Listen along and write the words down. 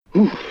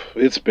Whew,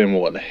 it's been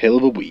one hell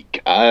of a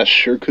week. I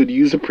sure could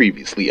use a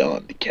previously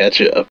on to catch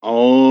up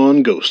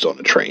on Ghost on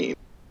a Train.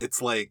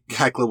 It's like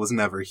Hecla was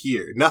never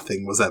here.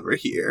 Nothing was ever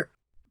here.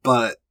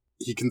 But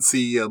he can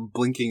see a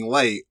blinking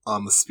light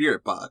on the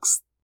spirit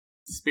box.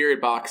 The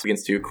spirit box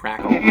begins to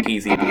crackle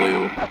hazy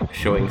blue,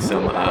 showing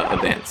some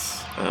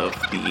events of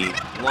the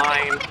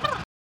line.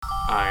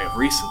 I have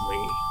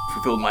recently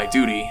fulfilled my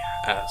duty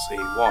as a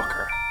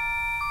walker,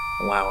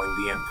 allowing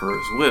the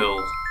Emperor's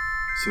will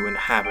to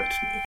inhabit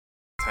me.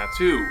 The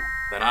tattoo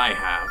that I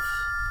have,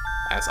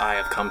 as I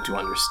have come to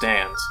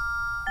understand,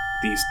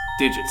 these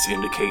digits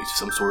indicate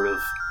some sort of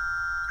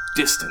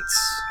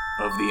distance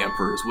of the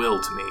Emperor's will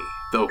to me,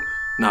 though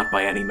not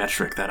by any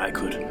metric that I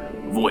could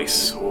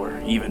voice or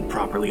even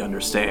properly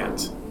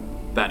understand.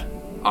 That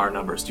our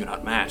numbers do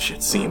not match,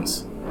 it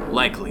seems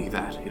likely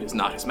that it is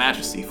not His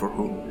Majesty for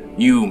whom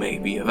you may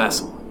be a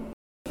vessel.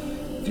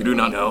 If you do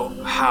not know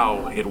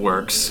how it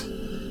works,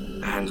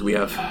 and we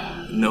have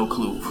no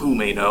clue who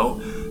may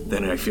know,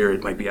 then I fear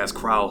it might be as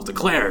Kral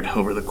declared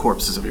over the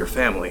corpses of your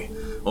family.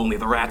 Only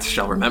the rats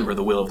shall remember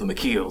the will of the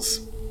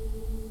McKeels.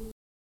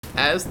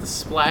 As the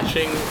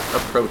splashing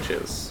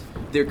approaches,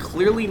 they're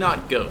clearly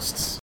not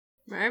ghosts.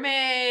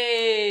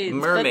 Mermaids!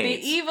 Mermaids. But the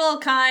evil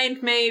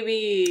kind,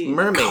 maybe.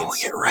 Mermaids.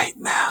 Calling it right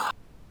now.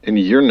 And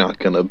you're not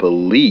gonna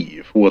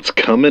believe what's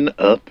coming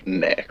up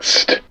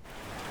next.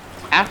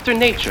 After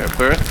nature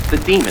birthed the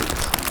demons,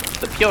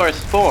 the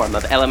purest form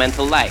of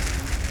elemental life,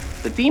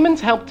 the demons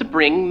helped to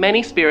bring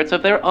many spirits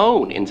of their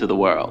own into the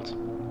world.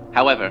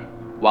 However,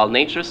 while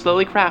nature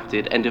slowly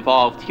crafted and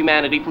evolved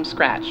humanity from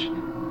scratch,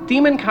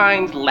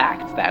 demonkind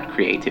lacked that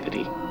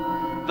creativity.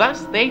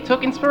 Thus, they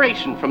took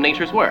inspiration from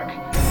nature's work,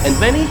 and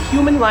many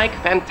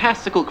human-like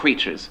fantastical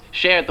creatures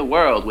shared the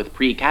world with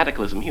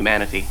pre-cataclysm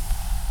humanity.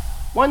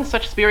 One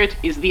such spirit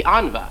is the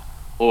Anva,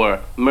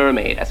 or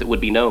mermaid as it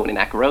would be known in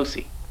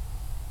Akarosi.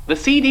 The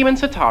sea demon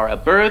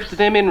Satara birthed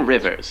them in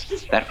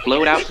rivers that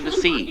flowed out to the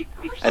sea,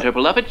 and her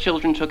beloved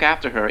children took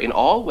after her in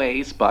all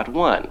ways but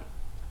one.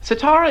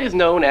 Satara is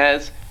known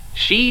as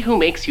she who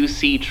makes you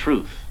see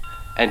truth,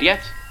 and yet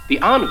the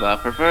Anva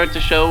preferred to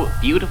show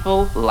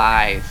beautiful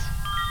lies.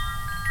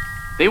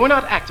 They were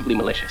not actively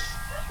malicious.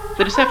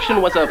 The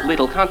deception was of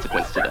little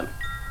consequence to them,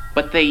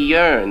 but they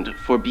yearned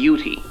for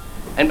beauty,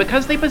 and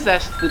because they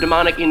possessed the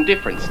demonic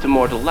indifference to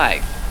mortal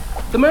life,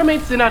 the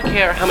mermaids did not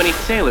care how many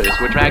sailors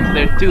were dragged to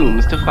their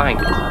dooms to find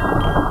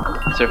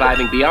it.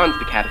 Surviving beyond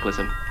the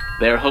cataclysm,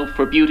 their hope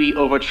for beauty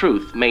over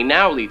truth may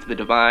now lead to the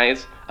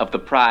demise of the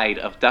Pride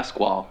of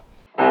Duskwall.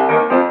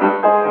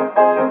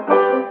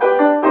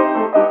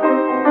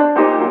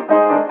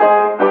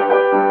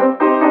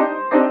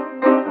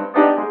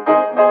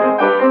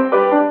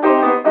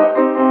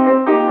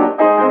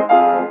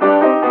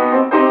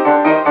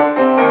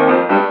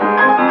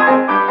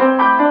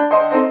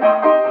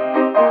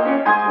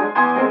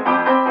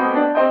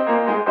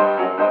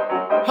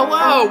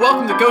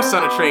 Welcome to Ghosts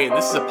on a Train.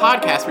 This is a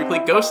podcast where we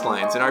play Ghost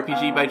Lines, an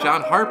RPG by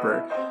John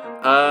Harper.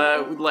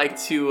 We'd like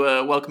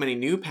to welcome any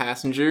new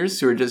passengers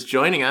who are just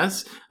joining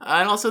us,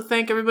 and also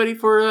thank everybody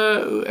for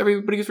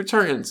everybody who's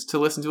returned to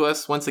listen to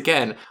us once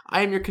again.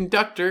 I am your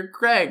conductor,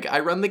 Greg. I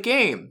run the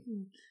game.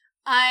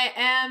 I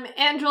am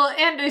Angela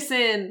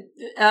Anderson,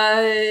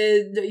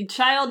 the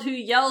child who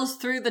yells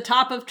through the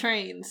top of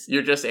trains.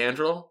 You're just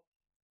Andrel?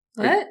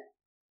 What?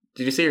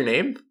 Did you say your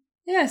name?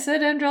 Yeah, I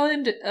said Andrel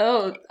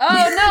Oh, no,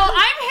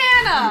 I'm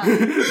Hannah!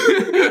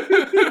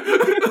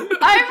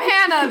 I'm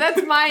Hannah,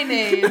 that's my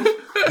name.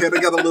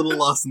 Hannah got a little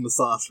lost in the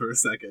sauce for a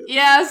second.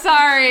 Yeah,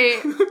 sorry.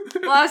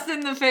 Lost in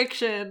the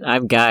fiction.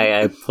 I'm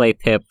Guy, I play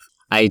Pip.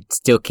 I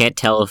still can't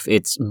tell if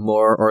it's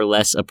more or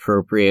less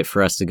appropriate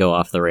for us to go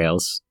off the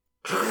rails.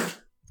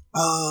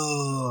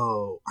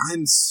 Oh,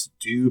 I'm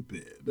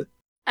stupid.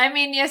 I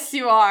mean, yes,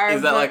 you are.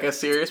 Is that like a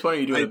serious one, or are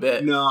you doing a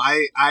bit? No,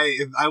 I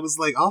was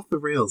like, off the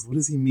rails. What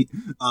does he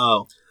mean?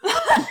 Oh.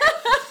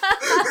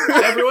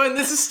 Everyone,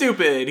 this is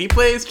stupid. He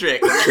plays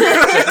Drake.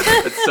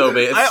 It's so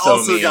big. I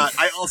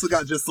also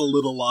got just a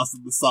little lost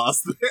in the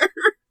sauce there.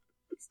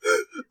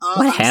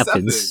 What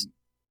happens?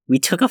 We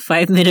took a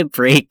 5-minute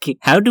break.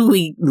 How do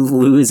we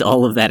lose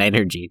all of that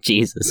energy?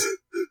 Jesus.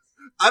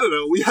 I don't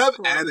know. We have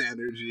an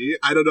energy.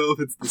 I don't know if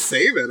it's the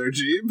same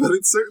energy, but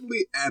it's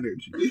certainly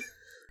energy.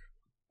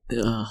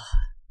 Ugh.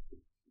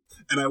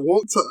 And I'll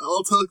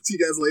talk to you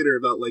guys later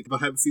about like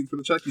behind the scenes for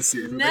the Chucky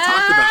series when they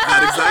talked about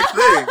that exact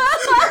thing.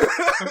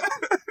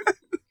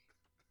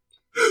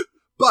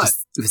 But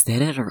was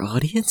that at our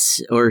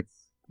audience or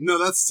no?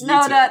 That's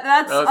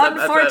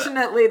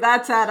unfortunately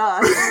that's at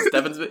us.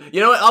 Stefan's been,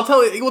 you know what?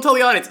 We'll tell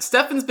the audience.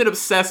 Stefan's been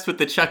obsessed with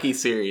the Chucky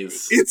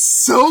series. It's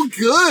so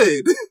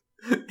good.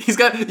 He's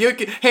got,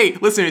 hey,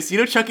 listeners, you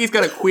know Chucky's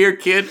got a queer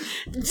kid?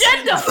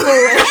 Gender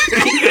fluid!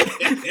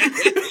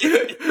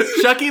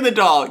 Chucky the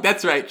doll,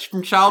 that's right,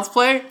 from Child's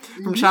Play,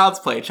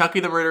 Chucky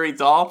the murdering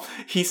doll,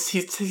 he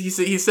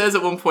says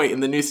at one point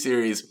in the new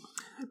series,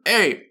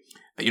 hey,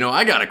 you know,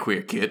 I got a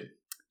queer kid,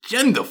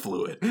 gender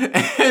fluid,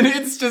 and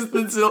there's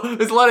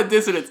a lot of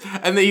dissonance,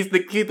 and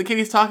the kid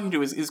he's talking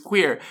to is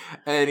queer,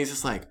 and he's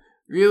just like,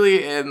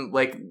 Really? And,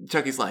 like,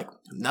 Chucky's like,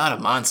 I'm not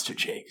a monster,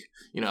 Jake.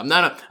 You know, I'm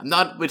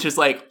not, which is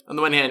like, on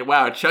the one hand,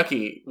 wow,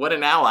 Chucky, what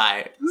an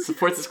ally,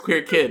 supports this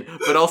queer kid,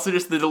 but also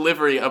just the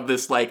delivery of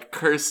this, like,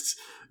 cursed,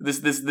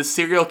 this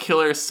serial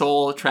killer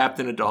soul trapped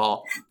in a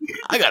doll.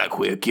 I got a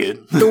queer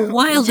kid. The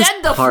wildest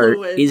Gender part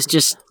fluid. is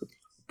just,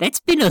 that's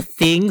been a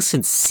thing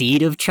since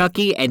Seed of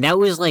Chucky, and that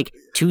was, like,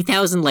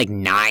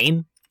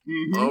 2009?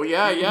 Oh,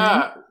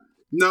 yeah.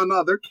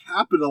 No, they're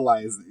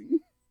capitalizing.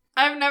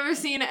 I've never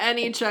seen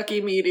any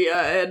Chucky media,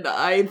 and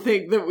I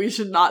think that we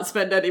should not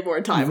spend any more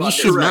time We on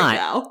should this right not.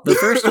 now. The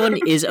first one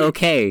is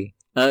okay.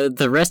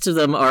 The rest of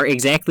them are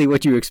exactly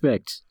what you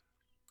expect.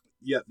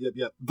 Yep.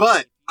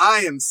 But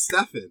I am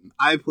Stefan.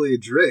 I play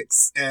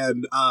Drix,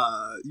 and,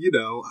 I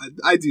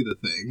do the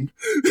thing.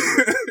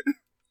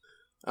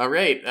 All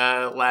right,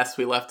 last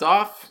we left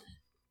off,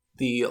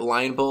 the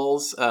Lion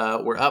Bulls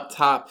were up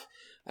top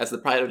as the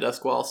Pride of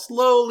Duskwall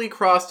slowly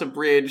crossed a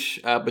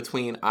bridge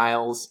between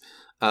aisles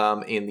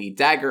in the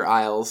Dagger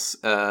Isles,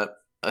 a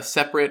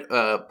separate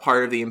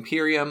part of the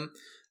Imperium,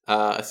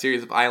 a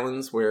series of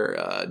islands where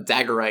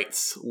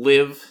Daggerites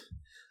live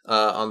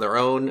on their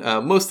own,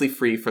 mostly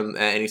free from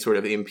any sort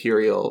of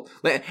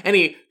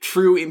any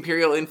true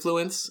Imperial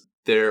influence.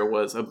 There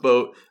was a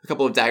boat, a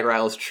couple of Dagger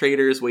Isles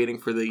traders waiting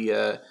for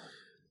the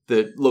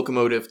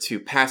locomotive to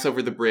pass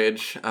over the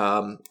bridge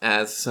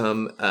as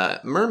some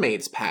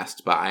mermaids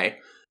passed by.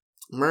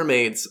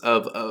 Mermaids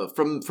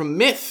from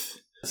myth,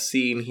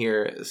 seen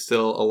here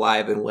still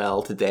alive and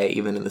well today,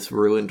 even in this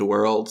ruined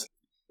world.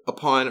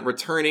 Upon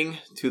returning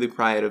to the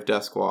Pride of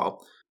Duskwall,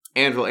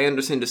 Andrew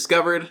Anderson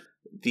discovered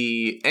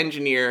the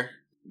engineer,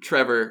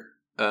 Trevor,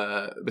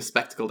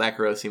 bespectacled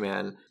Akarosi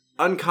man,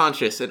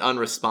 unconscious and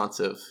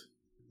unresponsive,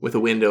 with a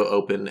window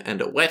open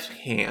and a wet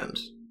hand.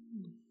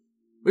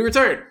 We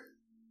return!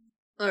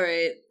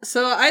 Alright,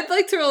 so I'd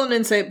like to roll an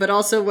insight, but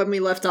also when we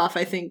left off,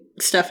 I think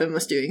Stefan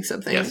was doing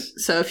something. Yes.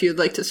 So if you'd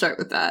like to start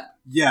with that.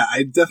 Yeah,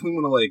 I definitely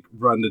want to,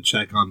 run to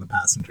check on the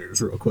passengers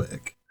real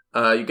quick.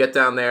 You get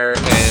down there,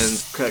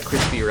 and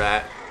Crispy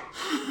Rat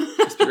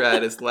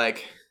is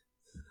like,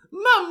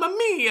 Mamma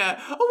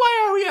mia!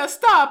 Why are we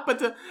stopped?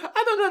 But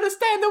I don't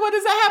understand what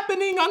is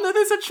happening on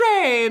this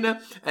train.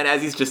 And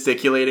as he's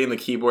gesticulating, the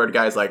keyboard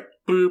guy's like,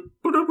 boop,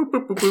 boop, boop,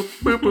 boop, boop,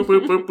 boop, boop,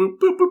 boop, boop,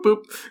 boop, boop,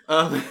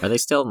 boop. Are they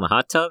still in the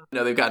hot tub?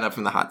 No, they've gotten up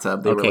from the hot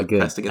tub. They were Okay, good.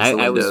 pressed against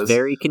the I windows. was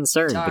very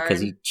concerned Darn.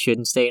 because you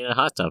shouldn't stay in a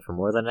hot tub for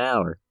more than an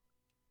hour.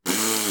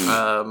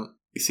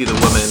 You see the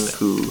woman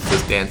who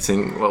was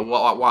dancing,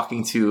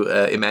 walking to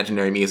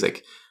imaginary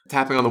music,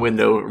 tapping on the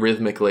window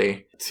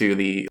rhythmically to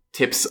the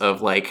tips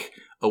of,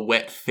 a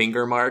wet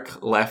finger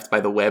mark left by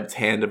the webbed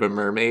hand of a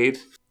mermaid.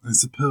 I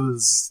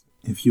suppose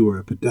if you were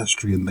a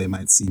pedestrian, they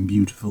might seem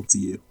beautiful to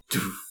you.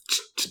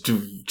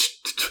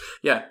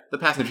 Yeah, the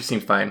passenger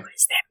seemed fine. What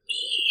does that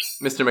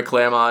mean? Mr.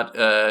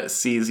 McClaremont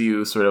sees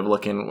you sort of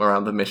looking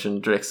around the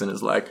mission, Drix, and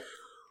is like,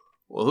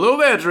 well, hello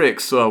there,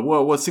 Drix.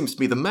 What seems to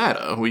be the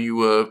matter? Were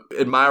you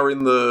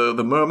admiring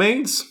the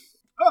mermaids?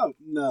 Oh,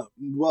 no.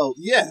 Well,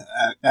 yeah,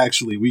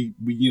 actually, we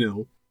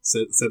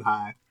said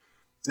hi.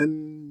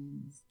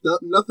 And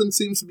nothing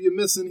seems to be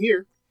amiss in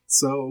here.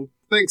 So,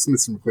 thanks,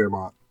 Mr.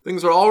 McClaremont.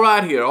 Things are all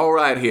right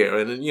here.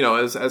 And,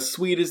 as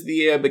sweet as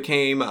the air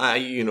became,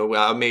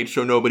 I made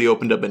sure nobody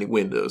opened up any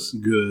windows.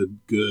 Good.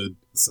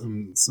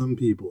 Some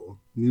people,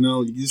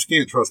 you just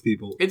can't trust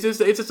people. It's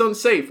just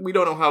unsafe. We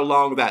don't know how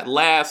long that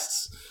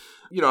lasts.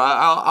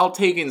 I'll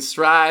take in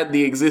stride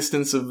the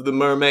existence of the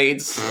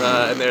mermaids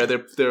and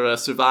their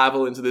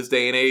survival into this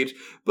day and age.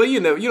 But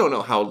you don't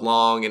know how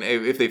long and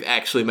if they've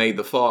actually made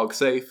the fog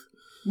safe.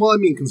 Well, I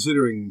mean,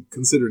 considering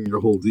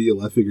your whole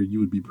deal, I figured you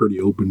would be pretty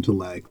open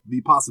to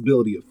the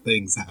possibility of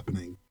things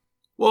happening.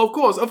 Well,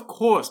 of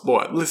course,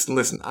 boy.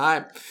 Listen.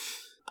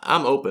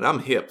 I'm open. I'm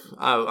hip.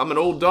 I'm an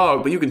old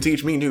dog, but you can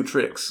teach me new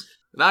tricks.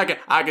 And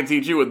I can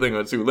teach you a thing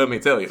or two, let me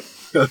tell you.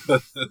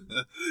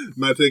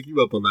 Might take you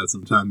up on that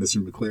sometime,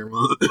 Mr.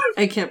 McClaremont.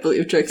 I can't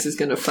believe Drix is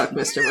gonna fuck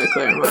Mr.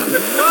 McClaremont.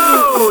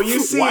 Whoa! You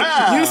see,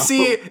 Wow. this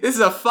is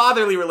a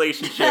fatherly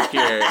relationship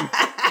here.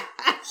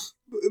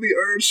 The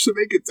urge to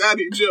make a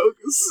daddy joke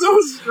is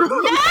so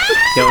strong.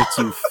 Don't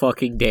you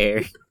fucking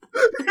dare.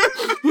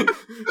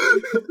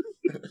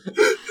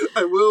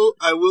 I will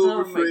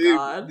Oh my refrain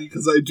God.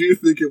 because I do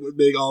think it would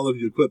make all of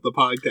you quit the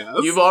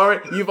podcast. You've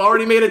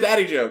already made a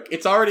daddy joke.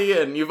 It's already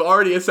in. You've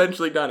already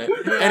essentially done it.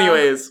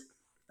 Anyways,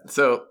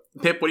 so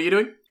Pip, what are you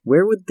doing?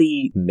 Where would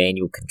the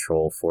manual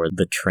control for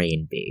the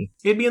train be?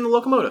 It'd be in the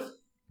locomotive.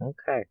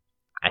 Okay.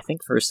 I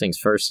think first things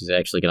first is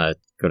actually gonna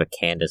go to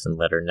Candace and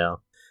let her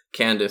know.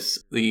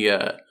 Candace,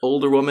 the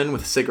older woman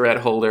with a cigarette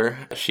holder,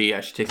 she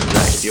takes a drag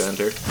as you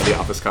enter the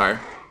office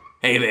car.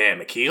 Hey there,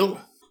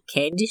 McKeel.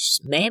 Candace,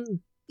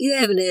 ma'am, you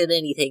haven't heard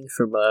anything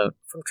from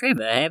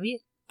Trevor, have you?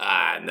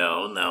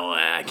 No,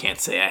 I can't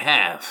say I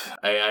have.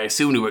 I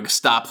assumed we were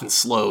stopped and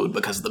slowed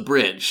because of the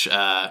bridge.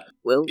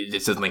 Well, Did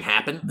something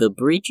happen? the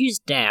bridge is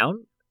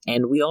down,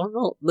 and we are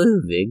not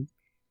moving,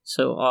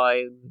 so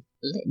I'm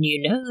letting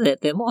you know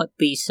that there might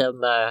be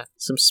some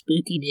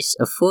spookiness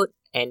afoot,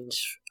 and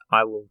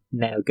I will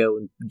now go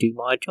and do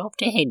my job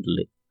to handle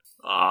it.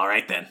 All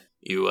right, then.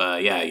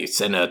 You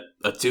send a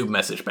tube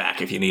message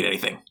back if you need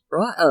anything.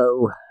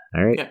 Right-oh.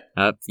 All right.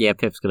 Yeah.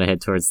 Pip's gonna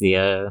head towards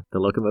the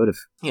locomotive.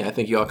 Yeah, I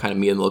think you all kind of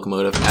meet in the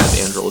locomotive as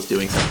Andrel is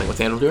doing something. What's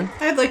Andrel doing?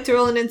 I'd like to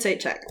roll an insight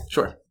check.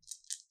 Sure.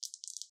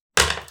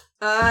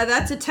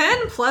 That's a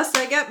 10, plus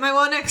I get my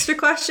 1 extra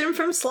question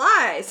from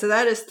Sly, so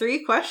that is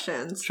 3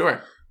 questions.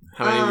 Sure.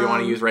 How many do you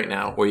want to use right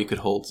now, or you could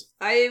hold?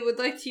 I would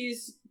like to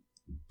use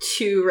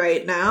 2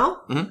 right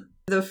now. Mm-hmm.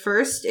 The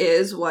first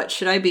is, what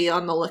should I be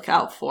on the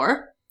lookout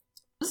for?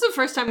 This is the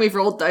first time we've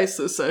rolled dice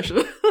this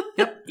session.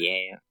 Yep.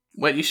 Yeah.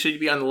 What you should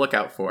be on the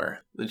lookout for.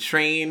 The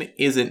train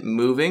isn't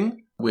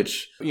moving,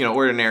 which,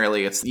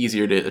 ordinarily it's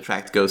easier to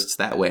attract ghosts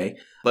that way.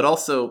 But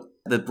also,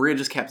 the bridge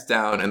is kept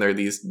down, and there are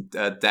these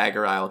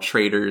Dagger Isle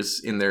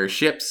traders in their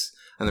ships,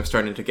 and they're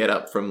starting to get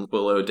up from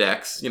below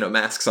decks,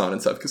 masks on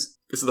and stuff, because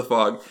of the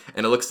fog,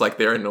 and it looks like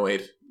they're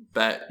annoyed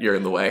that you're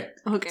in the way.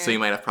 Okay. So you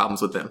might have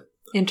problems with them.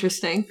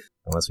 Interesting.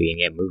 Unless we can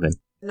get moving.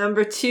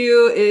 Number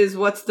 2 is,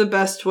 what's the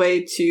best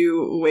way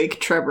to wake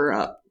Trevor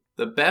up?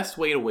 The best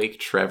way to wake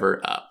Trevor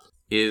up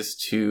is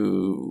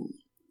to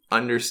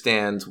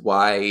understand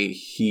why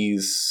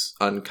he's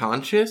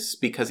unconscious,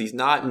 because he's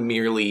not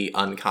merely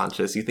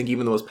unconscious. You think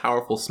even the most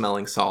powerful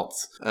smelling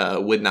salts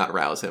would not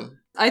rouse him.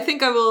 I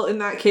think I will, in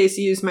that case,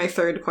 use my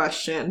 3rd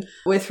question.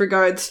 With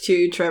regards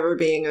to Trevor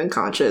being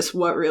unconscious,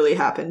 what really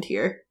happened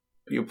here?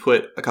 You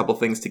put a couple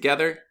things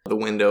together. The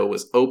window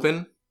was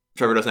open.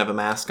 Trevor doesn't have a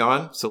mask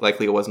on, so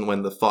likely it wasn't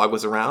when the fog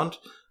was around.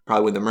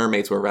 Probably when the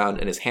mermaids were around,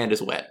 and his hand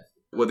is wet.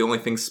 Well, the only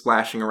things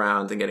splashing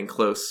around and getting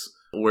close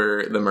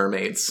were the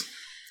mermaids.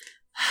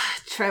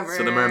 Trevor.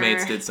 So the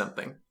mermaids did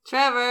something.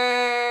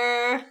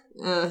 Trevor.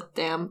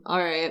 Damn. All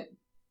right.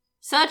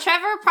 So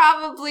Trevor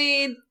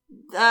probably,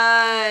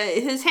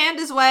 his hand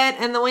is wet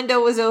and the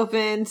window was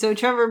open. So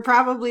Trevor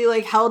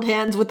probably held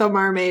hands with a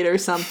mermaid or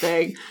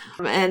something.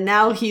 And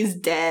now he's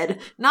dead.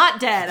 Not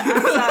dead.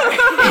 I'm sorry.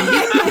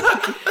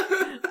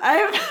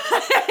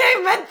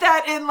 I meant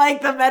that in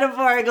the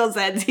metaphorical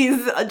sense.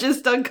 He's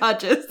just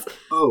unconscious.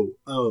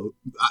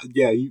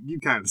 Yeah, you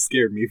kind of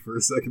scared me for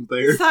a second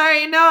there.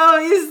 Sorry, no,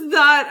 he's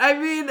not. I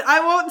mean, I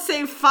won't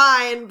say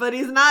fine, but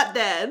he's not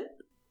dead.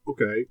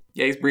 Okay.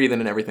 Yeah, he's breathing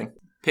and everything.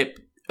 Pip,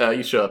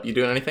 you show up. You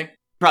doing anything?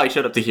 Probably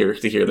showed up to hear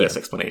this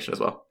explanation as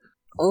well.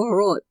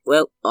 Alright,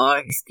 well,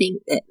 I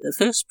think that the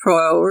first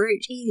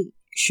priority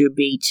should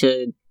be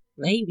to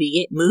maybe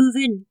get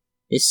moving,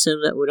 just so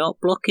that we're not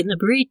blocking the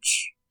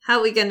bridge. How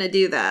are we gonna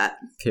do that?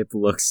 Pip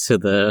looks to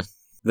the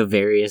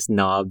various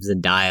knobs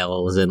and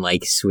dials and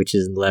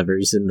switches and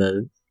levers in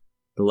the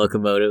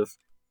locomotive.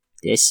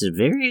 This is a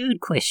very good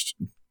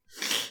question.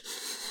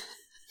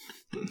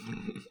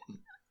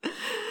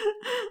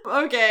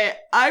 Okay,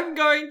 I'm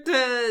going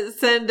to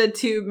send a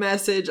tube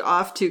message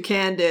off to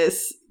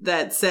Candace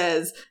that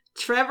says,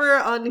 Trevor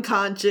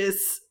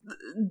unconscious,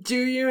 do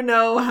you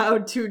know how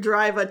to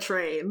drive a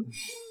train?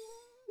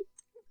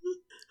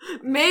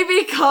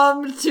 Maybe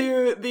come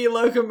to the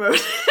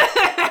locomotive.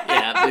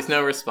 Yeah, there's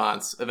no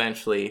response.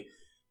 Eventually,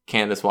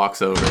 Candace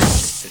walks over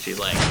and she's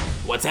like,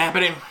 "What's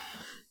happening?"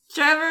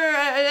 Trevor,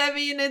 I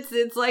mean,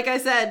 it's like I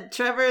said,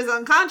 Trevor is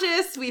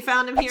unconscious. We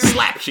found him here.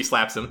 Slap! She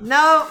slaps him.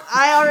 No,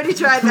 I already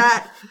tried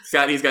that.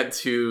 He's got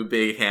 2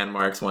 big hand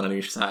marks, one on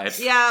each side.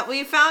 Yeah,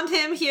 we found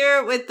him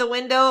here with the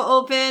window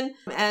open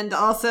and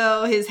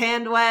also his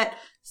hand wet.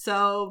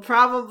 So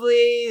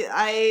probably,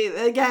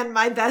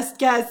 my best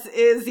guess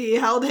is he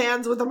held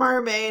hands with a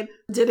mermaid.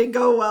 Didn't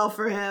go well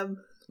for him.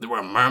 There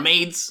were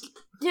mermaids?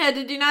 Yeah,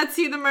 did you not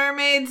see the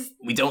mermaids?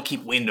 We don't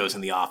keep windows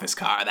in the office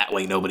car. That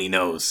way nobody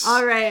knows.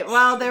 All right,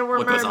 well, there were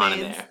what mermaids. goes on in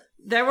there.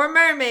 There were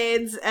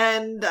mermaids,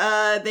 and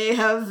they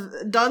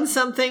have done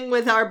something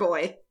with our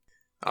boy.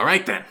 All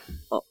right, then.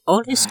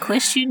 Honest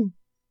question.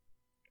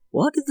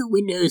 Why do the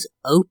windows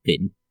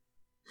open?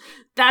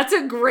 That's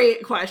a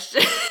great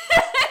question.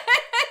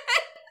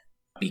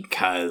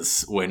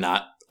 Because we're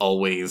not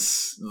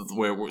always...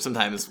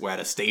 Sometimes we're at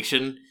a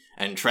station,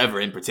 and Trevor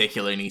in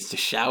particular needs to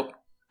shout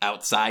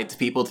outside to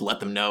people to let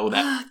them know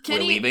that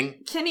we're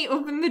leaving. Can he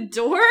open the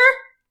door?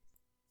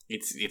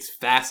 It's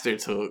faster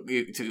to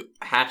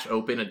hatch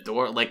open a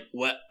door.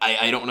 What?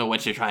 I don't know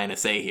what you're trying to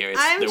say here.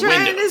 I'm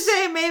trying to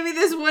say maybe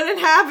this wouldn't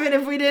happen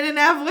if we didn't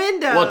have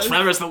windows. Well,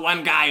 Trevor's the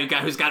one guy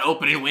who's got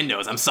opening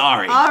windows. I'm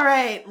sorry. All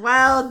right.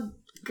 Well,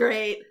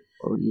 great.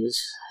 Oh, yes.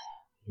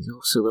 He's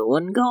also the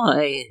one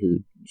guy who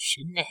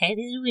shouldn't have had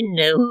his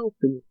window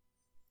open.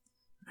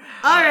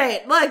 All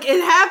right. Look,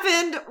 it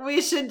happened. We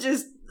should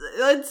just...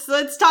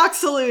 Let's talk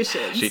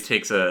solutions. She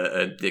takes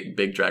a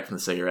big drag from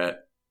the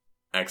cigarette,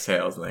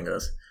 exhales, and then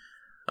goes,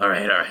 all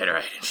right.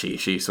 And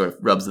she sort of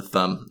rubs the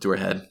thumb to her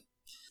head.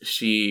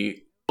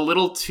 She, a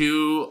little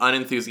too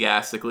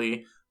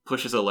unenthusiastically,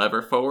 pushes a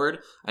lever forward,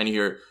 and you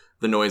hear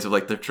the noise of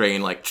the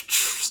train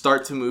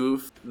start to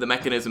move. The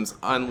mechanisms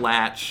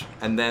unlatch,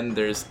 and then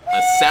there's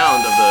a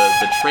sound of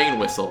the train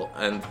whistle,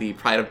 and the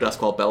Pride of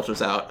Duskwall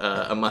belches out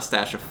a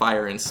mustache of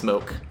fire and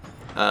smoke.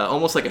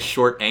 Almost like a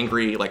short,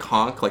 angry,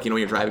 honk. When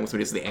you're driving,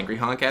 somebody does the angry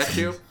honk at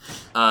you.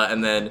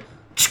 And then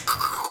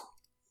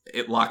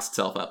it locks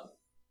itself up.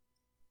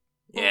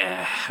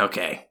 Yeah,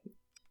 okay.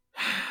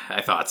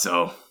 I thought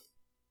so.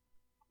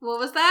 What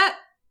was that?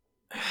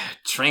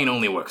 Train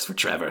only works for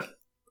Trevor.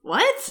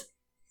 What?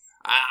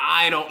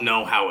 I don't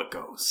know how it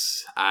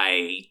goes.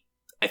 I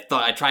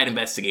tried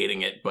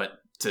investigating it, but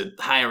to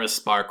hire a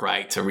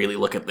Sparkwright to really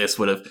look at this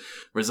would have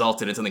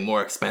resulted in something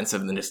more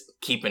expensive than just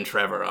keeping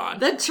Trevor on.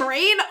 The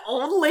train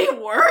only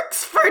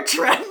works for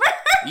Trevor?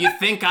 You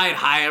think I'd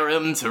hire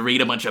him to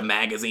read a bunch of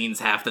magazines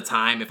half the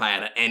time if I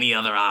had any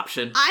other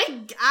option?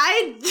 That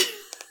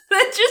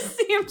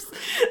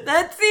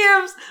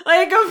seems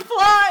like a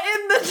flaw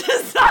in the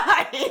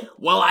design.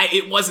 Well,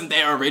 it wasn't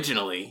there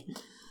originally.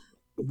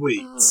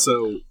 Wait,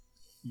 so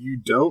you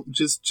don't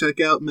just check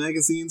out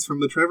magazines from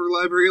the Trevor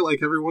Library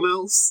like everyone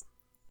else?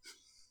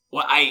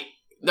 Well,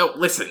 no,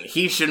 listen,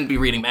 he shouldn't be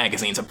reading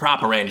magazines. A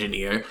proper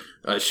engineer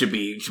should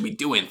be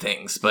doing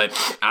things, but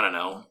I don't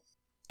know.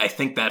 I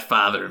think that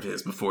father of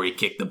his, before he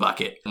kicked the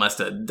bucket, must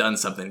have done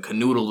something,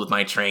 canoodled with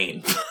my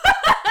train.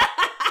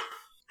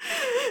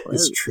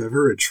 Is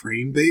Trevor a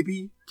train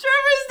baby?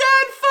 Trevor's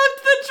dad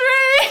fucked the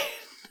train!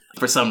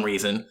 For some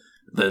reason,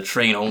 the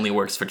train only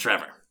works for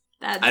Trevor.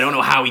 That's... I don't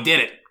know how he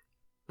did it,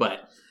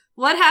 but...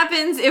 What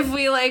happens if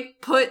we,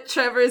 put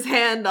Trevor's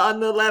hand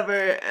on the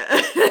lever?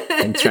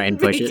 And try and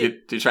push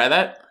it? Did you try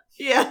that?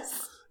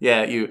 Yes.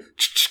 Yeah, it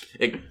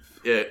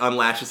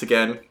unlatches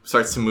again,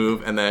 starts to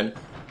move, and then...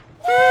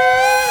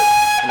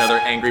 Another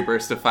angry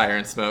burst of fire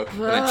and smoke,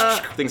 and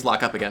then things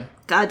lock up again.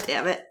 God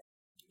damn it.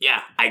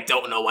 Yeah, I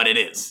don't know what it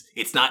is.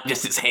 It's not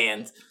just his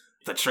hand.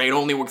 The train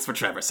only works for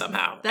Trevor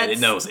somehow, and it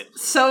knows it.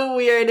 So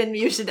weird, and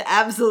you should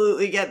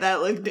absolutely get that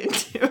looked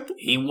into.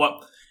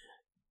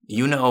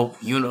 You know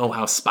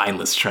how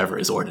spineless Trevor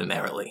is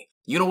ordinarily.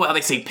 You know how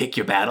they say pick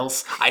your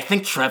battles? I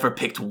think Trevor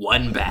picked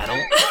one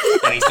battle,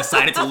 and he's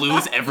decided to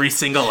lose every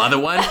single other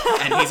one,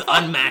 and he's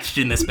unmatched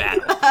in this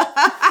battle.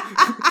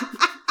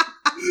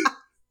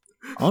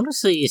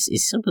 Honestly,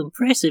 it's some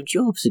impressive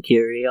job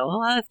security,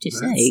 I'll have to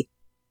say.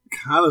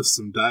 Kind of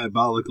some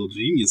diabolical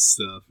genius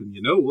stuff, and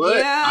you know what?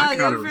 Yeah, I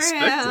kind of good for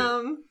respect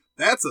him. it.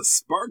 That's a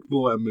Spark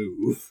Boy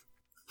move.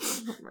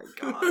 Oh my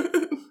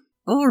god.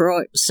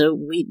 Alright, so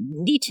we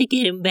need to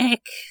get him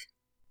back.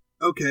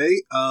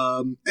 Okay,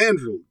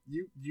 Andrew,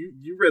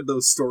 you read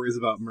those stories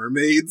about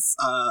mermaids.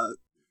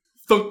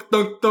 Thunk,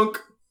 thunk,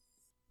 thunk.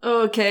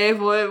 Okay,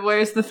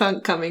 where's the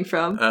thunk coming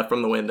from?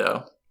 From the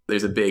window.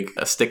 There's a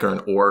stick or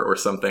an oar or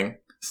something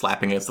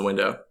slapping against the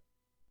window.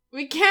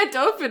 We can't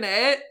open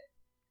it.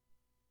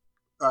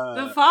 The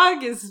Uh,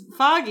 fog is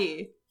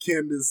foggy.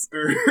 Candace,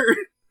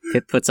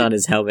 Pip puts on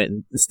his helmet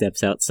and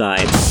steps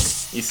outside.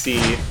 You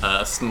see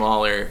a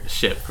smaller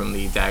ship from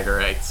the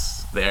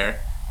Daggerites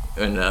there,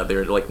 and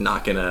they're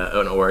knocking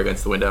an oar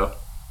against the window.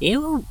 Yeah,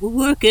 we're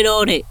working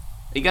on it.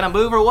 Are you gonna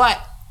move or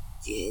what?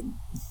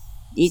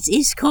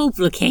 It's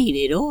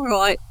complicated,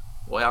 alright.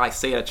 Well, I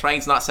see a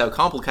train's not so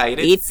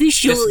complicated. The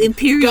official Just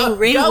Imperial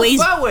Railways...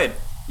 Go forward!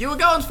 You were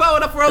going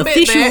forward up for a bit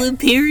Official there.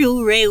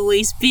 Imperial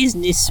Railways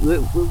business.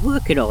 We're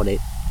working on it.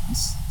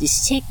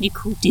 There's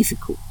technical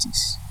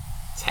difficulties.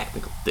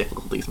 Technical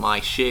difficulties, my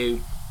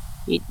shoe.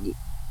 Did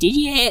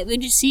you happen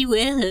to see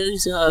where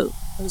those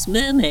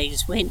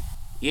mermaids went?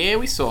 Yeah,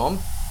 we saw them.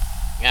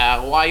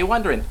 Why are you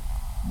wondering?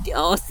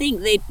 I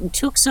think they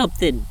took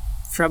something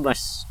from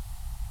us.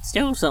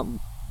 Stole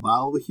something.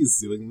 while he's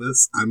doing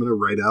this, I'm going to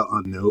write out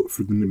a note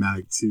for the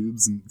pneumatic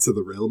tubes and to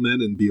the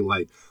railmen and be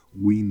like,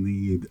 we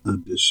need a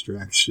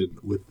distraction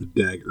with the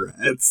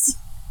Daggerettes.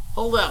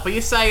 Hold up, are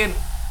you saying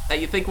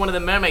that you think one of the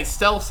mermaids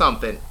stole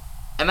something?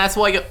 And that's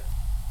why you...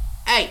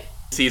 Hey!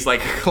 He's like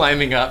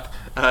climbing up,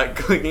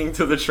 clinging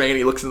to the train.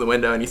 He looks in the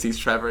window and he sees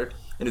Trevor,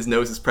 and his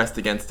nose is pressed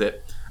against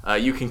it.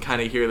 You can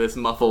kind of hear this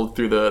muffled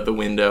through the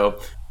window.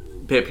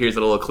 Pip hears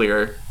it a little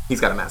clearer. He's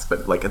got a mask,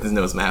 but like his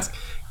nose mask.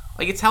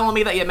 Are you telling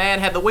me that your man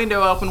had the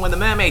window open when the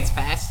mermaids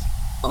passed?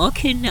 I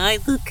can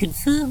neither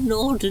confirm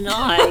nor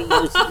deny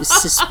your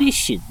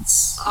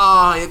suspicions.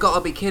 Oh, you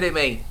gotta be kidding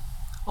me.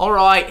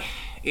 Alright,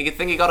 you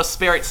think you got a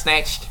spirit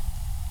snatched?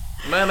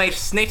 Mermaids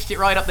snitched it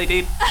right up, they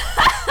did.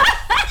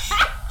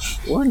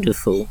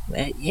 Wonderful.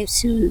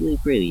 Absolutely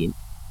brilliant.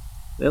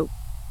 Well,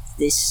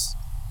 this...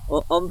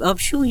 I'm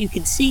sure you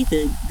can see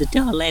the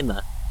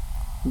dilemma,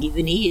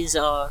 given he is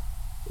our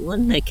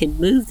one that can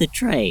move the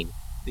train.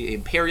 The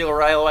Imperial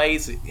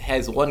Railways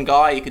has one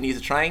guy who can use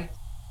a train?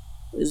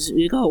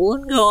 We've got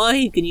one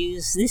guy who can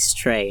use this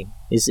train.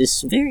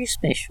 It's very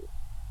special.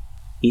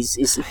 He's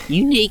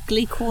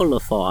uniquely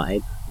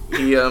qualified.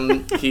 He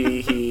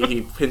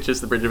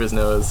pinches the bridge of his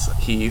nose.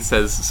 He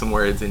says some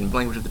words in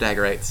language of the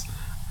Daggerites.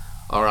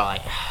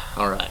 Alright.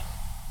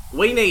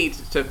 We need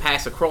to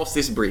pass across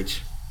this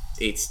bridge.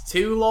 It's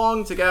too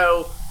long to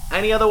go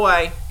any other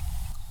way,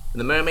 and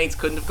the mermaids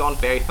couldn't have gone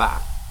very far.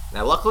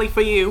 Now, luckily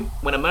for you,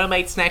 when a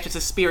mermaid snatches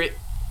a spirit,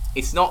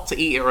 it's not to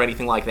eat it or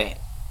anything like that.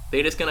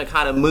 They're just gonna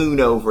kind of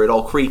moon over it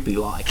all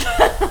creepy-like.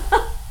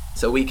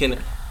 So we can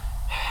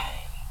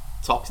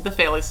talk to the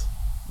fellas,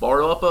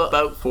 borrow up a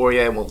boat for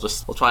you, and we'll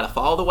try to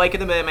follow the wake of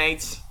the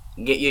mermaids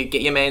and get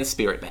your man's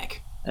spirit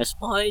back. That's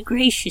very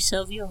gracious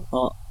of you.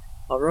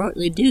 I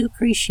rightly do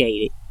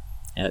appreciate it.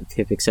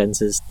 Pip extends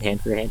his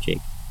hand for a handshake.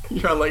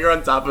 You're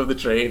on top of the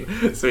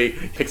train, so he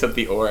picks up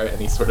the oar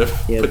and he sort of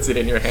puts it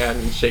in your hand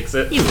and shakes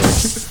it.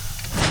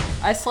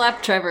 I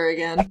slap Trevor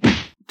again,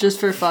 just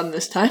for fun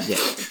this time. Yeah,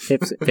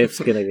 Pip's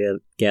gonna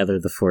gather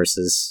the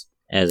forces,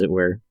 as it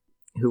were.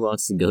 Who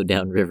wants to go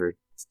downriver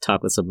to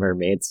talk with some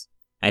mermaids?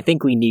 I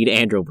think we need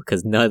Andrew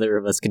because neither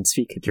of us can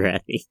speak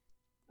Hadrathi.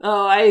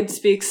 Oh, I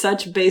speak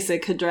such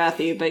basic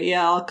Hadrathi, but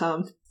yeah, I'll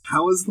come.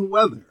 How is the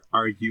weather?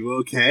 Are you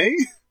okay?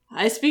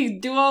 I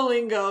speak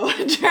Duolingo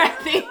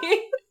Hadrathi.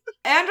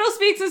 Andrew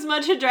speaks as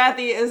much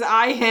Hadrathi as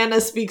Hannah,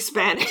 speak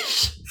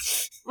Spanish,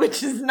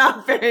 which is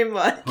not very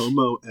much.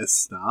 ¿Cómo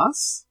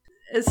estás?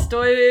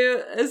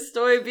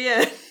 Estoy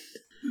bien.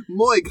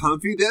 Muy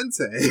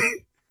confidente.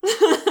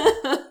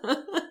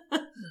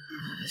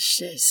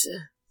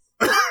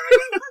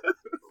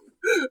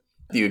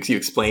 You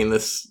explain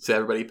this to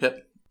everybody,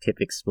 Pip? Pip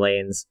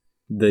explains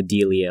the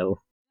dealio.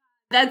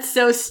 That's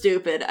so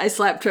stupid. I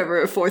slapped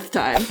Trevor a third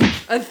time.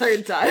 A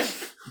third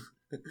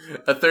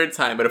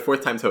time, but a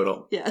fourth time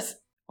total. Yes.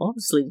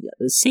 Honestly,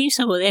 save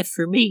some of that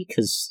for me,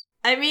 because...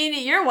 I mean,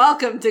 you're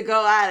welcome to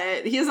go at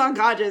it. He's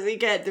unconscious. He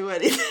can't do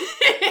anything.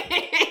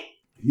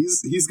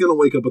 He's gonna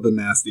wake up with a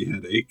nasty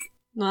headache.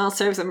 Well,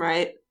 serves him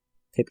right.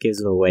 Pip gives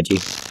him a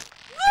wedgie.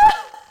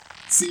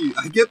 See,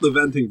 I get the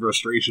venting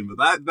frustration,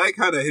 but that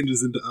kind of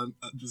hinges into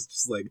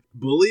just like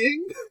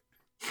bullying.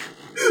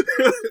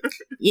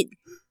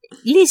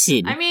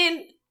 Listen. I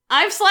mean,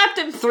 I've slapped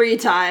him 3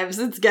 times.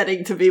 It's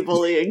getting to be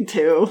bullying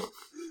too.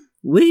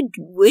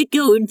 We're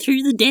going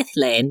through the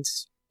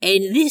Deathlands,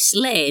 and this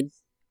lad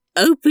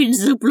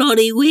opens the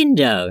bloody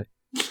window.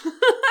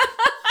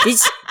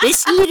 This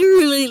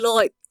literally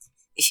like...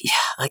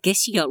 I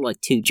guess you got like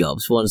 2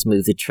 jobs. One's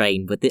move the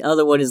train, but the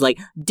other one is like,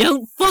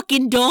 don't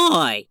fucking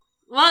die!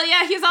 Well,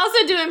 yeah, he's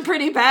also doing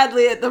pretty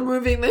badly at the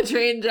moving the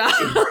train job.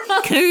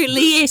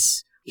 Currently,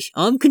 yes.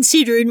 I'm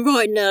considering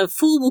writing a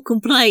formal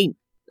complaint.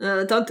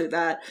 Don't do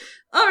that.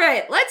 All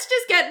right, let's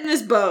just get in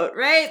this boat,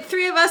 right?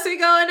 3 of us are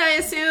going, I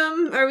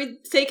assume. Are we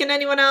taking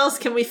anyone else?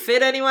 Can we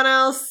fit anyone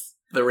else?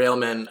 The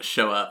railmen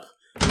show up,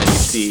 and you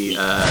see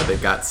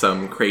they've got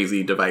some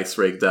crazy device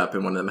rigged up,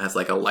 and one of them has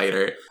like a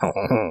lighter.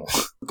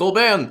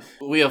 Colburn,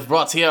 we have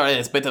brought here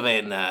a bit of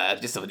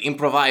just an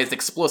improvised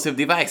explosive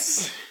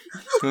device.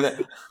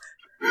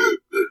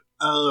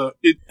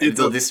 It's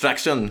a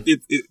distraction.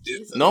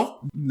 No?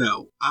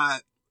 No.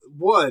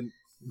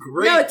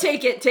 Great. No,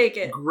 take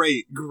it.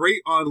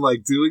 Great on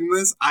like doing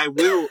this. I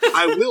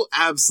will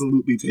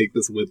absolutely take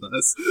this with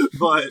us.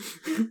 But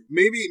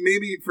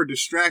maybe for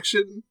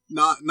distraction,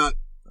 not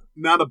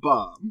a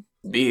bomb.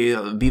 Be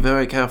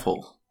very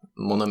careful,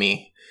 mon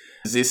ami.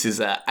 This is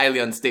highly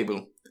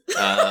unstable.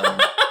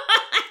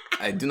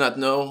 I do not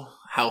know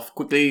how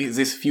quickly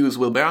this fuse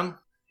will burn.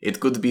 It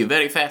could be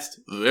very fast,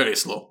 very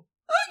slow.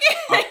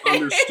 Okay.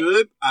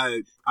 Understood.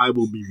 I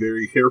will be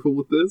very careful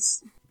with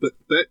this. But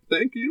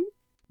thank you.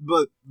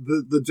 But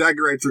the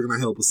Jaggerites are going to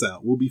help us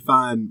out. We'll be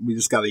fine. We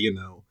just got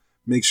to,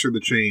 make sure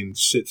the train's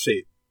shit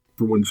shape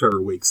for when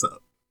Trevor wakes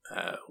up.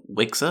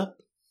 Wakes up?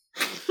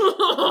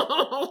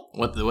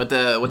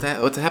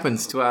 What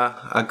happens to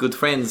our good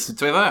friends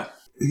Trevor?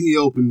 He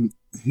opened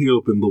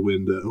the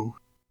window.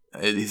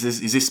 Is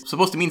this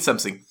supposed to mean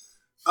something?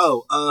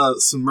 Oh,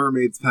 some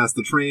mermaids passed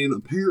the train.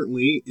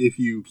 Apparently, if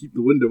you keep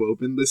the window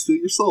open, they steal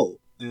your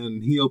soul.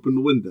 And he opened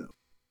the window.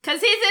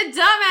 'Cause he's a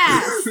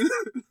dumbass!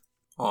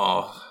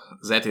 Oh,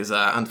 that is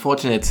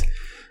unfortunate.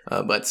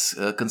 But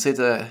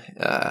consider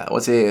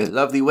what a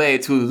lovely way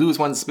to lose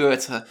one's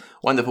spirit, a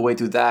wonderful way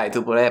to die,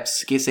 to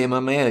perhaps kiss a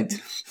mermaid.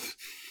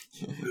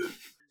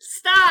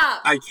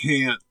 Stop! I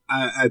can't.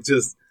 I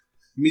just...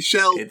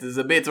 Michelle... It is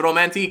a bit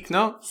romantic,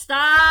 no?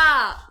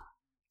 Stop!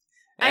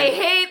 I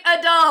hate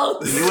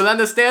adults! You will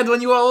understand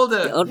when you are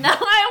older. No,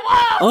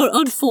 I won't!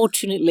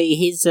 Unfortunately,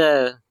 his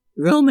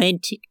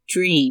romantic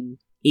dream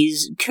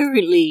is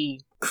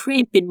currently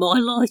cramping my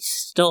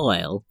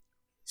lifestyle.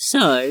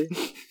 So,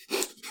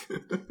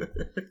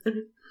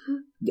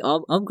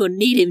 I'm going to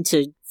need him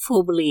to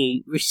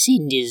formally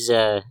rescind his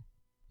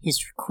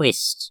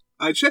request.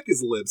 I check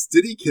his lips.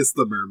 Did he kiss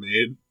the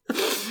mermaid?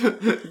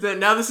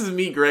 Now this is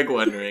me, Greg,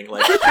 wondering,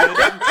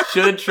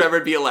 should Trevor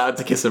be allowed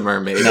to kiss a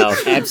mermaid? No,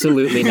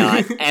 absolutely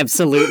not.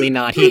 Absolutely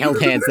not. He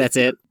held hands, that's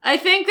it. I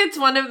think it's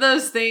one of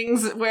those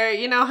things where,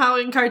 you know how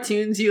in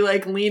cartoons you,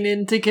 lean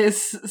in to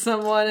kiss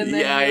someone and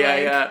then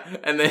Yeah.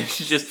 And then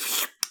she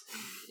just...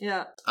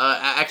 Yeah.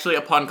 Actually,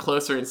 upon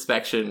closer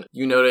inspection,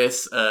 you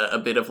notice a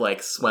bit of,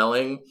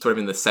 swelling sort of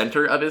in the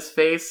center of his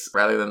face,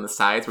 rather than the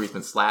sides where he's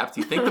been slapped.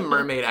 You think the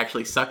mermaid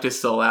actually sucked his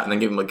soul out and then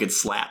gave him a good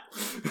slap.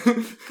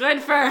 Good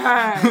for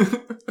her!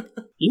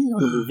 He's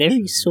going to be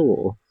very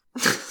sore.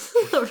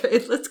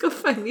 Alright, let's go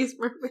find these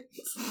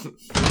mermaids.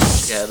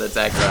 Yeah, the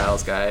Dagger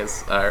Isles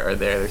guys are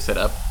there. They're set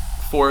up.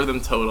 4 of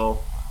them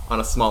total on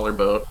a smaller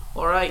boat.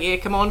 Alright, yeah,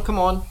 come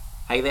on.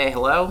 Hey there,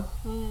 hello?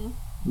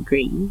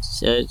 Greetings.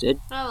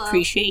 Hello.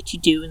 Appreciate you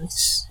doing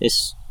this.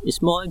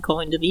 It's my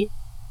kind of you.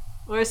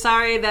 We're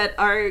sorry that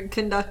our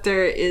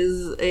conductor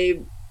is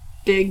a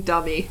big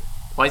dummy.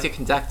 Why is your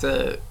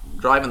conductor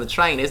driving the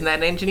train. Isn't that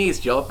an engineer's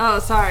job? Oh,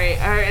 sorry,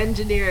 our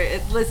engineer.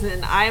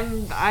 Listen,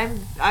 I'm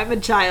a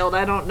child.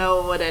 I don't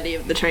know what any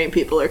of the train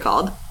people are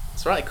called.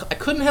 That's right. I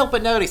couldn't help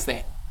but notice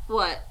that.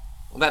 What?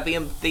 That the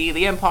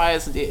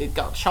Empire's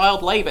got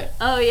child labor.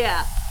 Oh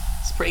yeah.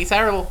 It's pretty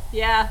terrible.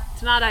 Yeah,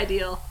 it's not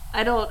ideal.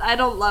 I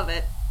don't love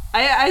it.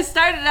 I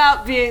started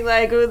out being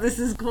like, oh, this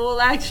is cool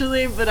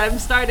actually, but I'm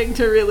starting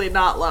to really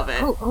not love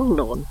it. Oh, hold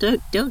on.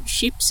 Don't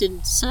ships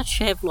and such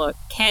have, like,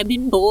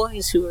 cabin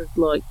boys who are,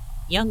 like,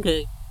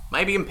 younger?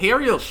 Maybe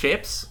Imperial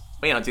ships.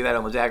 We don't do that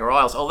on the Dagger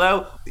Isles.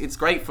 Although it's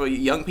great for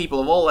young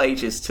people of all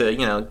ages to,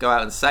 go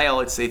out and sail.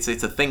 It's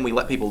a thing we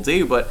let people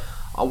do, but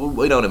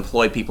we don't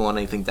employ people on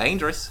anything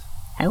dangerous.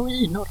 How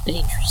is it not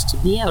dangerous to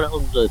be out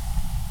on the...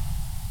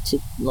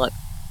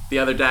 The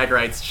other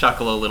Daggerites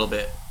chuckle a little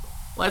bit.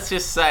 Let's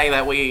just say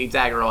that we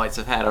Daggerites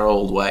have had our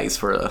old ways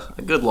for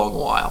a good long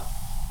while.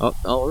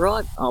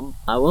 Alright,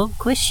 I won't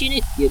question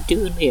it. You're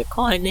doing me a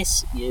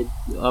kindness. I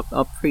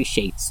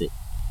appreciate it.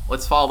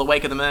 Let's follow the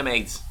wake of the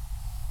mermaids.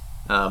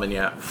 And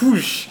yeah,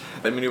 whoosh,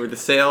 they maneuver the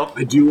sail.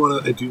 I do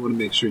want to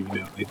make sure you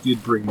know, I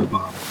did bring the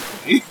bomb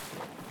with me.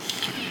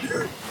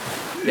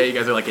 Yeah, you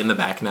guys are like in the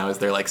back now as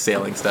they're like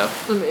sailing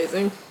stuff.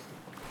 Amazing.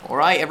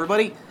 Alright,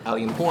 everybody. The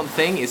important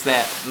thing is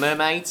that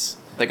mermaids,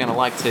 they're gonna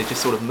like to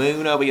just sort of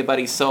moon over your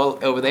buddy's soul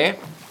over there.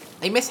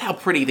 They miss how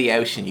pretty the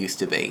ocean used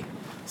to be.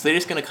 So they're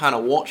just gonna kind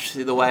of watch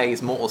the way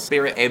his mortal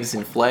spirit ebbs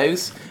and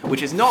flows,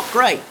 which is not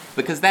great,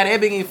 because that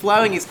ebbing and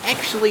flowing is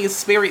actually his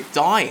spirit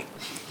dying.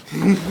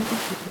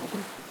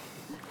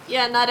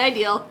 Yeah, not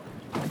ideal.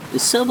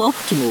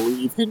 Suboptimal,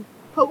 even.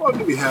 How long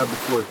do we have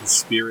before the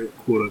spirit,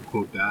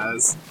 quote-unquote,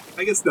 dies?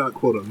 I guess not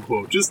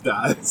quote-unquote, just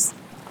dies.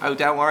 Oh,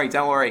 don't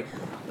worry.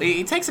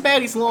 It takes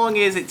about as long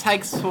as it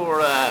takes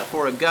for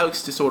a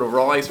ghost to sort of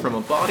rise from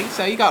a body,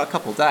 so you got a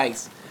couple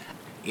days.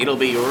 It'll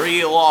be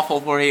real awful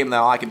for him,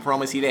 though, I can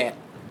promise you that.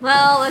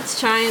 Well, let's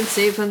try and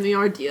save him the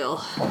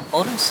ordeal.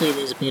 Honestly,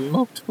 there's been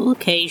multiple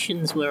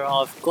occasions where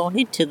I've gone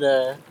into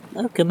the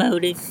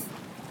locomotive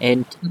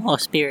and my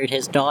spirit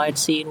has died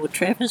seeing what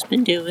Trevor's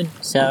been doing,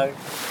 so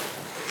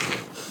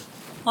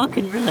I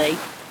can relate.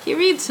 He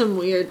reads some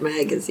weird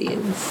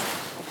magazines.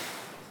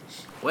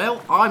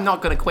 Well, I'm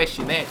not going to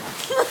question that.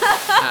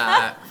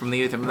 From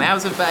the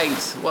mouths of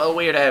babes, what a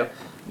weirdo.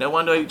 No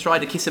wonder he tried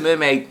to kiss a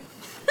mermaid.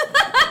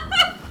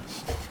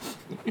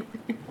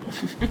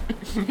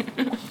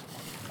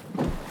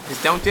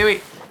 Just don't do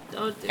it.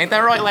 Ain't that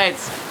right,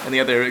 lads? And the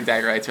other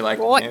Daggerites are like,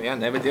 right. Yeah,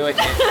 never do it.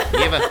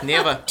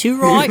 Never.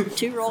 Too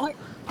right.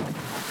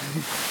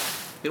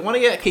 You want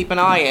to keep an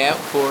eye out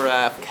for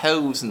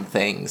coves and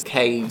things,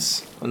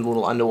 caves and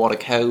little underwater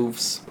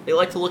coves. They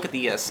like to look at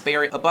the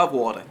spirit above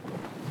water,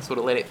 sort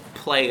of let it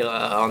play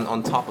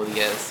on top of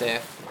the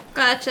surf.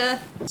 Gotcha.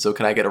 So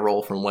can I get a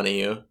roll from one of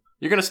you?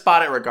 You're gonna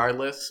spot it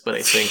regardless, but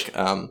I think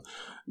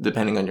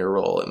depending on your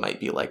roll, it might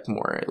be like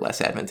more or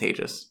less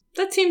advantageous.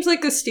 That seems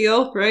like a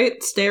steal,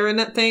 right? Staring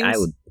at things. I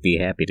would be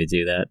happy to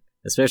do that,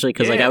 especially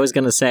because I was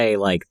gonna say,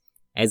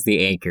 as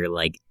the anchor,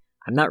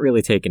 I'm not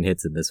really taking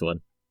hits in this one.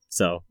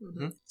 So,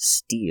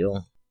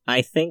 steal.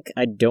 I think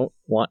I don't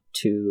want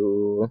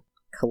to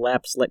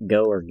collapse, let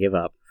go, or give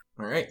up.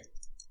 Alright.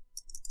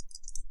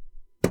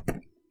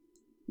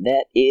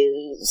 That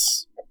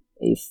is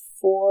a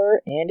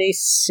 4 and a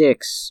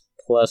 6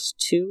 plus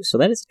 2, so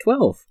that is a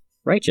 12.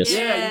 Righteous.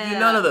 Yeah, you do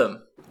none of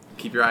them.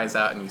 Keep your eyes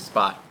out and you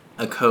spot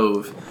a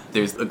cove.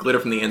 There's a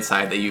glitter from the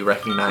inside that you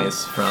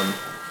recognize from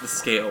the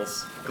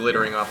scales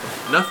glittering off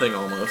of nothing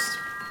almost.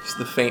 Just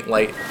the faint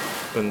light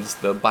and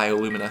the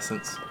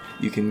bioluminescence.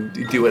 You can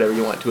do whatever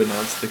you want to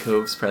announce the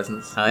cove's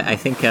presence. I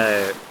think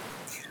I'm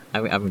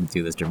going to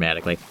do this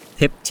dramatically.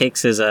 Pip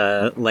takes his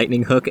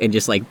lightning hook and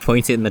just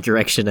points it in the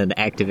direction and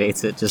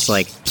activates it, just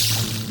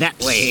that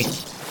way.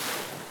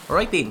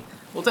 Alright then,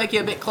 we'll take you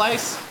a bit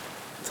close.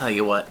 Tell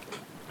you what,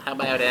 how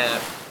about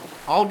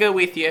I'll go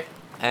with you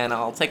and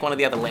I'll take one of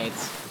the other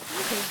lads.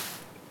 Okay.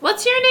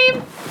 What's your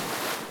name?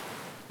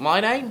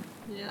 My name?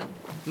 Yeah.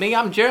 Me,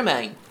 I'm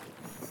Jermaine.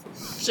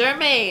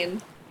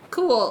 Jermaine.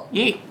 Cool.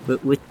 Yeah.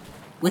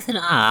 With an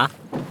R?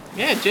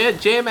 Yeah,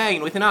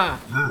 Jermaine with an R.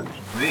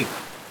 Wait.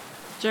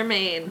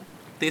 Jermaine.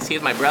 This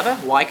here's my brother,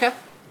 Waika.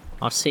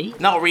 I see.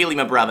 Not really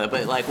my brother,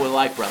 but we're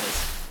like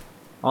brothers.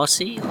 I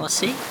see.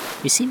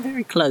 You seem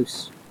very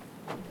close.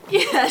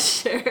 Yeah,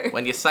 sure.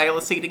 When you sail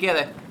the sea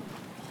together.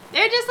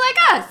 They're just like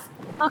us.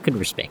 I can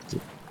respect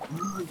it.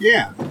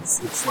 Yeah,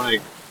 it's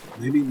like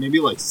maybe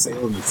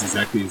sailing is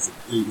exactly as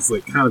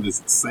kind of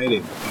as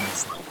exciting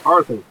as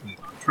our whole thing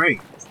on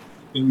trains.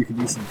 Maybe we could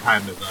do some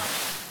kind of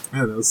I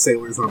don't know,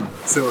 sailors on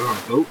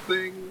a boat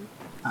thing.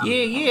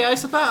 Yeah.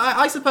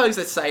 I suppose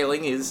that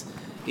sailing is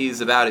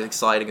about as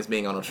exciting as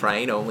being on a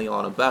train, only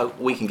on a boat.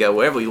 We can go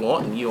wherever we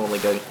want, and you only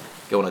go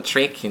on a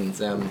trek, and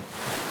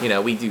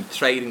we do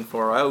trading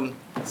for our own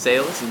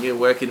sailors, and you're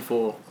working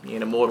for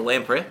an immortal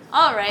emperor.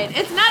 All right,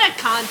 it's not a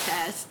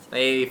contest.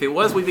 Hey, if it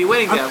was, we'd be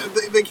winning now.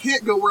 They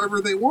can't go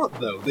wherever they want,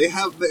 though.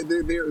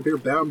 They're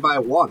bound by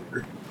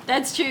water.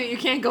 That's true. You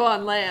can't go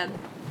on land.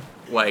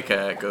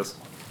 Waika goes,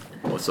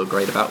 What's so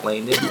great about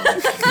Lane Nick?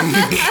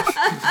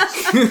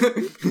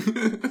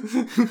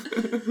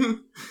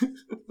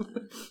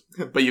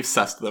 But you've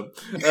sussed them.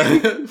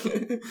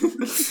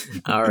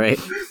 All right.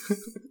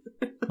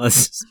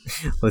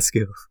 Let's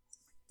go.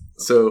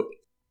 So,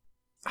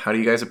 how do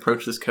you guys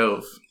approach this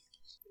cove?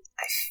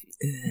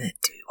 Do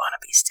we want to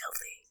be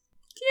stealthy?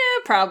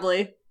 Yeah,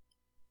 probably.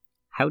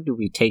 How do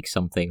we take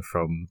something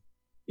from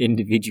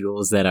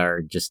individuals that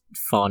are just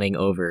fawning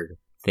over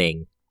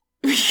thing?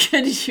 We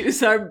could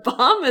use our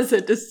bomb as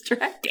a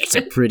distraction. It's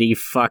a pretty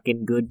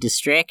fucking good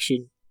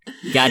distraction.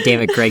 God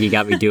damn it, Craig, you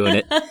got me doing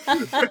it.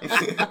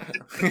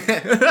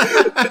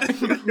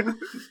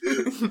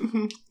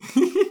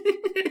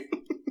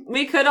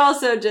 We could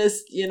also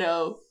just,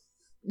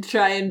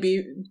 try and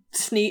be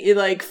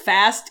sneaky,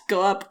 fast,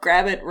 go up,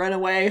 grab it, run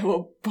away.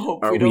 Hope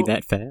Are we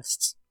that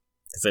fast?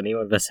 Does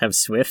anyone of us have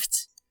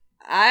Swift?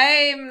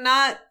 I'm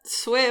not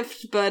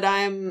swift, but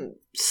I'm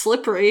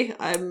slippery.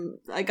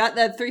 I got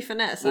that 3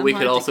 finesse. What we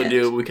could also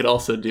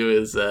do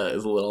is a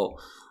little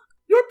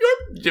yorp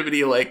yorp.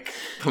 Jiminy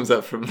comes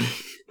up from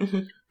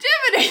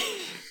Jiminy.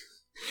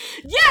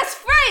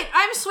 Yes, right.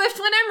 I'm swift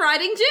when I'm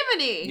riding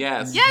Jiminy.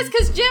 Yes. Yes,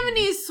 because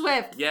Jiminy's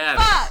swift. Yes.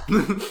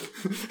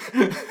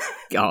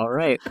 Fuck. All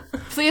right.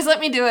 Please let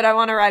me do it. I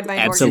want to ride my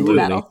horse in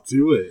Absolutely. battle.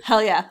 Do it.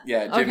 Hell yeah.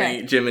 Yeah,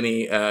 Okay.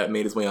 Jiminy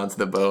made his way onto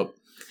the boat.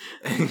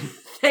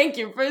 Thank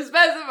you for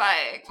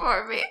specifying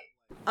for me.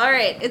 All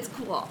right, it's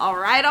cool. I'll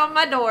ride on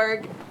my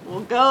dorg. We'll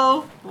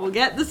go. We'll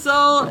get the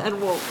soul, and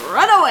we'll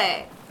run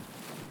away.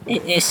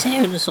 It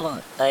sounds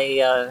like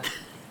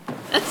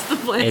That's the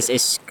plan.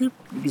 it's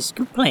a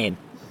good plan.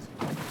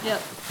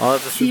 Yep. I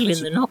have a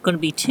feeling they're not going to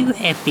be too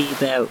happy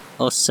about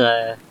us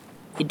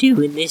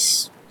doing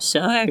this, so...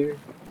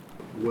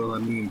 Well, I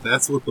mean,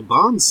 that's what the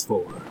bomb's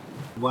for.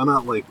 Why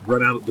not,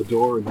 run out of the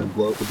door and then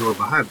blow up the door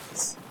behind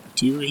us?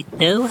 Do we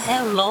know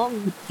how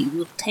long it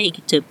will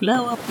take to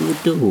blow up the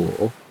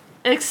door?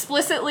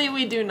 Explicitly,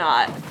 we do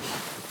not.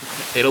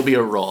 It'll be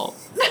a roll.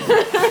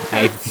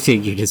 I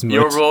figured as much.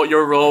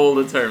 Your roll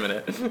will determine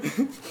it.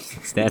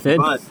 Stefan?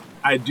 But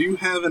I do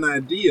have an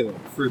idea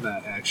for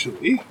that,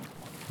 actually.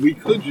 We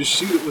could just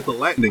shoot it with a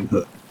lightning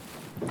hook.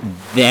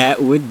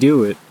 That would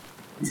do it.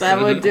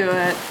 That would do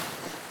it.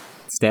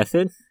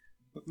 Stefan?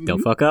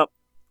 Don't fuck up.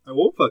 I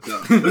won't fuck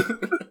up.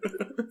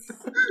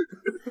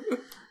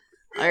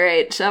 All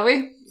right, shall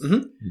we?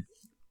 Mm-hmm.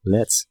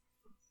 Let's.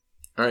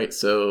 All right,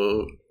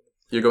 so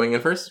you're going in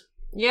first?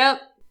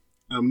 Yep.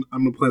 I'm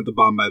gonna plant the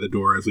bomb by the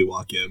door as we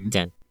walk in.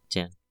 Dun,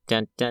 dun,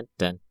 dun, dun,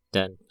 dun,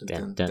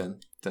 dun, dun, dun.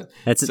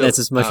 That's So,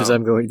 as much as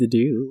I'm going to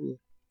do.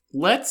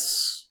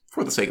 Let's,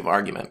 for the sake of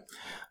argument,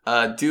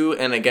 do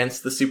an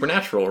against the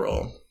supernatural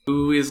roll.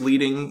 Who is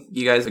leading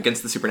you guys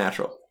against the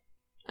supernatural?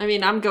 I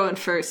mean, I'm going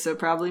first, so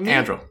probably me.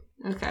 Andrew.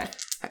 Okay.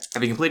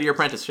 Have you completed your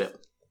apprenticeship?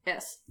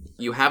 Yes.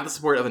 You have the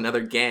support of another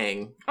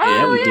gang.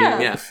 Oh, we do.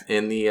 yeah.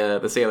 In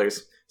the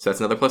sailors. So that's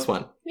another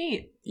 +1.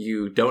 Neat.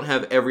 You don't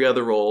have every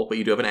other roll, but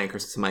you do have an anchor,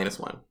 so it's a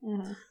 -1.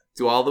 Mm-hmm.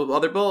 Do all the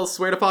other bulls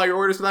swear to follow your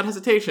orders without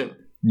hesitation?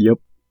 Yep.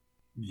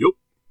 Yup.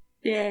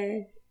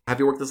 Yay. Have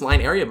you worked this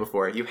line area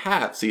before? You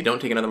have, so you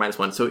don't take another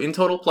 -1. So in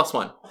total,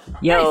 +1.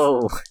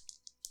 Yo!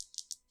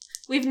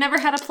 We've never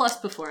had a plus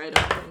before, I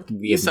don't think.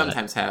 We You have not.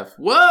 sometimes have.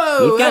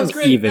 Whoa! We've That's gotten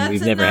great. even. That's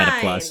We've a never 9 had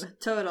a plus.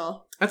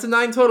 total. That's a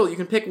 9 total. You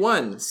can pick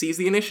one. Seize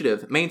the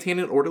initiative. Maintain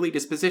an orderly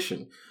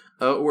disposition.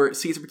 Or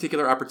seize a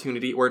particular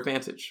opportunity or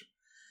advantage.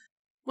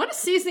 What does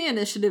seize the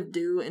initiative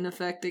do in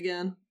effect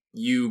again?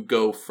 You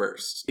go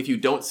first. If you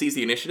don't seize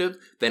the initiative,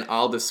 then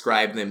I'll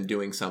describe them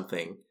doing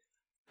something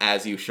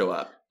as you show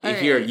up.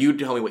 Here, Alright. you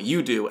tell me what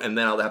you do, and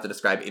then I'll have to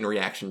describe in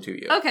reaction to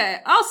you. Okay,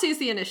 I'll seize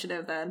the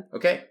initiative then.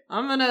 Okay?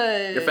 I'm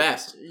gonna... You're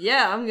fast.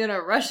 Yeah, I'm gonna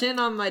rush in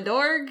on my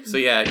dorg. So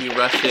yeah, you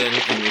rush in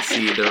and you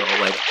see there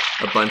are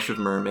a bunch of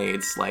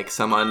mermaids,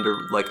 some under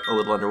a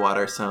little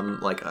underwater,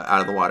 some out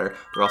of the water.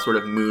 They're all sort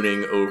of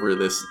mooning over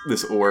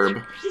this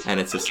orb, and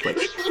it's just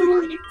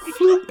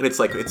and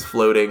it's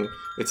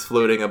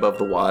floating above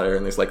the water,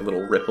 and there's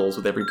little ripples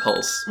with every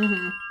pulse.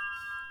 Mm-hmm.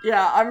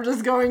 Yeah, I'm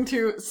just going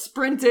to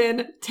sprint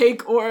in,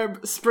 take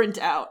orb, sprint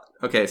out.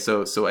 Okay,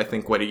 so I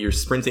think you're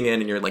sprinting in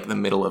and you're in the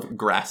middle of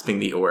grasping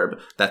the orb.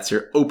 That's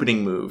your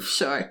opening move.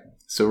 Sure.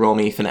 So roll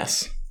me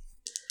finesse.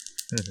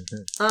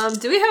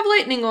 Do we have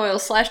lightning oil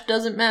 /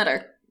 doesn't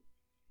matter?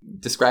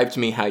 Describe to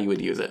me how you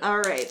would use it.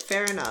 Alright,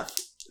 fair enough.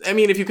 I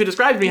mean, if you could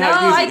describe to me No,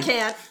 how to I use it.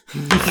 can't.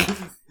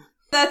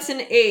 That's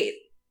an 8.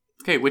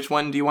 Okay, which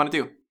one do you want to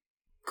do?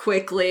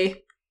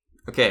 Quickly.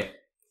 Okay.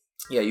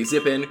 Yeah, you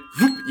zip in.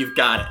 You've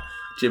got it.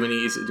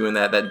 Jiminy's doing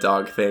that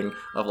dog thing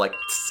of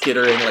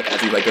skittering as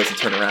he goes to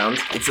turn around.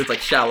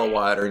 It's shallow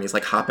water and he's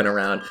hopping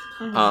around.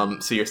 Mm-hmm.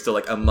 So you're still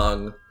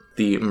among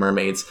the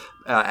mermaids.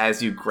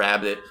 As you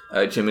grabbed it,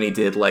 Jiminy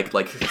did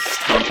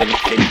stomp and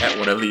kick at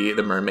one of the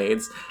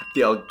mermaids.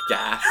 They all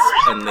gasp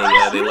and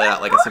they let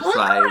out a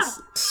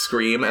surprise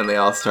scream and they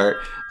all start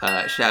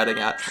shouting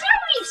out.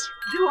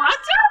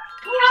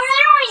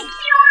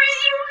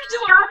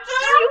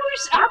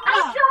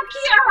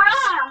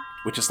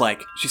 Which is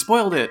she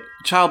spoiled it.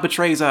 Child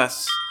betrays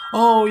us.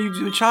 Oh,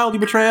 you child, you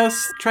betray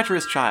us.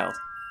 Treacherous child.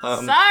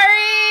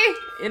 Sorry!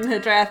 In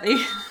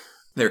Hadrathi.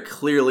 They're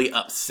clearly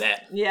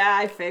upset. Yeah,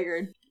 I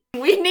figured.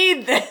 We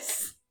need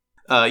this.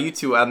 You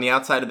two on the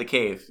outside of the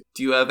cave.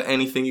 Do you have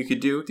anything you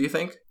could do, do you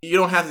think? You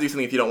don't have to do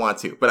something if you don't want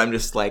to, but I'm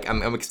just like,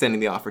 I'm extending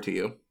the offer to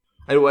you.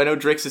 I know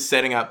Drix is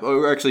setting up,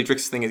 or actually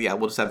Drix's thing is,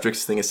 we'll just have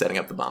Drix's thing is setting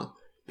up the bomb.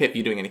 Pip,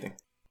 you doing anything?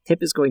 Pip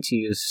is going to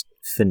use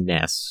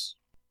finesse.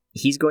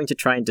 He's going to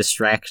try and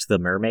distract the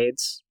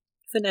mermaids,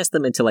 finesse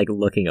them into, like,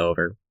 looking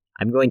over.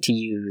 I'm going to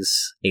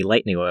use a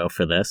lightning oil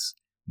for this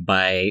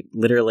by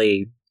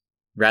literally,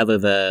 rather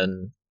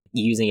than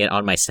using it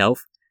on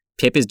myself,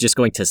 Pip is just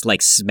going to,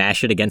 like,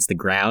 smash it against the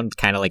ground,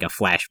 kind of like a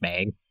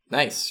flashbang.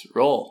 Nice.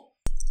 Roll.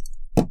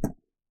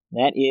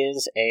 That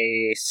is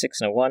a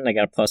 6 and a 1. I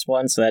got a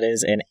 +1, so that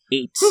is an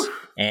 8. Whew.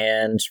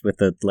 And with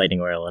the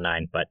lightning oil, a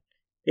 9, but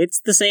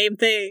it's the same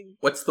thing.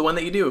 What's the one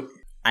that you do?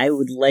 I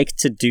would like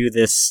to do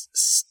this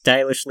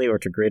stylishly or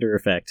to greater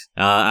effect.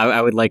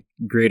 I would like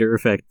greater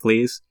effect,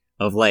 please.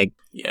 Of, like,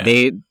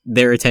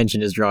 their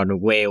attention is drawn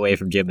way away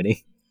from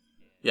Jiminy.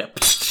 Yeah.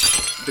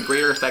 The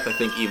greater effect, I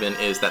think, even,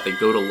 is that they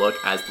go to look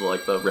as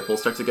the ripples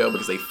start to go,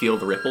 because they feel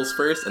the ripples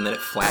first, and then it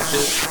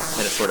flashes,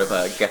 and it sort of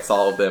gets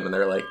all of them, and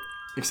they're like,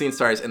 you've seen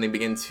stars, and they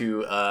begin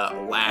to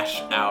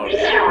lash out,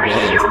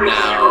 and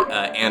now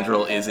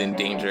Andrel is in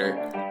danger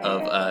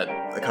of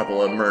a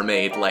couple of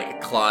mermaid,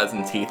 like, claws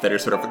and teeth that are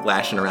sort of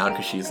lashing around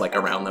because she's, like,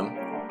 around them.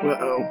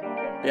 Uh-oh.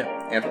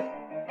 Yeah,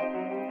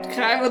 Andrel.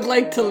 I would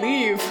like to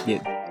leave.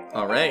 Yeah.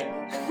 All right.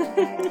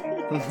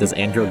 Does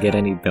Andrel get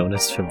any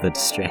bonus from the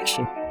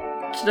distraction?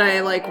 Should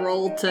I, like,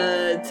 roll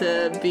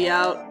to be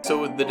out?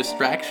 So the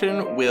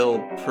distraction will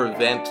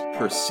prevent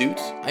pursuit,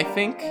 I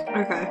think.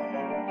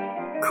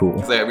 Okay. Cool.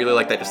 Because I really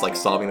like that, just, like,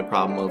 solving the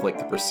problem of, like,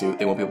 the pursuit.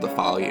 They won't be able to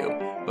follow you.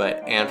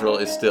 But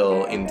Andrel is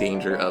still in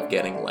danger of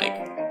getting,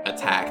 like,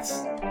 attacked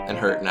and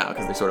hurt now,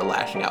 because they're sort of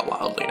lashing out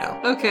wildly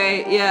now.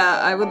 Okay, yeah,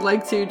 I would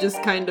like to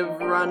just kind of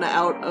run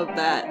out of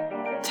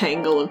that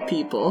tangle of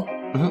people.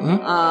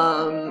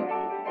 Mm-hmm.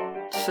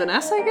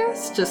 Finesse, I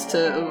guess? Just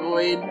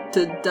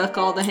to duck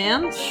all the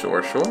hands?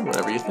 Sure,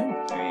 whatever you think.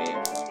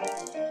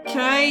 Alright. Can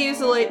I use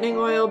the lightning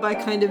oil by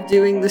kind of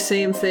doing the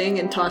same thing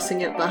and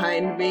tossing it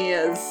behind me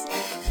as...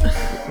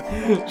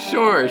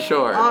 Sure.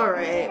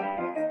 Alright.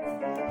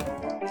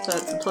 So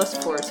that's a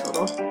 +4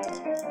 total.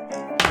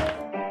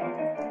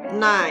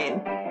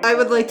 9. I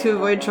would like to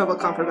avoid trouble,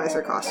 compromise,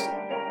 or cost.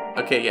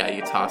 Okay, yeah,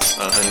 you toss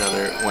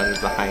another one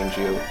behind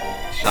you.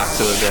 Shock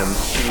two of them.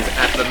 He's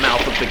at the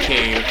mouth of the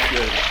cave.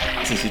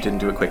 Since you didn't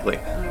do it quickly.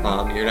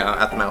 You're now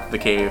at the mouth of the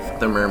cave.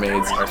 The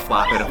mermaids are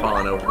flopping and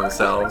falling over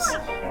themselves.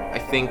 I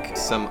think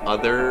some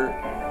other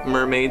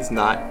mermaids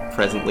not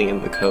presently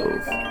in the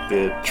cove.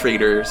 The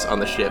traders on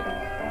the ship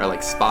are,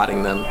 like,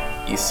 spotting them.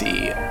 You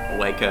see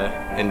Leica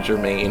and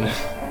Jermaine.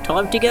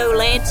 Time to go,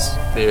 lads.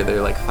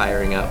 They're like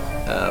firing up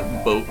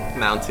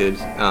boat-mounted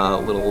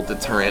little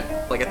deterrent,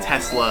 like a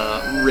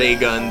Tesla ray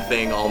gun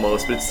thing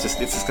almost, but it's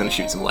just gonna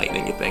shoot some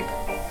lightning, you think.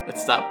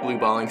 Let's stop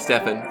blue-balling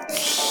Stefan.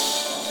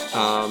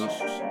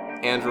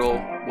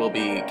 Andrel will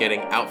be getting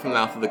out from the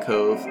mouth of the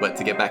cove, but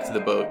to get back to the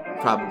boat,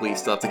 probably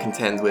still have to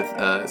contend with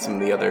some of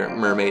the other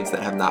mermaids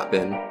that have not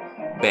been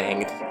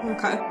banged.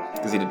 Okay.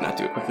 Because he did not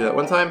do it quickly that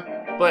one time.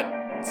 But,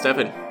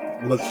 Stefan.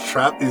 Let's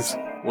trap these.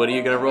 What are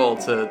you gonna roll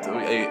to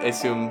I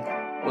assume...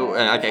 Well,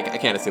 I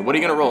can't assume. What are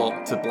you gonna roll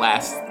to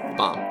blast the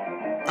bomb?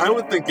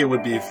 I think it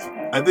would be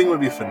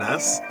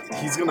finesse.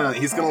 He's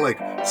gonna like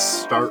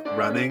start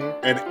running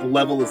and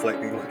level his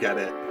lightning look at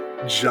it,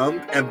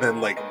 jump, and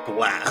then like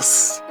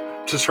blast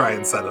to try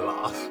and set it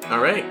off. All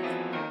right.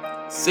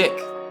 Sick.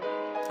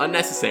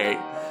 Unnecessary,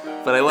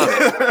 but I love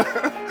it.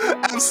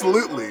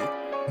 Absolutely.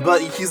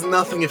 But he's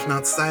nothing if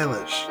not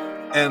stylish.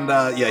 And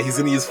he's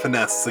gonna use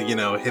finesse, so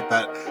hit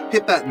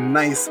that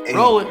nice aim.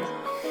 Roll it.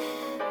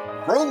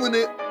 Rolling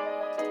it.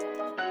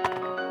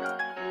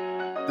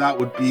 That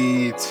would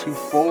be 2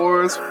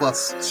 4s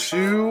plus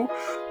 2.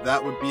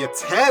 That would be a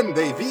 10,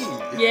 baby.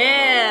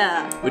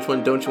 Yeah. Which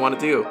one don't you want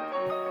to do?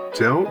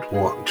 Don't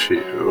want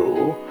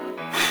to.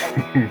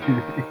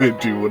 I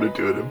do want to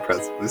do it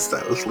impressively,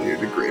 stylishly,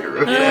 and a greater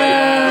effect.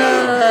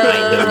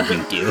 I know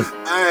you do.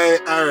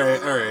 All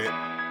right.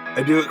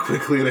 I do it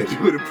quickly and I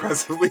do it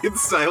impressively and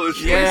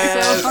stylishly.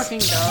 Yes. So fucking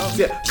dope.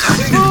 Yeah.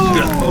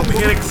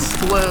 It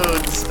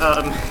explodes,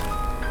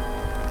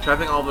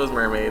 trapping all those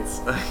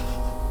mermaids.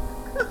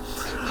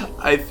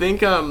 I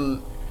think,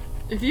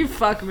 If you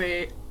fuck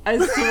me, I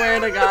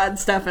swear to God,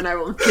 Stefan, I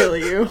will kill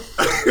you.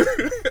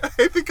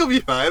 I think he'll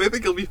be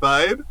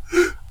fine.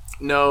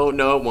 No,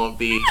 it won't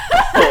be.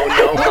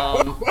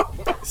 Oh,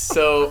 no.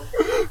 So,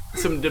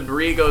 some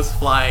debris goes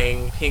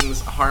flying,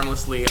 pings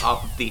harmlessly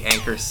off of the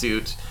anchor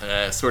suit,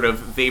 sort of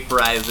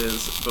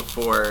vaporizes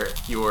before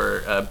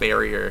your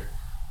barrier,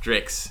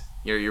 Drix,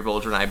 your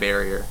Vol'jin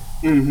barrier.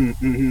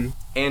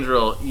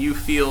 Andrel, you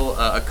feel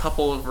a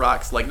couple of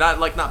rocks,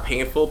 not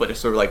painful, but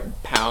just sort of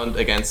like pound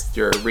against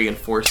your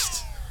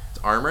reinforced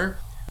armor.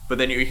 but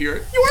then you hear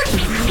York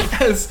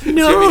as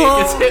Jiminy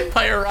gets hit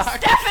by a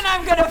rock. Stefan,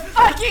 I'm gonna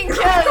fucking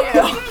kill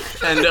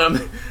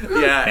you!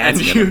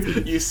 And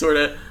you sort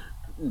of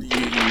you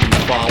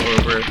fall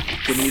over.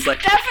 Jiminy's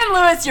like, Stefan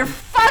Lewis, you're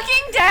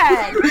fucking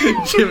dead!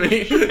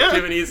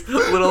 Jiminy's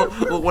little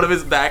one of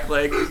his back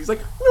legs. He's like,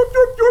 like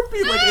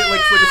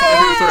it sort of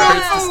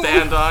hurts to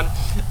stand on.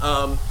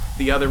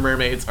 The other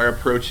mermaids are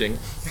approaching.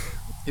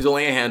 There's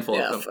only a handful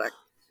of them. Fuck.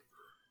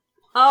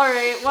 All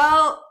right,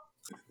 well,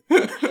 I'm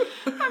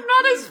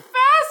not as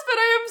fast, but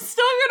I am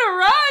still gonna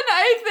run,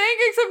 I think,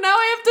 except now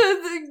I have to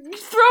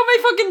throw my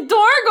fucking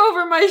dorg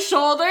over my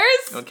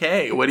shoulders.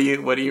 Okay, what do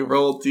you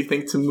roll, do you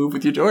think, to move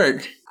with your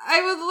dorg?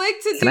 I would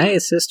like to Can I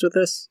assist with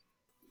this?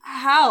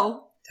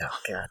 How? Oh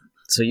god.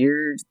 So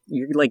you're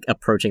like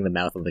approaching the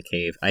mouth of the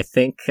cave. I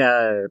think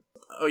Oh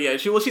yeah,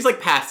 she's like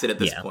past it at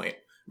this point.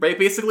 Right,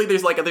 basically,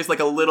 there's like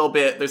a little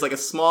bit. There's like a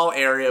small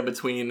area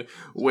between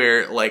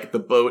where like the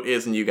boat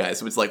is and you guys.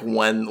 So it's like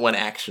one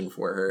action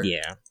for her.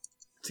 Yeah.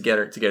 To get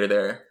her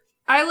there.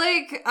 I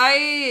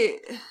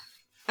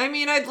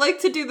mean, I'd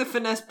like to do the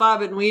finesse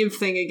bob and weave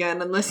thing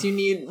again, unless you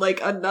need like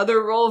another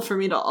roll for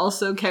me to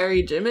also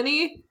carry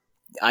Jiminy.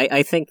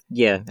 I think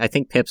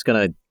Pip's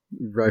gonna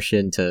rush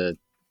in to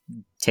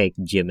take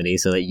Jiminy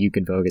so that you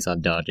can focus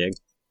on dodging.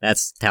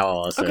 That's how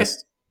I'll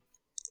assist.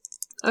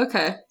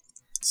 Okay.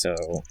 So.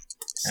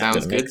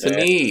 Sounds good to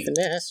me.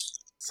 Finesse.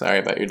 Sorry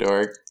about your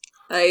dorg.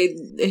 I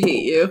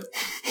hate you.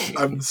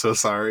 I'm so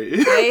sorry.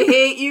 I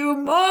hate you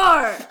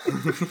more!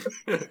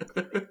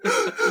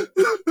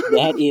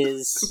 That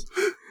is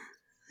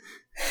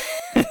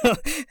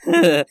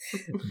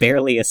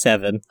barely a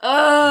 7.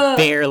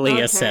 Barely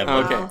a 7.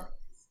 Okay.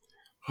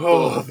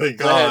 Oh, thank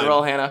God. Go ahead,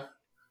 roll, Hannah.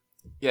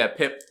 Yeah,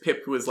 Pip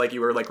was like,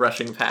 you were like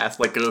rushing past,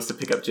 like goes to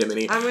pick up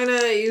Jiminy. I'm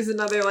gonna use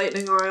another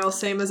lightning oil,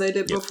 same as I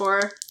did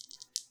before.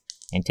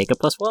 And take a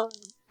 +1.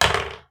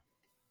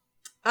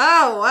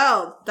 Oh,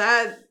 well,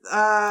 that,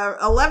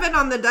 11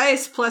 on the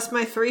dice plus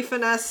my 3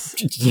 finesse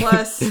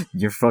plus...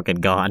 You're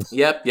fucking gone.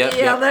 Yep.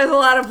 Yeah, there's a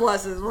lot of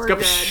pluses. We're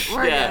good.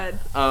 We're good.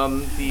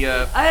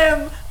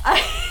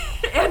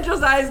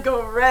 Angel's eyes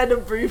go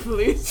red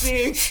briefly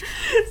seeing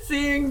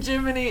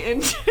Jiminy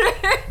injured.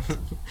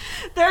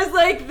 There's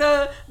like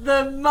the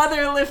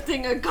mother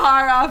lifting a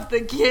car off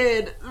the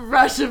kid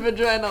rush of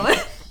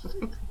adrenaline.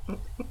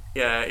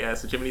 Yeah,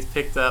 so Jiminy's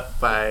picked up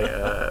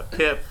by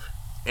Pip.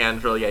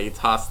 Andrel, you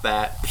toss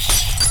that.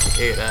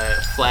 It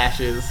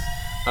flashes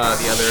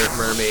the other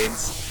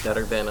mermaids that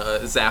are then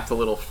zapped a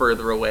little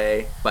further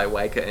away by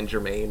Waika and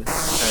Jermaine.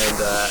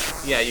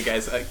 And you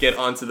guys get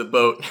onto the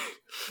boat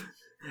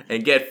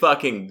and get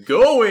fucking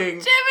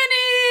going! Jiminy!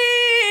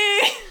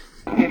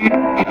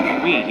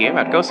 We here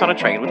at Ghost on a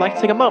Train would like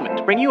to take a moment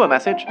to bring you a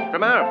message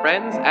from our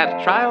friends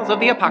at Trials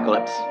of the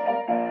Apocalypse.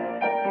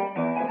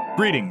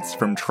 Greetings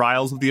from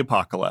Trials of the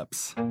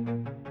Apocalypse.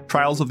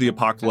 Trials of the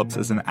Apocalypse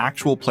is an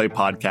actual play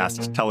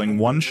podcast telling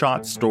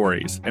one-shot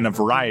stories in a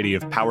variety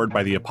of Powered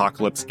by the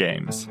Apocalypse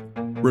games,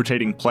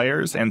 rotating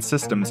players and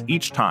systems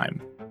each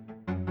time.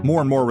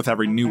 More and more with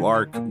every new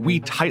arc, we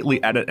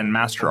tightly edit and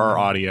master our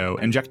audio,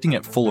 injecting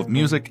it full of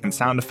music and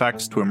sound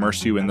effects to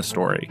immerse you in the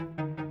story.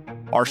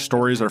 Our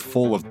stories are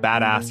full of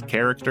badass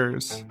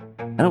characters.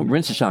 I don't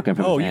rinse a shotgun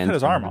from his hand. You cut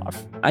his arm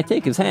off. I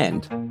take his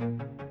hand.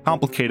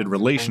 Complicated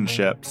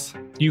relationships.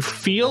 You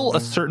feel a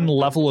certain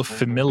level of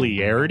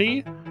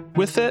familiarity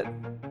with it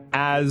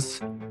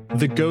as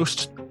the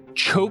ghost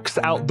chokes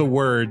out the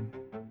word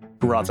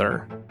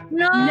brother.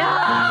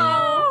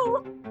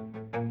 No!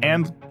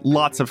 And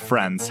lots of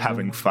friends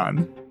having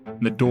fun.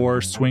 The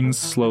door swings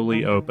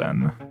slowly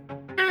open.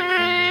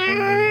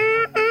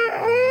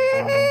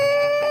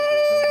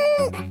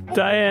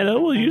 Diana,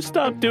 will you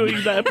stop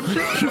doing that,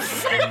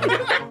 please?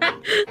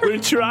 We're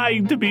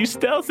trying to be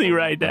stealthy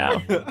right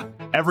now.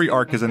 Every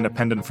arc is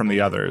independent from the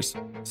others,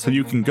 so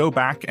you can go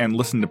back and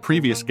listen to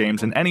previous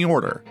games in any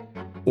order.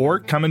 Or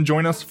come and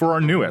join us for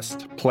our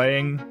newest,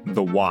 playing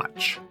The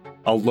Watch,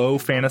 a low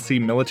fantasy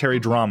military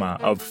drama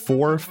of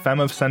 4 Femme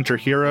of Center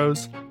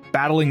heroes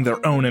battling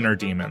their own inner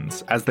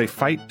demons as they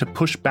fight to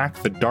push back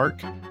the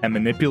dark and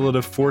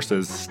manipulative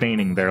forces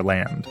staining their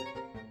land.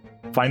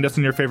 Find us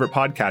in your favorite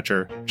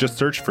podcatcher. Just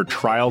search for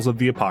Trials of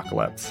the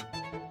Apocalypse.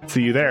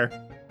 See you there.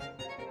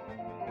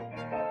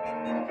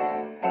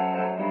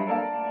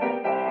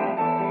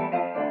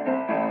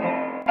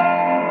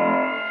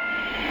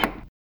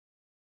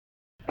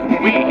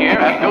 We here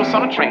at Ghosts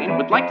on a Train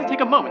would like to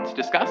take a moment to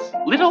discuss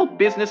Little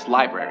Business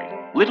Library.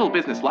 Little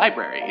Business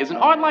Library is an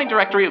online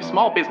directory of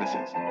small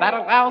businesses that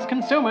allows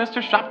consumers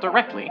to shop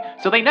directly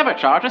so they never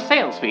charge a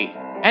sales fee.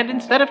 And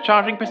instead of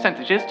charging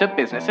percentages to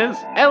businesses,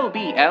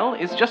 LBL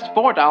is just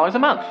 $4 a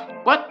month.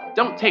 But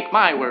don't take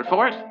my word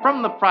for it.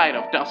 From the pride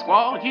of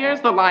Duskwall,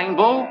 here's the Lion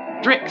Bull,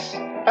 Drix.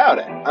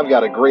 Howdy, I've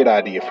got a great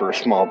idea for a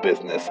small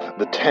business,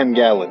 the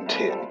 10-gallon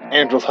tin.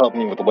 Andrew's helped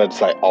me with the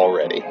website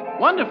already.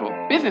 Wonderful.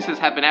 Businesses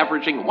have been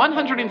averaging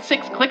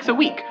 106 clicks a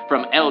week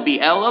from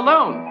LBL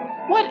alone.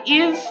 What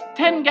is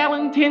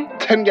 10-gallon tin?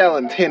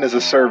 10-gallon tin is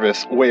a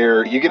service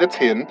where you get a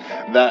tin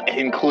that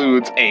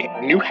includes a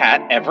new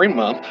hat every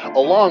month,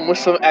 along with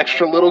some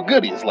extra little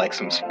goodies, like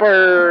some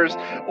spurs,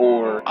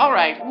 or...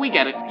 Alright, we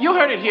get it. You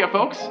heard it here,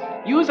 folks.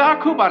 Use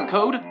our coupon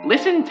code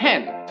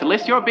LISTEN10 to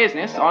list your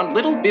business on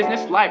Little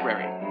Business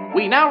Library.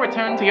 We now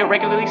return to your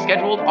regularly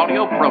scheduled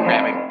audio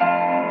programming.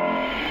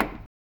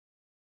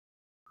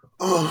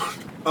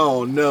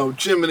 Oh no,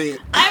 Jiminy.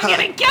 I'm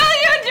gonna kill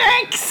you,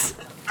 Drinks!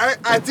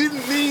 I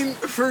didn't mean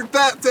for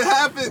that to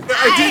happen.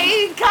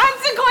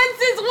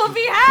 Consequences will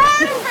be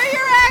had for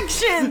your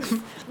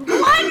actions!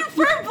 Blood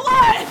for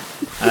blood!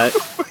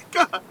 Oh my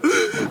god.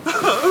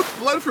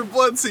 Blood for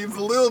blood seems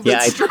a little bit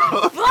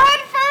strong. Blood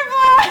for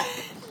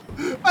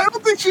blood! I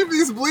don't think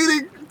Jimmy's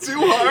bleeding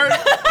too hard.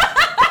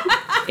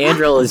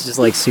 Andrel is just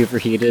like super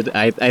heated.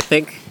 I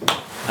think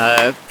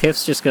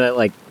Piff's just gonna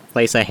like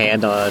place a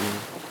hand on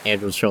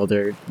Andrel's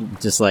shoulder,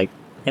 just like,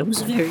 that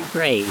was very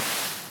brave.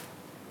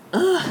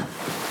 Ugh.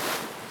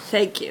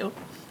 Thank you.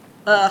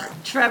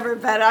 Trevor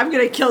better. I'm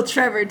gonna kill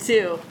Trevor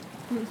too.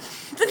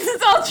 This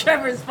is all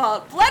Trevor's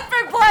fault. Blood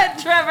for blood,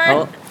 Trevor!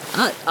 Oh,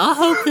 I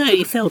hope that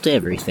you felt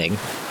everything.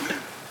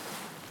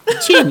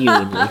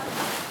 Genuinely.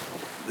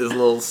 This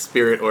little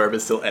spirit orb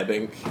is still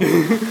ebbing.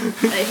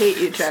 I hate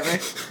you, Trevor.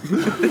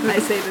 I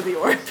say to the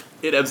orb.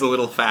 It ebbs a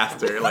little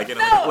faster, like it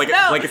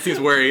seems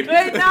worried.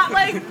 Wait, not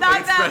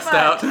that much.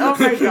 Out. Oh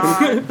my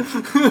god.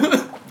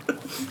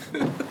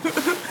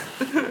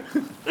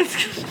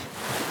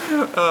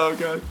 Oh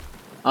god.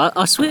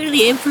 I swear to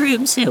the Emperor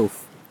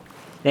himself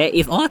that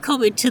if I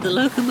come into the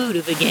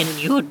locomotive again and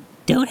you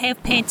don't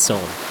have pants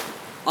on,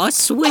 I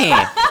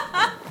swear,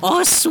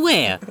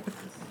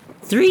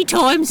 3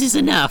 times is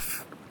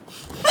enough.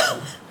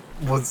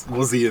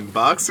 Was he in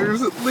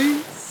boxers at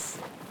least?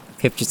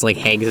 Pip just like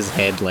hangs his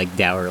head like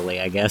dourly,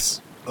 I guess.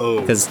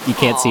 Oh. Because you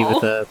can't see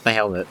with the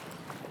helmet.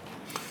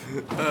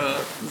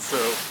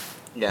 So,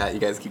 yeah, you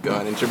guys keep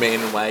going, and Jermaine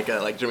and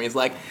Jermaine's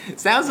like,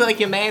 sounds like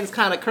your man's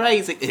kind of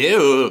crazy.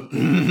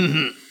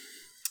 Ew.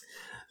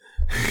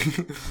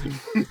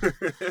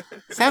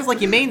 Sounds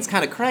like your man's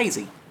kind of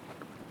crazy.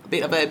 A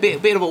bit of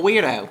a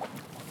weirdo.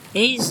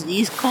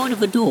 He's kind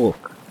of a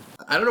dork.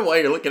 I don't know why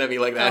you're looking at me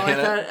like that,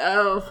 Hannah.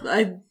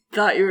 I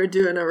thought you were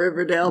doing a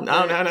Riverdale.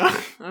 No.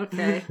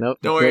 Okay. Nope.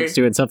 Don't worry. Rick's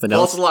doing something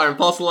else. False alarm.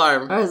 False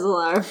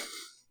alarm.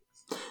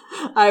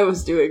 I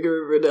was doing a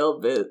Riverdale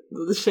bit.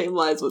 The shame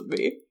lies with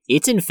me.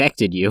 It's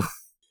infected you.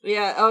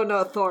 Yeah, oh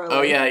no, Thor.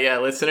 Oh yeah,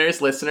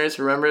 listeners,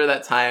 remember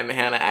that time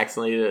Hannah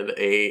accidentally did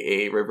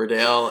a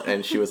Riverdale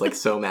and she was like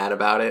so mad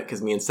about it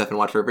because me and Stefan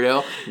watched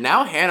Riverdale.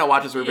 Now Hannah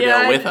watches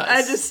Riverdale with us.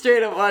 I just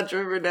straight up watch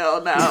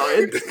Riverdale now.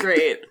 It's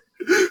great.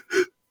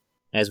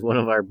 As one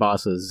of our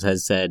bosses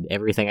has said,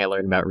 everything I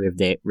learned about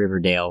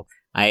Riverdale,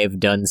 I have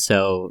done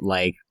so,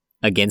 like,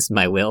 against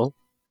my will.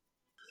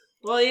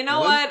 Well, you know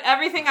what?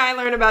 Everything I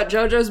learn about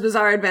JoJo's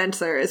Bizarre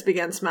Adventure is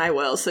against my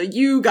will, so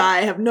you,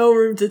 guy, have no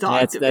room to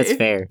talk to me. That's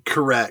fair.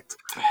 Correct.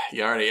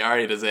 You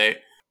already does a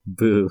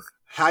boo.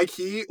 High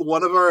key,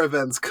 one of our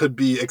events could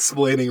be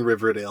explaining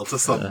Riverdale to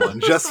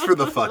someone, just for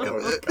the fuck of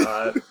it.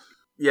 God.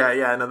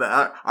 Yeah, no,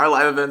 our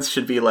live events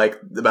should be, like,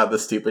 about the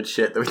stupid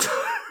shit that we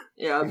talk.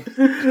 Yeah.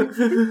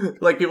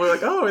 Like, people are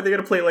like, oh, are they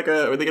gonna play like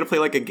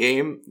a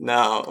game?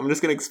 No, I'm just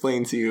gonna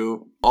explain to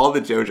you all the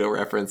JoJo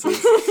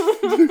references.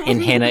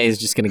 And Hannah is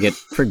just gonna get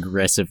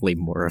progressively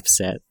more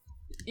upset.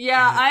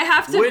 Yeah, I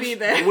have to be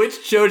there. Which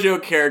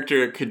JoJo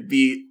character could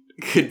beat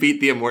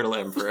the Immortal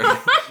Emperor?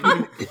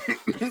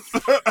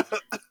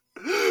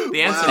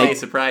 The answer may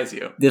surprise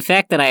you. The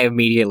fact that I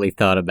immediately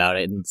thought about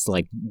it, and it's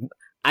like,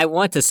 I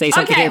want to say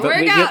something here, but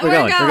we're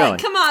going.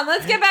 Come on,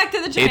 let's get back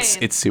to the train.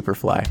 It's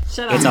Superfly.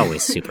 Shut up. It's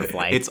always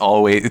Superfly. It's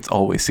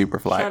always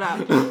Superfly.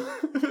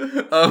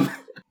 Shut up.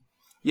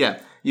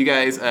 Yeah, you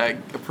guys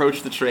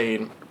approach the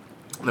train.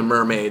 The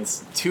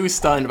mermaids, too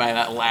stunned by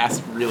that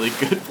last really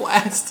good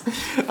blast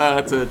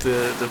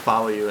to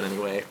follow you in any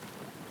way.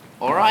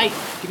 All right,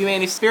 give your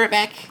man his spirit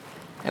back,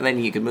 and then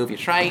you can move your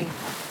train.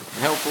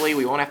 And hopefully,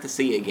 we won't have to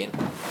see you again.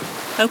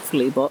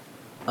 Hopefully, but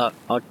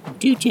I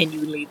do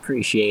genuinely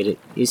appreciate it.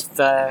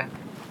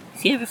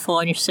 If you ever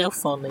find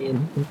yourself on the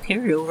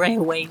Imperial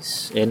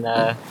Railways and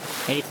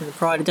anything the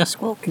Pride of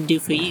Duskwall can do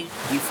for you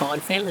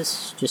fine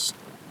fellas, just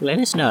let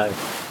us know.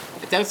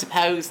 I don't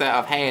suppose that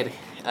I've had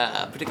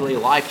a particularly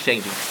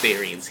life-changing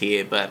experience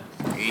here, but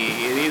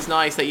it is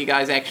nice that you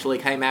guys actually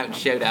came out and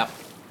showed up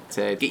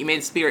to get your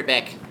man's spirit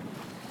back.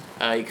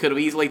 You could have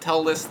easily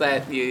told us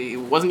that it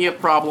wasn't your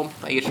problem,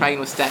 that your train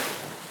was stuck.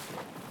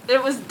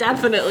 It was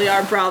definitely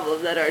our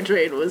problem that our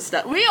train was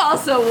stuck. We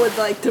also would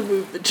like to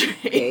move the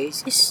train.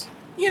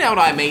 You know what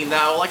I mean,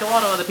 though? Like, a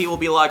lot of other people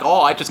be like,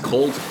 oh, I just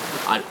called.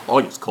 Oh,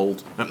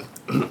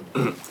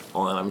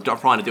 I'm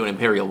trying to do an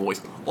Imperial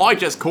voice. I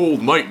just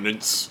called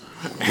maintenance.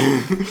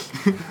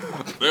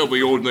 They'll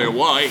be on their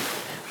way.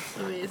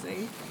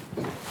 Amazing.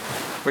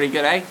 Pretty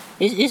good, eh?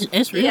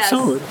 It's real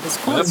solid. It's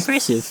quite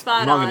impressive.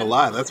 I'm not gonna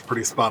lie, that's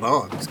pretty spot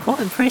on. It's quite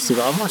impressive,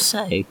 I must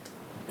say.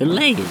 The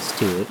layers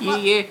to it.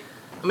 Yeah.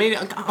 I mean,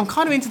 I'm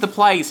kind of into the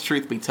plays,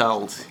 truth be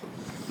told.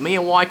 Me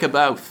and Wyka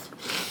both.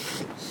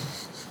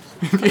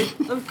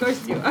 Of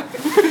course you are.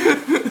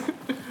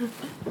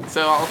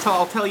 So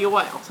I'll tell you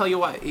what.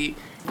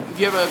 If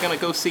you're ever gonna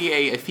go see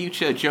a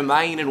future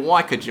Jermaine and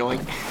Wyka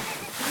joint,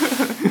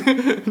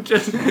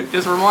 just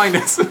remind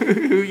us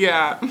who you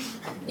are.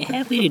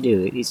 Happy to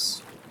do it.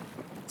 It's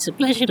a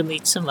pleasure to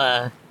meet some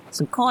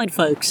kind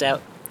folks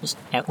out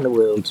in the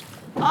world.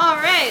 All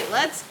right,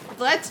 let's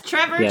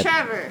Trevor. Yeah.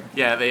 Trevor.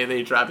 Yeah,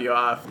 they drop you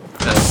off.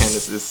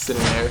 Candace is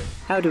sitting there.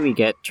 How do we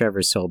get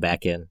Trevor's soul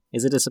back in?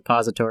 Is it a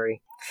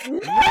suppository?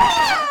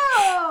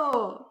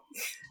 No.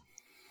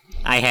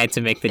 I had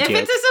to make the If joke.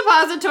 it's a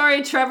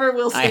suppository, Trevor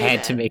will stay I had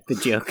dead. to make the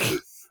joke.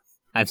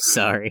 I'm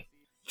sorry.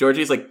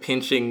 Georgie's like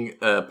pinching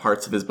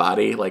parts of his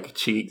body, like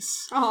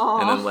cheeks,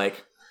 Aww. and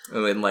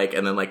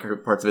then her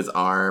parts of his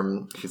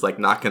arm. She's like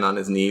knocking on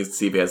his knees to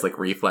see if he has like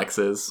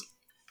reflexes.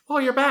 Oh,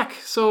 you're back.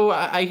 So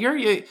I hear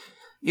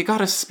you got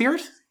a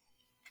spirit?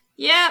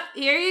 Yep,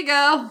 here you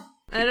go.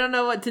 I don't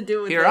know what to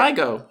do with it. Here I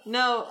go.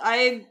 No,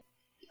 I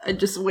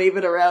just wave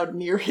it around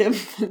near him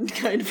and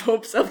kind of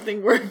hope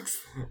something works.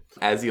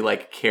 As you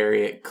like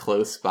carry it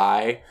close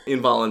by,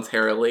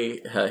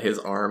 involuntarily his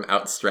arm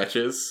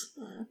outstretches,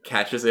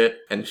 catches it,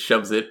 and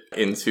shoves it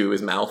into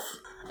his mouth.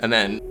 And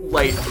then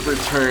light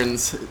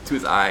returns to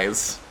his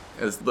eyes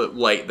as the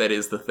light that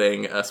is the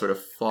thing sort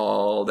of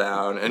fall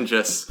down and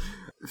just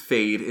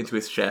fade into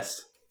his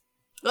chest.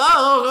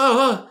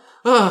 Oh.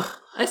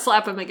 I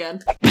slap him again.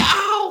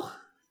 Ow!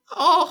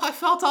 Oh, I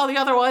felt all the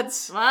other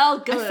ones. Well,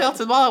 good. I felt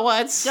them all at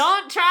once.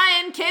 Don't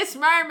try and kiss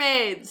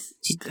mermaids.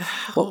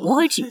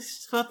 Why'd you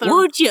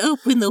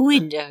open the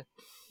window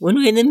when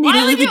we're in the middle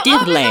Why of would the you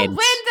open the Deathlands?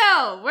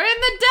 window? We're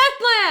in the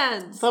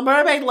Deathlands.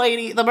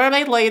 The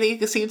mermaid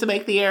lady seemed to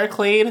make the air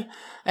clean,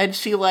 and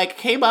she like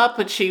came up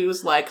and she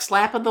was like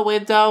slapping the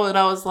window, and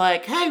I was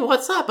like, "Hey,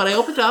 what's up?" And I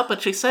opened it up,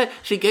 and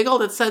she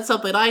giggled and said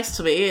something nice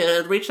to me,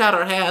 and reached out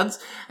her hands,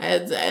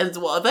 and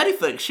well, if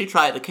anything, she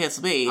tried to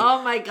kiss me.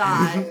 Oh my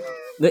god.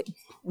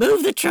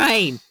 Move the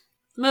train!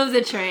 Move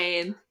the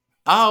train.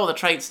 Oh, the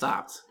train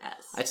stopped.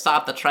 Yes. I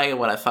stopped the train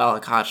when I fell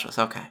unconscious.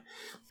 Okay.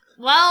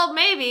 Well,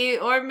 maybe,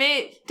 or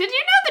may. Did you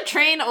know the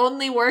train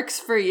only works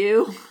for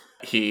you?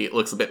 He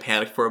looks a bit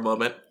panicked for a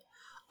moment.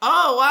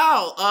 Oh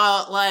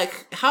wow!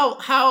 Like how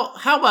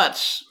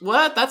much?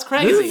 What? That's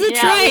crazy. Move the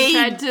Yeah, train! we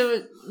tried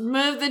to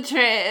move the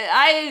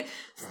train.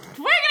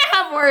 We're gonna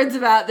have words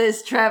about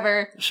this,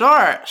 Trevor.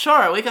 Sure.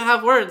 We can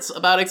have words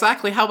about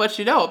exactly how much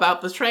you know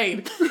about the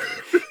train.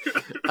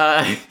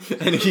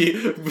 And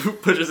he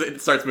pushes it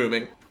and starts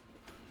moving.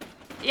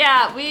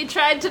 Yeah, we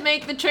tried to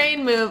make the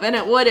train move and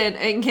it wouldn't,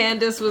 and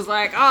Candace was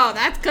like, oh,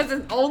 that's because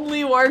it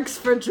only works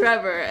for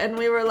Trevor. And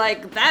we were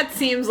like, that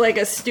seems like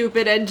a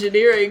stupid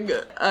engineering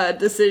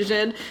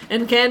decision.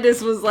 And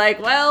Candace was like,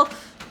 well,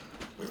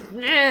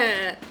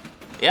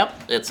 Yep,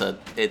 it's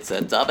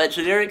a dumb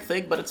engineering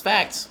thing, but it's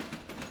facts.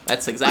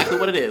 That's exactly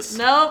what it is.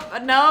 Nope,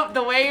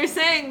 the way you're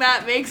saying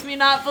that makes me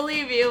not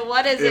believe you.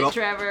 What is it,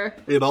 Trevor?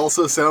 It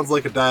also sounds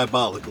like a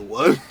diabolical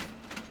one.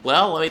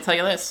 Well, let me tell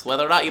you this.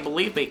 Whether or not you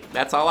believe me,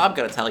 that's all I'm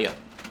gonna tell you.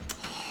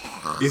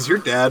 Is your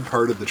dad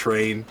part of the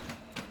train?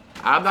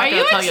 I'm not Are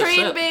gonna you tell a you train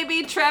shit.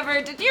 baby,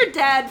 Trevor? Did your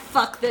dad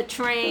fuck the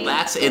train?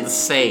 That's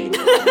insane.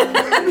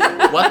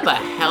 What the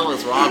hell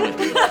is wrong with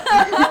you?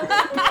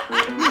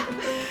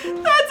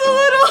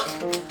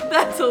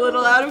 That's a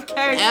little out of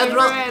character for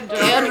Andrew.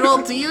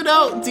 Andrew, do you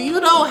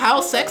know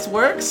how sex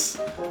works?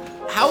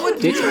 How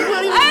would you?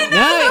 I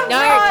know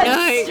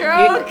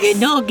No, you're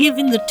not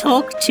giving the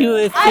talk to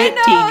a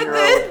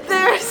 13-year-old.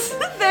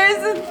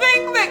 There's a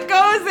thing that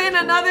goes in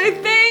another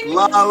thing.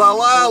 La la la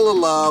la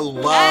la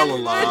la And la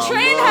la. the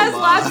train la, has la.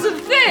 lots of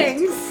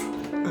things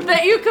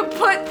that you can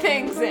put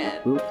things in.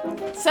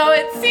 So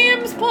it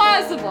seems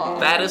plausible.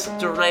 That is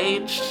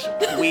deranged.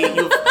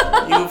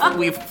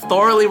 We've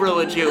thoroughly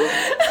ruined you.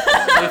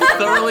 We've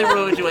thoroughly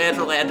ruined you,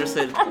 Andrew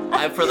Anderson.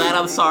 And for that,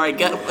 I'm sorry.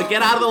 Get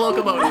out of the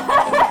locomotive.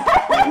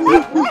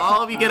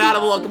 All of you get out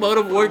of the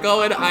locomotive. We're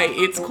going.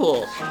 It's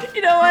cool.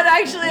 You know what?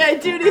 Actually, I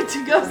do need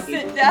to go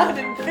sit down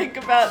and think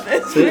about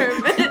this for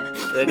a minute.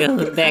 We're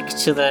going back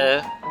to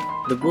the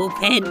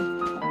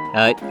bullpen.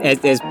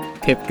 As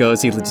Pip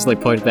goes, he just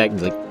like points back and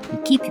he's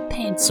like, Keep your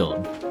pants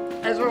on.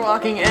 As we're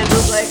walking,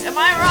 Andrew's like, am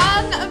I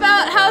wrong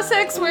about how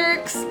sex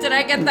works? Did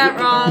I get that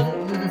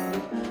wrong?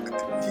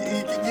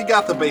 You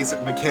got the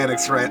basic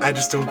mechanics right. I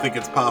just don't think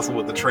it's possible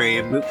with the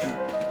train.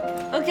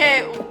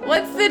 Okay,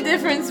 what's the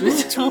difference We'll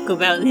between... talk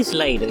about this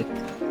later.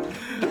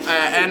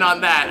 And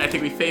on that, I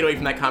think we fade away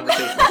from that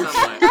conversation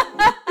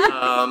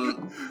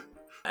somewhat.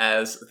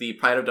 As the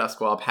Pride of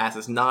Duskwall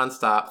passes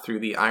nonstop through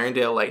the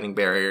Irondale Lightning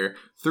Barrier,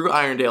 through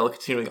Irondale,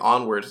 continuing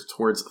onwards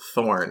towards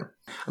Thorn.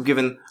 I'm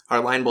giving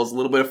our line bulls a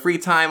little bit of free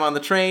time on the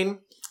train.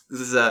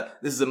 This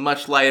is a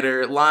much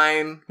lighter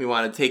line. We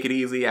want to take it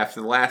easy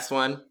after the last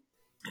one.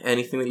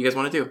 Anything that you guys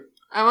want to do?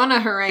 I want to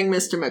harangue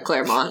Mr.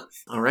 McClaremont.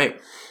 All right.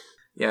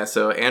 Yeah,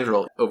 so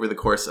Andrew, over the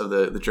course of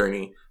the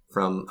journey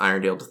from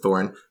Irondale to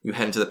Thorn, you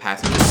head into the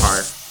passenger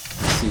car.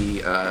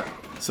 see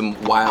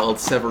some wild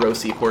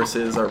Severosi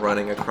horses are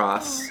running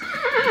across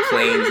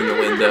plains in the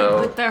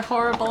window. With their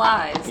horrible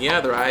eyes.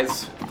 Yeah, their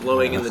eyes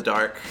glowing in the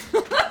dark.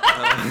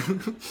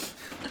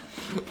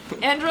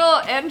 Andrew,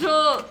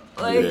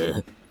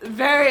 like,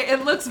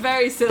 it looks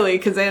very silly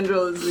because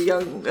Andrew is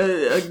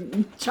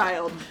a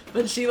child,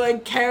 but she,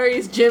 like,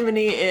 carries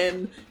Jiminy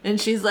in,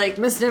 and she's like,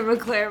 Mr.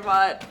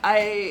 McClaremont,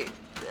 I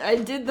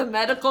did the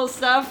medical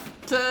stuff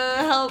to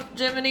help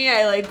Jiminy.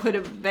 I, like, put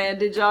a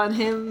bandage on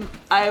him.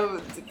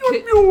 Can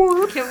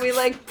we,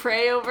 like,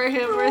 pray over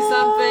him or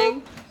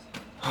something?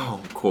 Oh,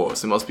 of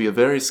course. It must be a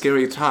very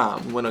scary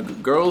time when a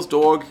girl's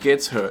dog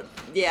gets hurt.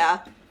 Yeah.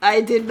 I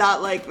did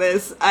not like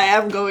this. I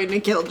am going to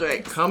kill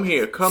Drix. Come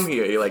here.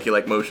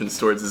 He motions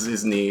towards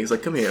his knee. He's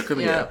like, come here.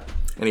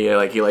 And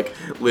he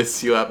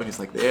lifts you up, and he's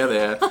like,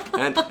 there.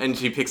 And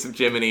she picks up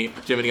Jiminy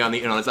on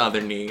his other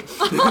knee.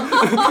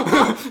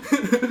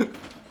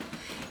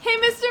 Hey,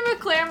 Mr.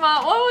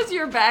 McClaremont, what was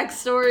your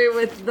backstory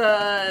with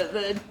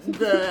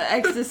the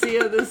ecstasy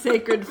of the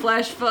sacred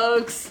flesh,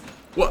 folks?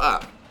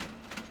 Well,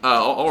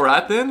 all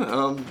right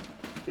then.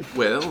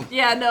 Well.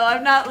 Yeah, no,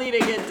 I'm not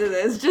leading into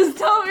this. Just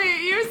tell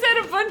me. You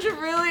said a bunch of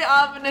really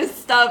ominous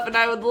stuff, and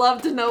I would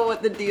love to know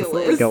what the deal Before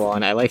is. we go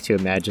on, I like to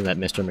imagine that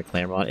Mr.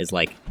 McClaremont is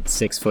like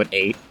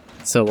 6'8",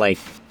 so like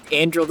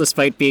Andrew,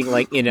 despite being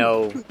like, you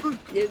know,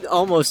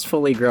 almost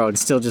fully grown,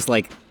 still just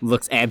like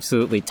looks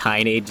absolutely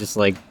tiny, just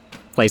like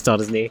placed on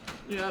his kney.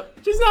 Yep.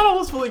 She's not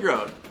almost fully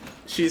grown.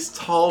 She's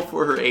tall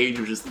for her age,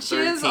 which is 13 She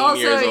is also,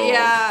 years old.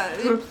 yeah.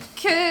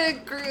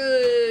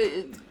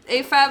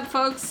 AFAB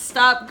folks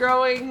stop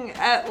growing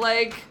at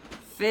like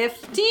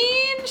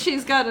 15?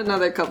 She's got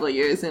another couple of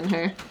years in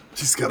her.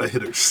 She's gotta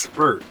hit her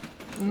spurt.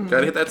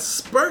 Gotta hit that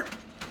spurt.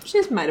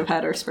 She might have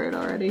had her spurt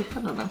already.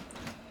 I don't know.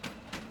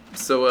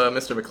 So,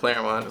 Mr.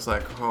 McClaremont is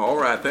like, all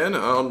right then,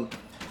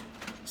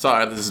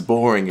 sorry, this is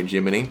boring,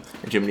 Jiminy.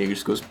 And Jiminy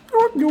just goes,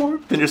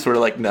 and just sort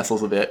of like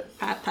nestles a bit.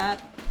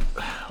 Pat.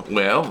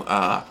 Well,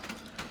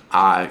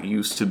 I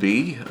used to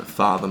be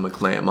Father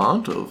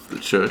McClaremont of the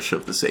Church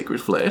of the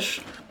Sacred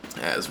Flesh,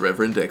 as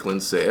Reverend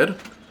Declan said,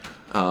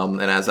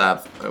 and as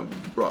I've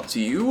brought to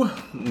you,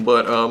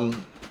 but,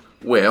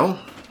 well,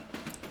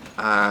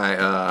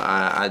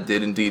 I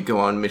did indeed go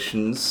on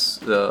missions,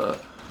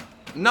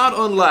 not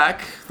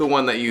unlike the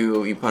one that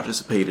you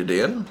participated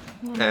in,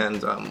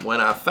 and when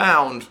I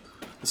found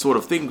the sort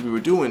of things we were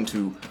doing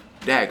to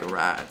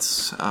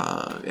Daggerites,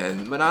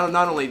 but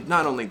not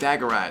only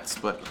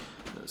Daggerites, but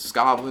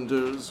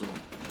Scotlanders, or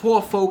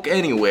poor folk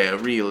anywhere,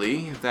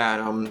 really, that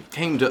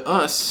came to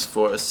us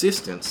for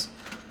assistance.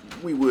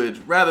 We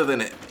would, rather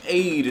than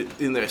aid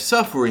in their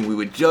suffering, we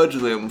would judge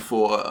them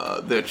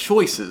for their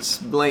choices,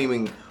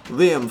 blaming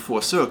them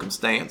for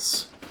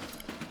circumstance.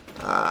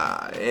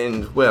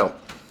 And, well,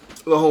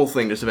 the whole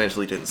thing just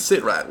eventually didn't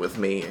sit right with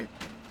me.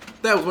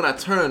 That was when I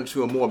turned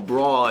to a more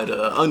broad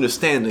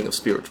understanding of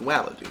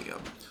spirituality.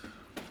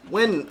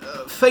 When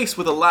faced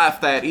with a life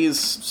that is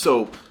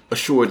so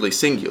assuredly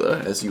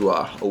singular, as you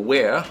are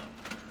aware,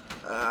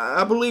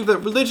 I believe that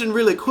religion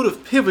really could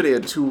have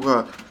pivoted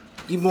to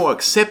be more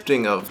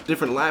accepting of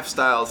different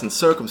lifestyles and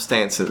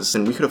circumstances,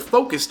 and we could have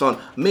focused on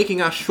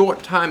making our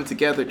short time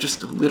together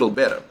just a little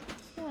better.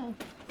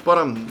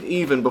 But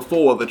even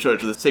before the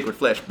Church of the Sacred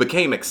Flesh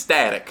became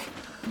ecstatic,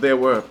 there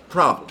were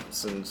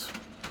problems, and,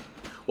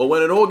 well,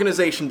 when an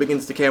organization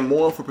begins to care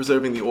more for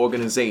preserving the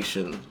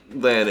organization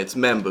than its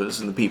members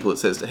and the people it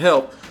says to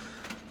help,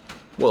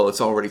 well,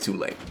 it's already too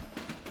late.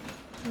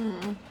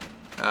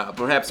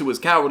 Perhaps it was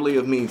cowardly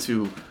of me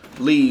to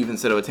leave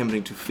instead of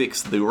attempting to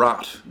fix the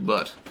rot,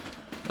 but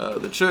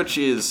the church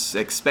is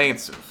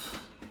expansive,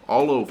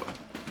 all over.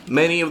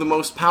 Many of the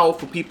most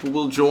powerful people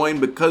will join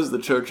because the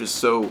church is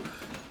so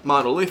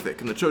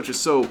monolithic, and the church is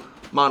so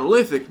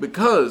monolithic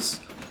because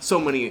so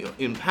many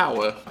in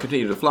power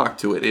continue to flock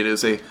to it. It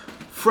is a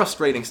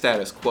frustrating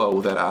status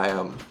quo that I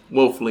am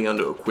woefully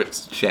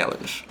under-equipped to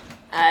challenge.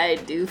 I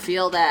do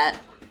feel that.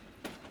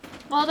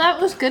 Well, that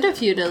was good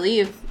of you to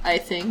leave, I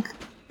think.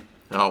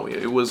 Oh,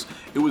 it was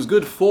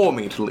good for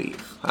me to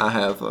leave. I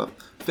have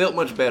felt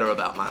much better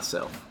about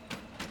myself.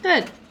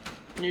 Good.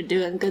 You're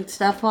doing good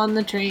stuff on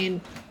the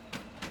train.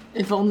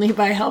 If only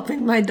by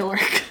helping my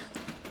dork.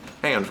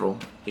 Andrew,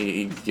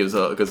 he gives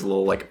a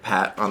little like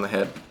pat on the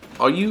head.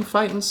 Are you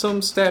fighting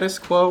some status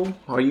quo?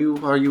 Are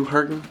you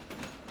hurting?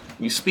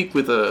 You speak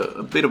with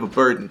a bit of a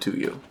burden to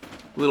you.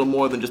 A little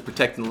more than just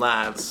protecting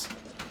lives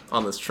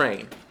on this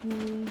train.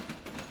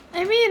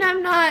 I mean,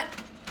 I'm not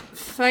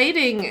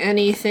fighting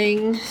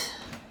anything,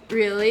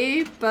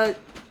 really, but...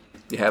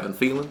 You having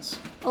feelings?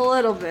 A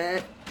little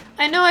bit.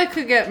 I know I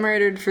could get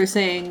murdered for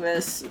saying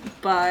this,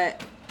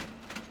 but...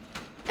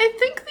 I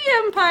think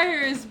the Empire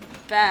is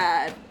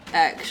bad,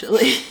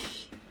 actually.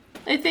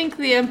 I think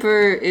the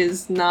Emperor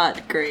is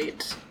not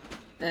great,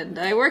 and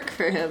I work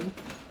for him.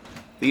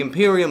 The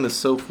Imperium is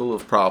so full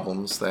of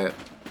problems that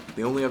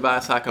the only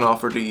advice I can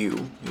offer to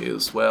you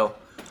is, well,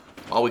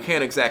 while we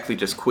can't exactly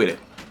just quit it,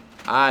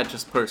 I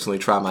just personally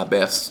try my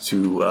best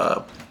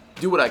to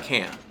do what I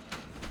can.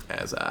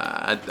 as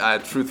I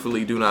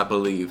truthfully do not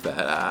believe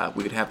that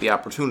we could have the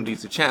opportunity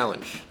to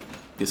challenge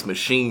this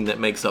machine that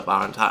makes up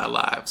our entire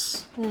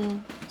lives.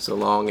 So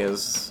long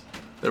as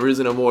there is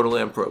an immortal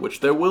emperor, which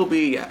there will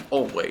be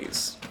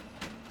always.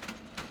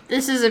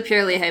 This is a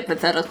purely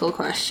hypothetical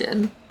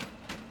question.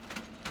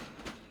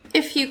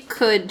 If you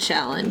could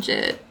challenge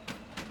it,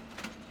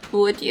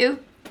 would you?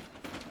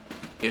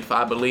 If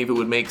I believe it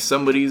would make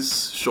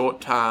somebody's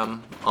short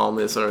time on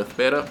this earth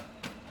better,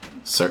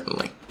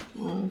 certainly.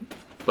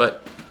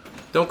 But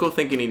don't go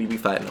thinking you need to be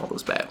fighting all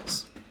those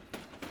battles,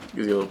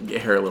 because you'll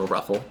get hair a little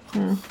ruffle.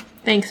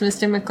 Thanks,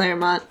 Mr.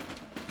 McClaremont.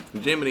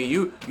 Jiminy,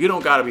 you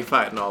don't gotta be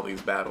fighting all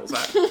these battles.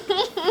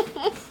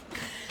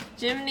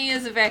 Jiminy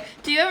is a very...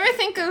 Do you ever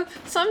think of...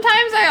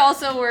 Sometimes I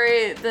also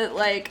worry that,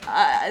 like,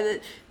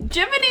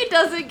 Jiminy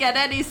doesn't get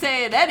any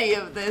say in any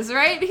of this,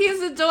 right?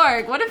 He's a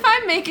dork. What if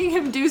I'm making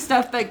him do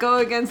stuff that go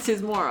against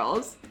his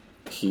morals?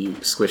 He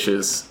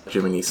squishes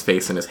Jiminy's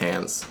face in his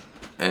hands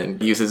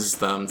and uses his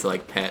thumb to,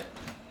 like, pet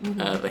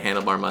the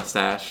handlebar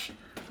mustache.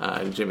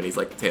 And Jiminy's,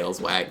 like, tails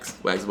wags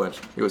a bunch.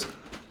 He goes,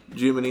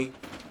 Jiminy,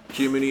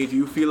 do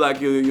you feel like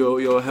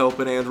you're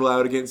helping Andrew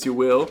out against your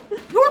will?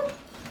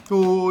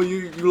 Oh,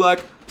 you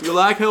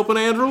like helping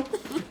Andrew?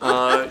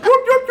 All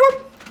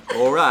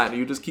right,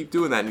 you just keep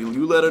doing that.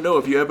 You let her know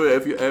if you ever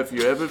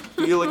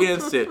feel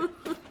against it.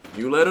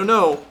 You let her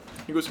know.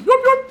 He goes,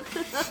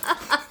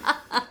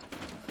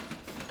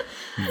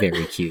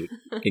 Very cute.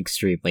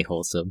 Extremely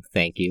wholesome.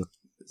 Thank you.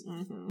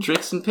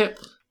 Drix and Pip,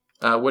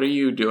 what are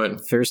you doing?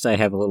 First, I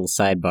have a little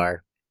sidebar,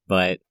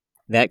 but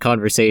that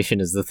conversation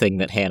is the thing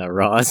that Hannah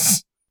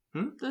raws.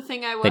 The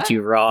thing I what? That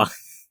you raw.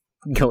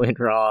 Go in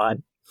raw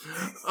on.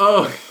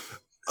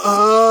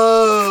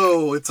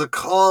 Oh, it's a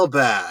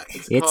callback.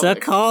 It's a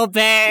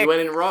callback. You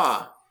went in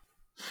raw.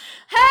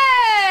 Hey,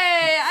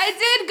 I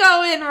did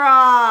go in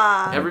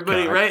raw.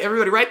 Everybody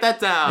write that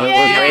down.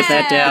 Write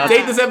that down. The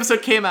date this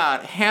episode came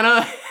out.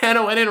 Hannah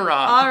went in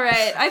raw. All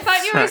right. I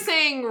thought you were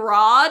saying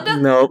rod.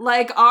 Nope.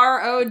 Like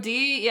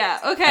R-O-D. Yeah.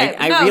 Okay.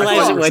 I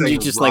realized it when you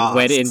just like Rost.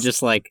 went in,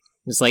 just like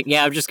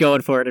yeah, I'm just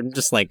going for it. I'm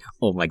just like,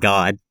 oh my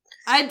god.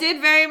 I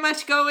did very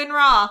much go in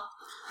raw.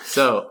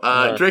 So,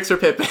 Drix or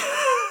Pip?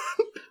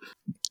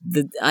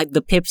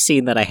 The Pip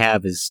scene that I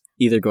have is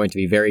either going to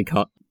be very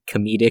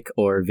comedic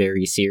or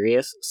very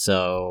serious.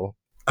 So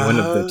one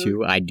of the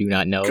two, I do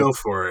not know. Go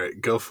for it.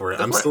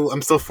 I'm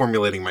still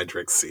formulating my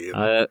Drix scene.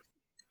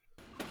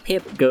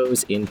 Pip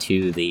goes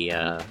into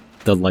the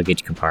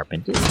luggage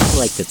compartment. It's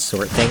like that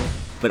sort thing,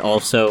 but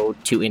also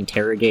to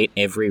interrogate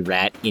every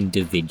rat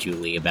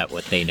individually about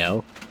what they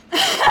know.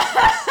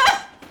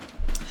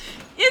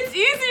 It's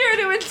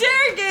easier to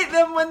interrogate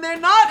them when they're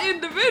not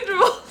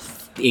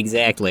individuals.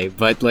 Exactly,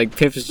 but like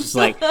Pip is just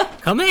like,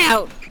 come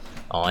out!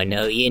 I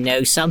know you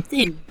know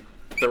something.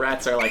 The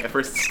rats are like at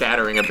first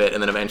scattering a bit,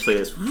 and then eventually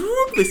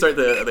they start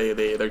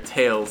their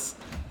tails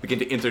begin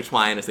to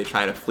intertwine as they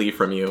try to flee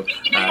from you,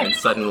 and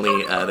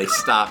suddenly they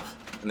stop,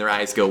 and their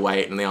eyes go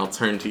white, and they all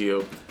turn to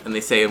you, and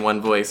they say in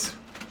one voice,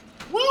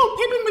 "Whoa,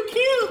 Pip and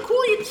McHugh,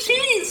 cool your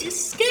cheese! You're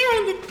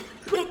scaring the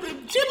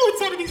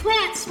giblets out of these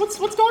rats. What's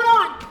going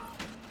on?"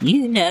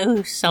 You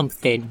know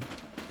something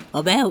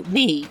about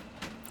me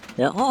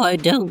that I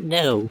don't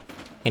know,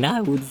 and I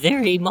would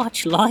very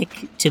much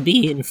like to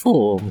be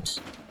informed.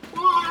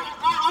 Well,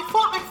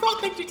 I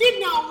thought that you did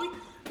know.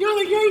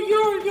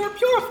 You're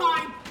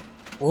purified.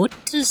 What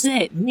does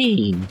that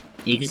mean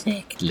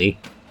exactly?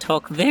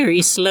 Talk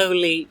very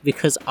slowly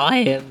because I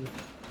am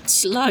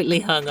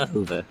slightly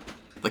hungover.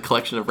 The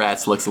collection of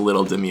rats looks a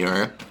little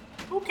demure.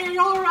 Okay,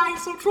 alright,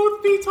 so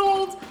truth be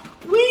told,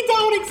 we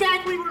don't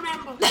exactly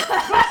remember.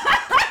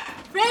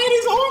 That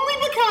is only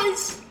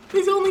because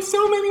there's only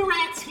so many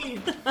rats here.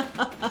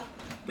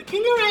 The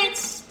king of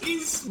rats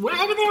is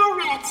wherever there are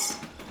rats.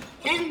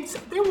 And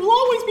there will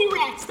always be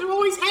rats. There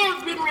always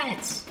have been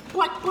rats.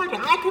 But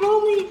I can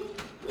only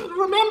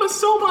remember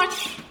so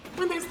much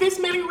when there's this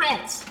many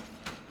rats.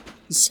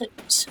 So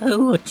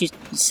what you're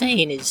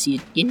saying is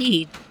you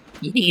need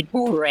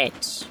more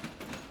rats.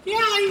 Yeah,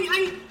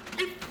 I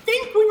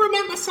think we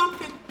remember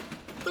something.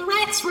 The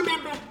rats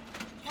remember.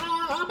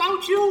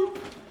 About you,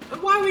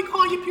 and why we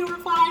call you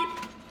purified.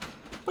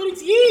 But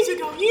it's years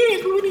ago,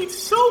 we would need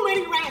so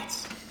many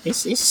rats.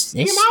 This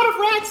The amount of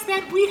rats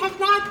that we have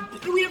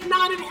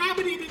not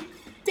inhabited in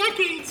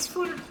decades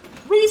for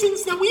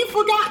reasons that we've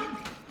forgotten.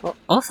 Well,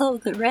 I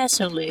thought that rats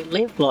only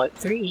lived like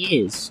 3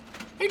 years.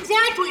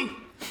 Exactly.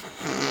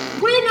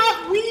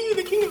 We,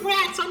 the king of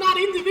rats, are not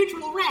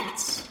individual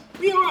rats.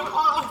 We are a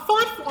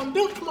thought form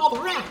built from all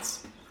the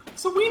rats.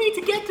 So we need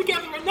to get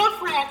together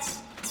enough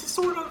rats to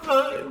sort of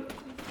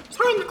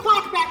turn the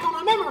clock back on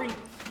our memory.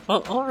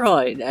 Well,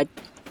 alright.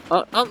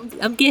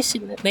 I'm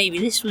guessing that maybe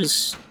this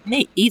was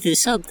either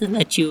something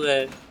that you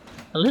were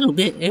a little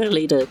bit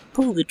early to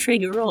pull the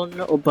trigger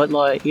on, but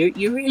like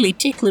you're really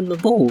tickling the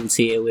balls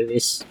here with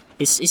this.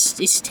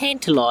 It's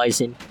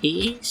tantalizing. It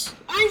is.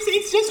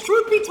 It's just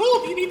truth be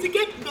told. You need to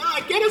get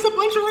us a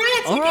bunch of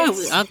rats.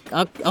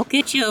 Alright, I'll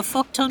get you a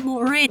fuck ton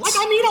more rats. Like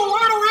I need a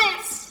lot of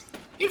rats.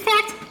 In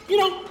fact,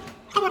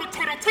 How about a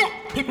tete-a-tete,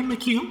 Pippin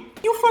McHugh?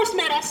 You first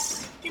met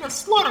us in a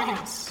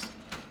slaughterhouse.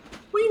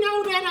 We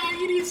know that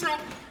it is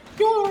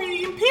your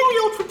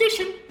imperial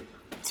tradition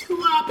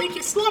to make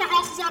your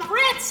slaughterhouses out of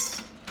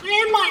rats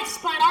and mice,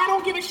 but I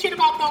don't give a shit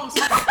about those.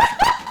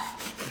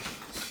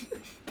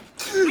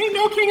 Ain't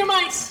no king of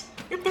mice.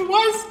 If there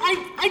was,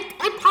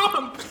 I'd pop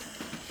them.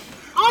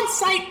 On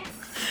sight.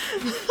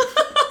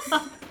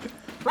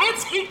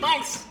 Rats hate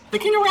mice. The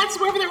king of rats,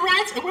 wherever there are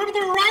rats, and wherever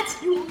there are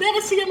rats, you will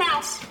never see a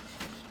mouse.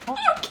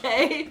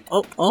 Okay.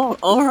 Oh,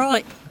 all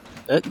right.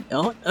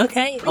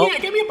 Okay. Yeah,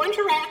 give me a bunch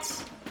of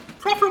rats.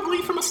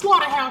 Preferably from a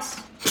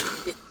slaughterhouse.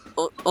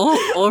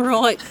 All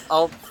right.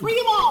 Free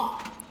them all.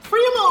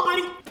 Free them all,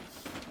 buddy.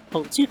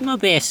 I'll do my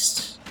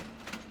best.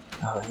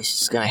 Oh,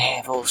 this is gonna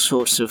have all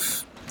sorts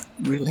of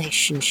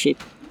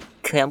relationship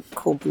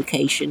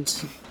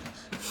complications.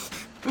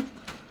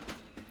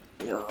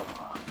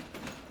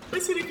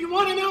 Listen, if you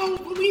want to know,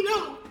 let me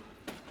know.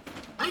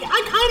 I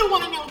kind of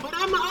want to know, but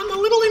I'm a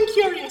little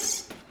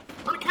incurious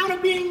on account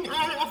of being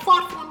a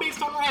thought form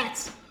based on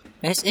rats.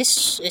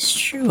 It's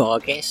true, I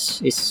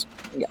guess. It's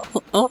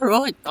all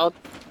right. I'll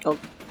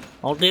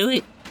do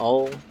it.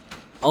 I'll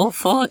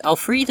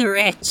free the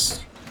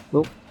rats.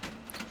 Well,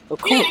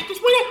 yeah,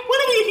 just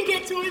whenever you can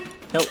get to it.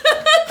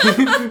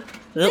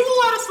 There's a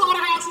lot of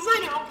slaughterhouses, I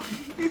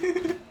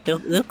know.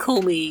 They'll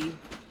call me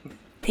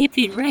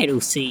Pippin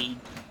Rattleseed.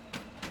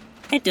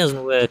 That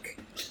doesn't work.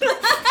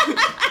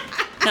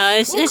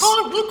 No,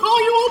 we'll call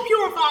you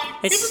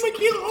O-Purified. Pippin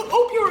McHugh,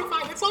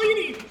 O-Purified. That's all you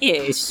need.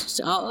 Yeah,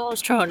 I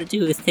was trying to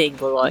do a thing,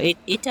 but like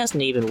it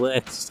doesn't even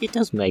work. It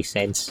doesn't make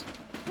sense.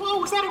 Whoa,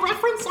 was that a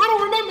reference? I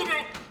don't remember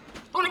that.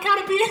 On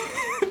account of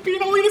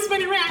being only this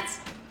many rats.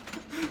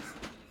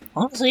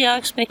 Honestly, I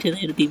expected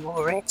there to be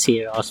more rats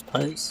here, I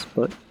suppose.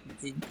 But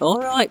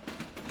alright.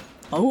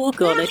 I'll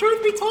work on it.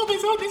 Truth be told,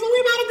 there's only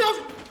about a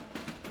dozen.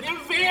 They're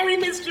very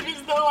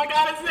mischievous, though, I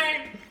gotta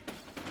say.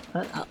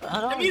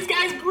 And these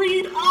guys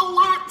breed a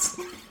lot.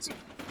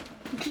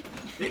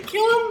 They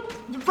kill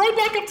them right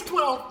back up to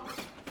 12.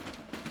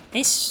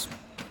 It's...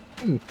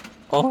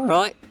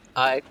 Alright.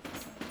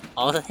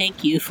 I'll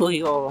thank you for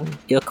your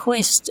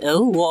quest,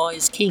 O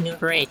wise king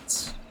of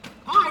rats.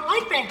 Oh, I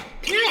like that.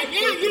 Yeah.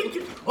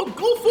 Oh,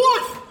 go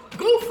forth,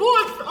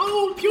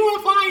 oh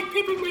purified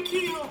Pippin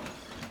McHugh.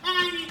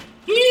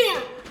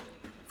 Here,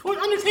 for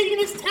undertaking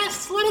this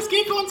test, let us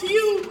give unto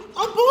you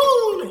a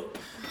boon.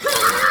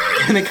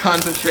 And they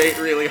concentrate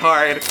really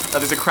hard.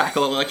 There's a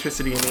crackle of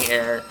electricity in the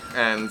air,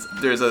 and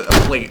there's a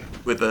plate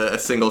with a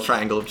single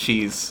triangle of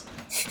cheese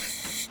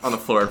on the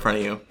floor in front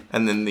of you.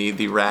 And then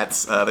the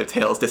rats, their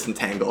tails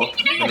disentangle,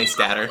 and they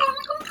scatter.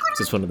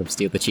 Just one of them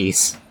steal the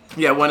cheese.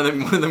 Yeah, one of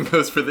them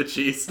goes for the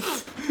cheese.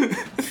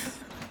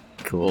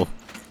 Cool.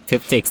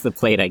 Pip takes the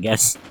plate, I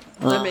guess.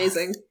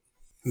 Amazing.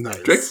 Nice.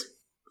 Drix?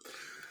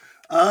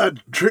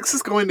 Drix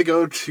is going to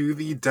go to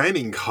the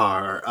dining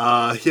car.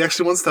 He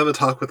actually wants to have a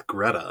talk with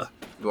Greta.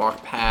 You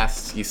walk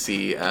past, you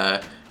see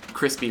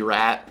Crispy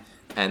Rat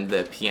and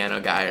the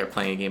piano guy are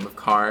playing a game of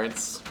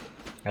cards.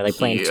 Are they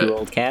playing Two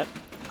Old Cat?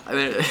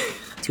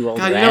 Two Old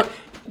God, Rat?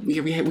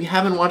 You know, we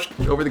haven't watched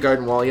Over the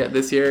Garden Wall yet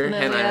this year, No,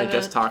 and I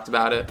just talked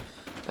about it.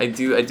 I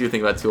do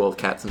think about Two Old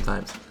Cat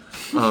sometimes.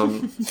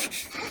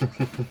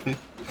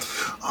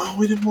 Oh,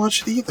 we didn't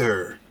watch it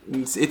either.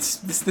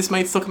 This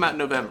might still come out in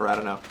November, I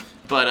don't know.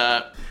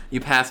 But you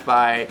pass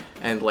by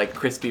and like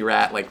Crispy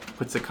Rat like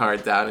puts a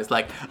card down. It's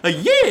like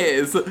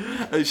yes,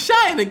 a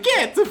shine a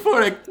get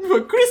for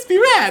Crispy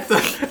Rat,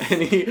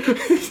 and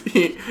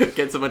he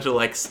gets a bunch of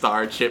like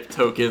star chip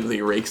tokens.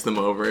 He rakes them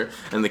over,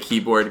 and the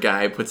keyboard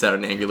guy puts out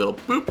an angry little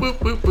boop boop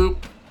boop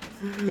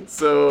boop.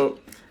 So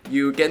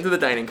you get into the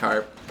dining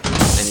car,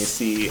 and you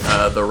see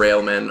the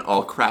railmen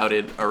all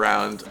crowded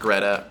around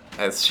Greta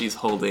as she's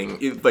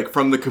holding, like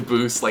from the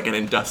caboose, like an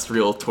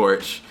industrial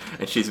torch,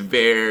 and she's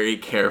very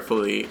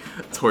carefully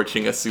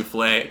torching a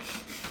souffle.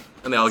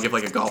 And they all give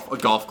like a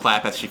golf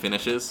clap as she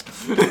finishes.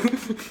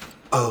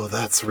 Oh,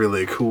 that's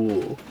really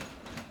cool.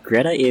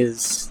 Greta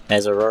is,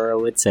 as Aurora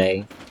would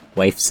say,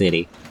 Wife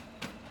City.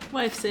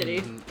 Wife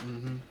City.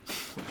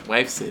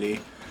 Wife City.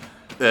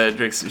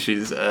 Drix,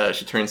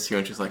 she turns to you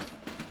and she's like,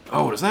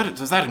 "Oh, does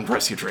that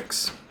impress you,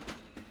 Drix?"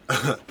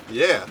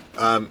 Yeah.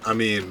 I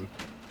mean,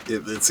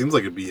 it seems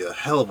like it'd be a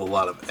hell of a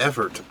lot of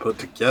effort to put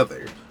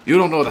together. You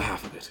don't know the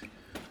half of it.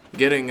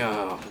 Getting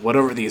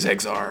whatever these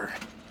eggs are,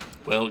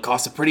 well, it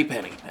costs a pretty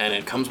penny, and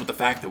it comes with the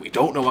fact that we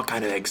don't know what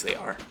kind of eggs they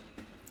are.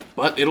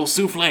 But it'll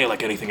souffle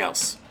like anything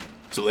else.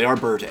 So they are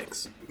bird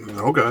eggs.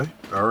 Okay.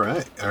 All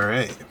right.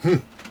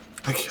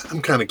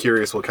 I'm kind of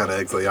curious what kind of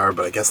eggs they are,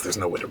 but I guess there's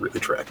no way to really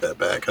track that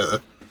back, huh?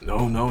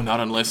 No, not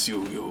unless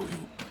you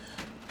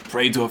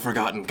prayed to a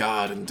forgotten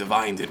god and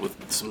divined it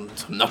with some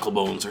knuckle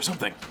bones or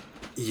something.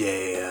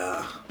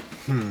 Yeah.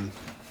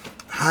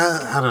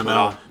 I don't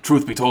know.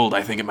 Truth be told,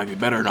 I think it might be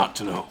better not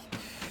to know.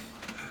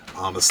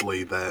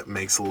 Honestly, that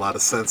makes a lot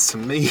of sense to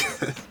me.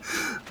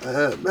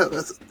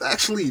 That's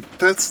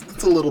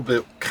a little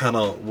bit kind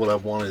of what I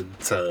wanted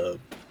to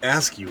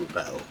ask you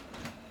about.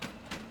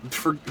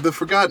 For the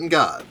Forgotten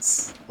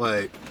Gods,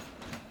 like,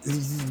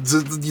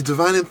 you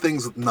divining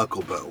things with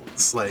knuckle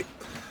bones. Like,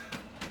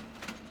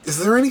 is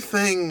there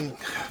anything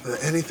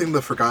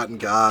the Forgotten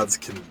Gods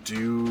can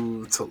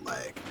do to,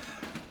 like,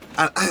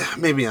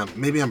 maybe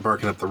I'm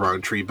barking up the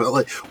wrong tree, but,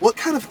 like, what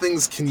kind of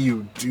things can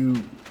you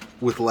do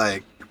with,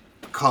 like,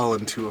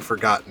 calling to a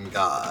forgotten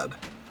god?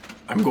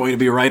 I'm going to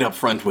be right up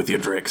front with you,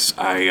 Drix.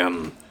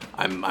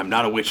 I'm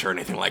not a witch or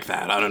anything like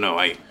that. I don't know.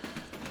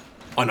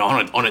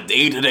 On a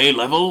day-to-day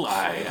level,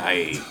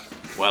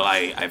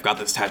 I've got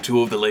this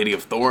tattoo of the Lady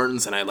of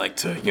Thorns, and I like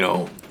to,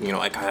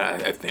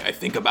 I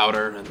think about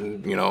her,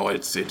 and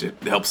it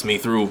helps me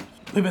through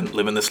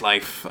living this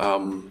life.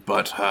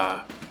 But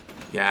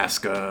you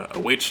ask a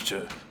witch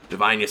to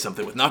divine you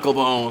something with knuckle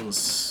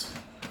bones.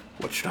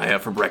 What should I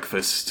have for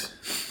breakfast?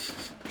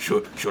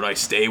 Should I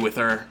stay with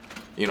her?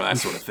 That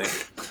sort of thing.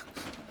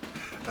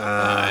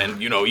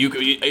 And you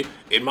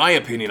in my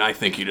opinion, I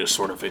think you just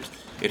sort of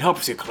it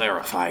helps you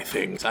clarify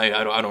things.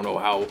 I don't know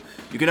how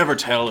you can ever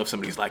tell if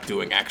somebody's like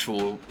doing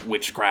actual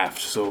witchcraft.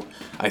 So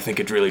I think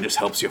it really just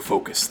helps you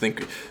focus,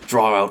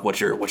 draw out what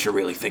you're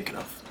really thinking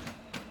of.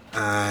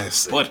 I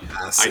see. But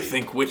I see. I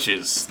think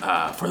witches,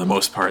 for the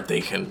most part,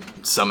 they can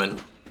summon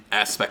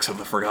aspects of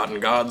the Forgotten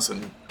Gods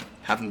and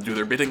have them do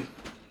their bidding.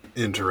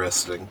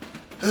 Interesting.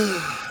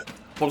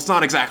 Well, it's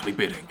not exactly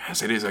bidding,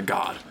 as it is a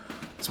god.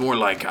 It's more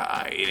like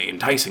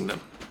enticing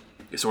them.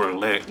 You sort of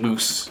let it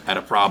loose at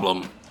a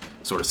problem,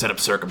 sort of set up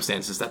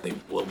circumstances that they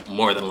will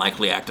more than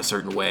likely act a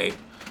certain way.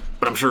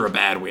 But I'm sure a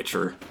bad witch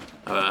or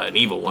an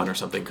evil one or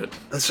something could.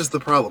 That's just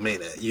the problem,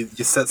 ain't it? You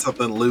set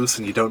something loose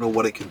and you don't know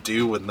what it can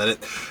do, and then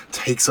it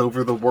takes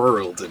over the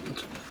world.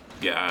 And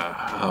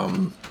yeah,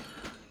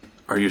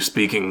 are you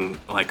speaking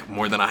like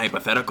more than a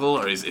hypothetical,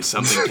 or is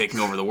something taking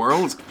over the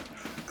world?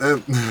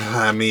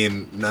 I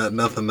mean,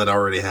 nothing that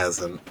already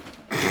hasn't.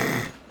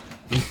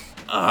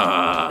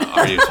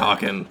 Are you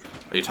talking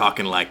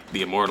like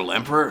the Immortal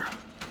Emperor?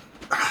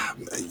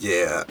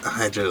 Yeah,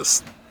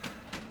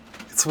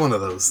 it's one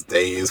of those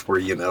days where,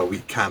 we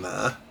kind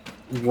of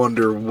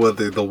wonder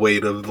whether the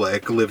weight of,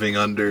 like, living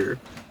under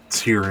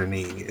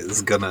tyranny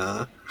is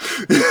gonna...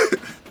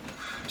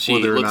 She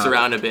looks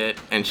around a bit,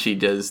 and she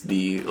does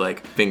the,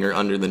 like, finger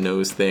under the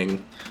nose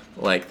thing.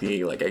 I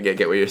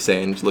get what you're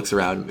saying. She looks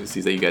around and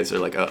sees that you guys are,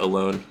 like,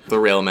 alone. The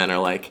railmen are,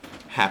 like,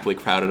 happily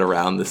crowded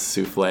around this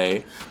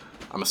souffle.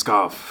 I'm a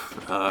scoff.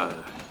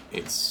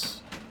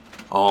 It's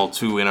all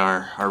too in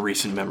our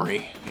recent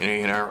memory,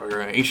 in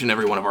our each and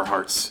every one of our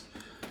hearts,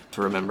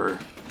 to remember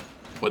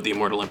what the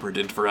Immortal Emperor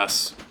did for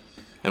us.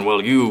 And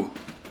well,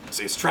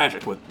 it's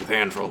tragic with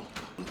Andrel,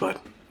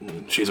 but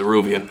she's a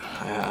Ruvian.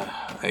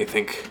 I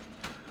think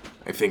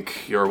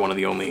you're one of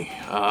the only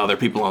other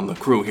people on the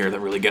crew here that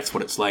really gets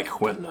what it's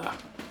like when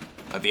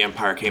the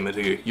Empire came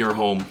into your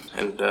home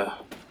and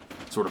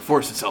sort of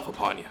forced itself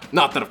upon you.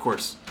 Not that, of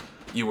course,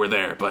 you were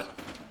there, but,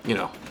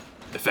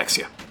 affects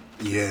you.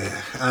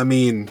 Yeah, I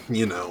mean,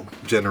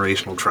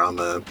 generational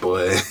trauma,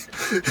 boy.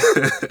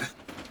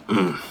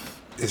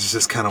 It's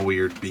just kind of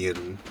weird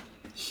being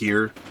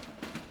here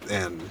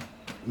and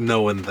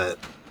knowing that,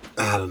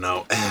 I don't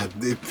know,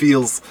 it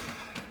feels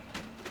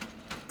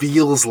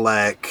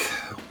like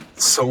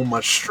so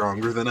much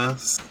stronger than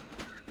us,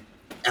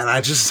 and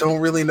I just don't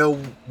really know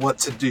what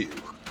to do.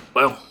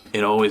 Well,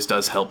 it always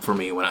does help for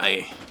me when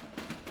I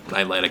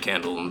light a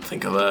candle and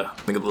think of the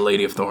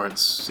Lady of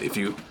Thorns. If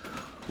you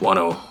want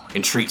to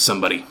entreat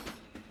somebody,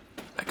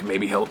 that can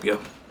maybe help you,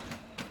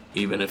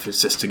 even if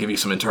it's just to give you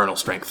some internal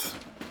strength.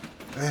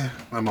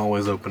 I'm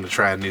always open to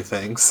trying new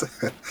things.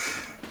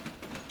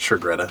 Sure,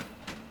 Greta.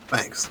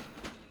 Thanks.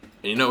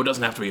 And it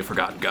doesn't have to be a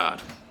forgotten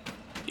god.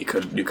 You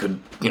could,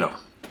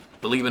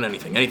 believe in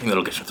anything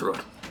that'll get you through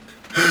it.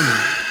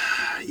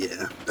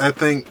 Yeah, I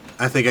think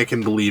I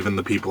can believe in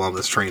the people on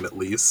this train at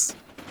least.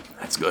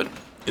 That's good.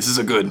 This is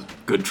a good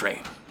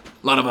train.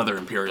 A lot of other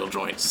Imperial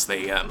joints,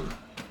 they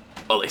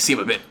seem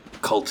a bit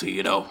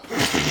culty,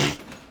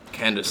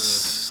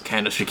 Candace,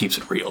 she keeps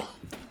it real.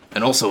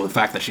 And also the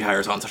fact that she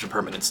hires on such a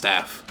permanent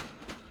staff.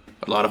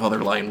 A lot of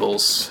other line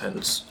bulls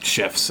and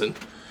chefs and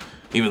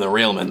even the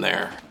railmen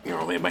there,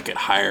 they might get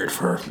hired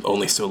for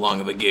only so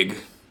long of a gig.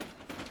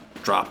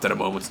 Dropped at a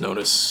moment's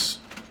notice.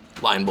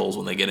 Line bulls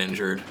when they get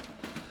injured.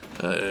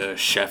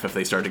 Chef if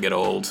they start to get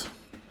old.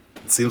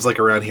 It seems like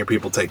around here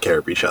people take care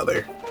of each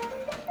other.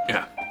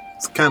 Yeah.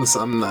 It's kind of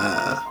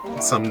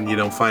something you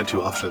don't find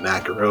too often in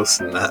Akaros,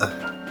 and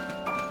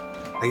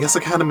I guess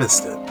I kind of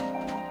missed it,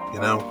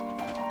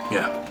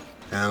 Yeah.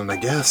 And I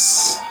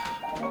guess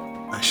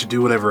I should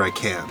do whatever I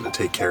can to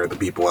take care of the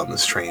people on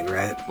this train,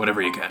 right?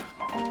 Whatever you can.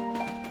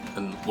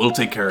 And we'll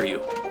take care of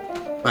you.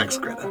 Thanks,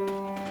 Greta.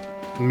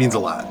 It means a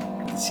lot.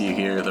 So you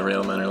hear the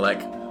railmen are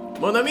like,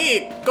 Mon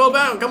ami, go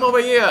down, come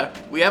over here.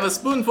 We have a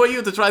spoon for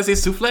you to try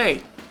this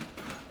souffle.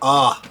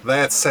 Ah,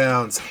 that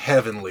sounds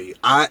heavenly.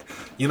 I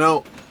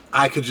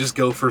could just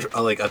go for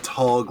a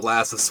tall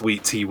glass of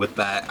sweet tea with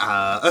that.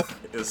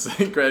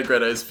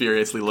 Greta is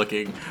furiously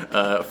looking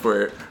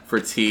for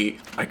tea.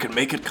 I could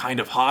make it kind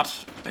of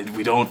hot.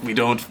 We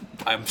don't.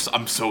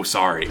 I'm so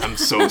sorry. I'm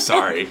so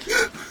sorry.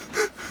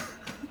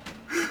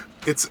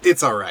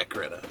 It's all right,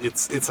 Greta.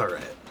 It's all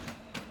right.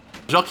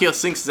 Jockiel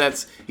thinks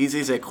that it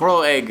is a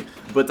crow egg,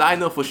 but I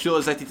know for sure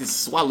that it is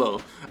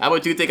swallow. How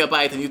about you take a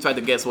bite and you try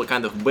to guess what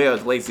kind of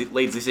bird laid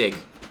this egg?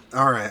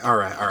 All right.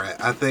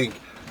 I think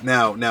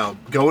now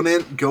going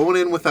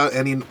in without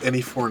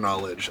any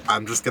foreknowledge,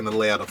 I'm just gonna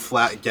lay out a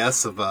flat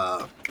guess of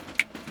a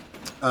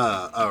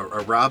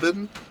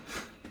robin.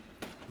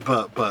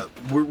 But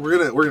we're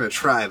gonna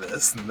try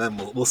this, and then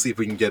we'll see if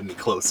we can get any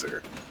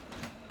closer.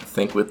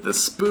 Think with the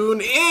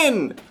spoon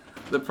in.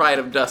 The Pride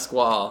of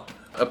Duskwall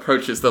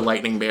approaches the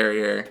lightning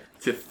barrier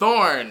to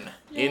Thorn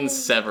in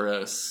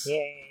Severos.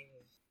 Yay.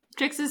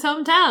 Trix's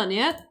hometown,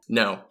 yeah?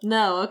 No.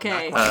 No,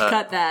 okay.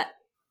 Cut that.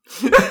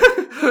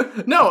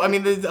 No, I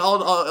mean,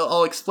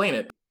 I'll explain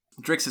it.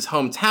 Drix's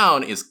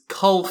hometown is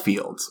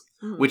Cullfield,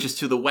 which is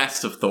to the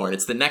west of Thorn.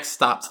 It's the next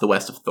stop to the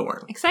west of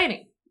Thorn.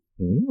 Exciting.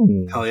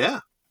 Hell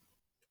yeah.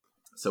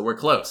 So we're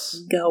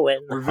close. Going.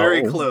 We're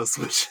very close,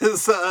 which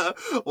is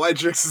why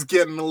Drix is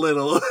getting a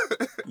little...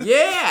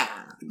 Yeah!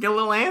 Get a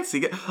little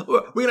antsy.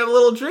 We're gonna have a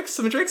little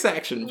some Drix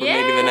action for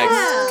maybe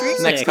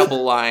the next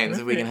couple lines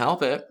if we can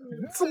help it.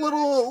 It's a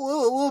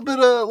little bit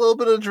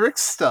of Drix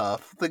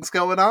stuff. Things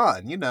going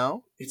on, you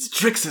know. It's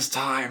Drix's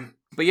time.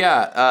 But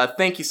yeah,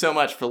 thank you so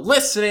much for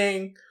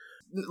listening.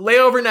 Lay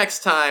over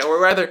next time,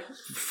 or rather,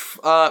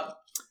 what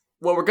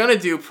we're gonna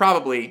do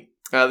probably.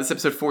 This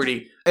episode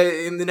 40.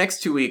 In the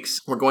next 2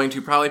 weeks, we're going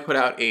to probably put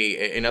out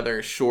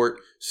another short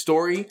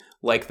story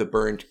like The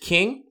Burned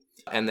King.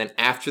 And then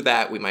after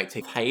that, we might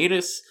take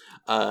hiatus.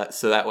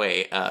 So that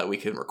way we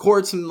can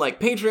record some like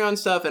Patreon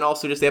stuff and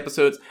also just the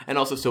episodes. And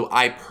also so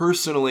I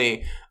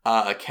personally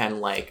can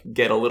like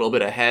get a little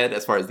bit ahead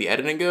as far as the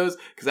editing goes.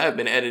 Because I've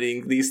been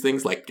editing these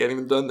things like getting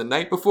them done the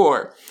night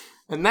before.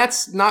 And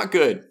that's not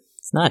good.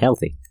 It's not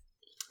healthy.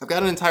 I've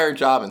got an entire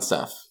job and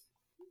stuff.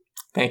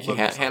 Thank you.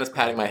 Hannah's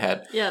patting my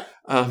head. Yep.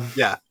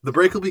 Yeah, the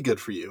break will be good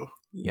for you.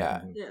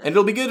 Yeah. And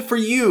it'll be good for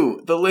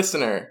you, the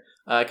listener,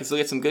 because you'll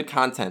get some good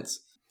content.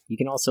 You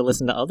can also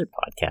listen to other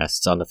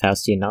podcasts on the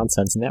Faustian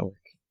Nonsense Network.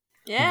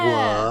 Yeah.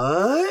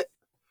 What?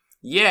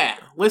 Yeah,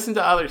 listen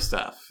to other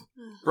stuff.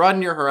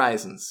 Broaden your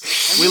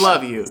horizons. We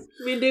love you.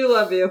 We do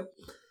love you.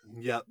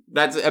 Yep.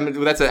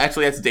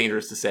 That's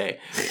dangerous to say.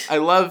 I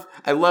love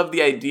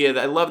the idea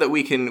that I love that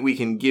we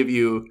can give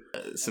you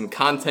some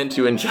content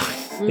to enjoy.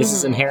 This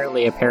is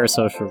inherently a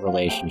parasocial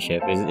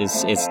relationship. It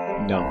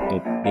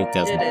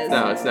doesn't. It is.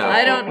 No, it's not.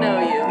 I don't know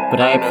you. But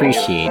I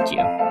appreciate you.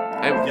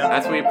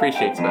 That's what we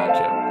appreciate about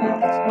you.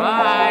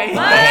 Bye.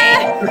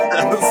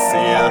 Bye.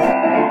 See ya.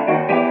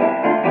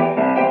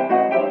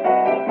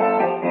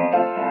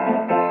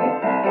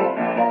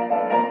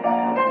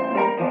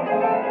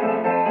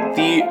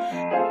 The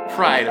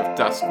Pride of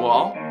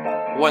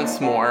Duskwall, once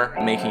more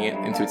making it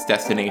into its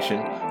destination.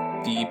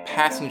 The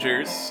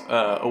passengers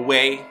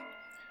away,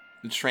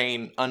 the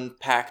train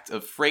unpacked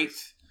of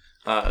freight.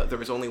 There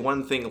was only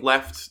one thing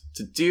left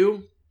to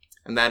do,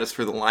 and that is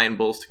for the Lion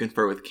Bulls to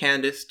confer with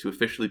Candace to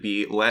officially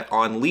be let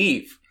on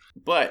leave.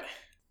 But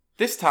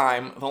this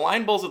time, the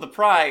Lion Bulls of the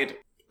Pride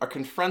are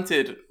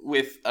confronted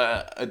with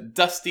a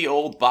dusty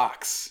old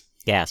box.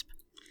 Gasp.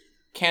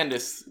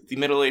 Candace, the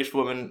middle-aged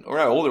woman, or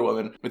older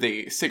woman, with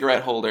a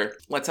cigarette holder,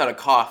 lets out a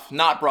cough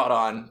not brought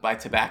on by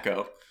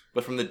tobacco,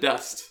 but from the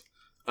dust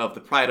of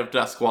the Pride of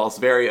Duskwall's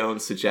very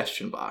own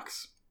suggestion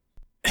box.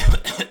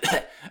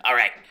 All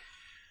right.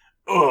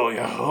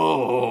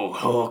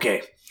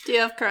 Okay. Do you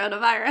have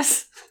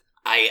coronavirus?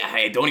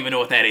 I don't even know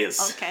what that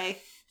is. Okay.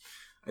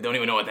 I don't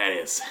even know what that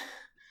is.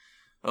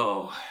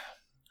 Oh.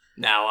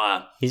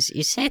 Now, Is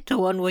that the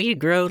one where you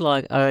grow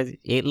like,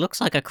 it looks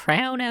like a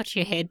crown out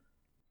your head?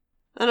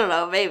 I don't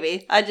know,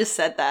 maybe. I just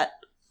said that.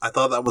 I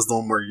thought that was the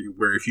one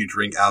where if you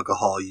drink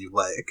alcohol, you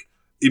like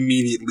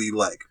immediately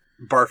like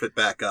barf it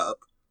back up.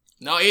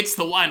 No, it's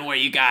the one where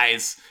you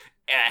guys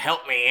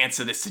help me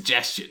answer this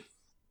suggestion.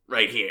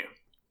 Right here.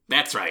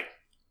 That's right.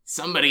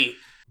 Somebody...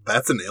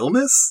 That's an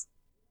illness?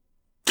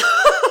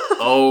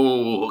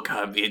 Oh,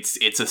 God,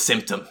 it's a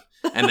symptom.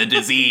 And the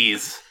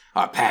disease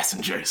are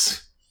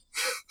passengers.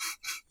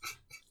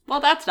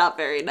 Well, that's not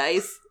very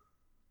nice.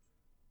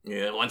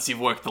 Yeah, once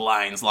you've worked the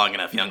lines long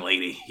enough, young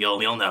lady,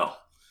 you'll know.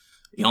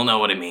 You'll know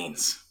what it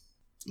means.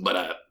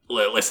 But,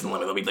 listen,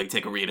 let me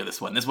take a read of this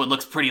one. This one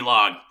looks pretty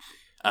long.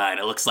 And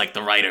it looks like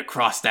the writer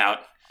crossed out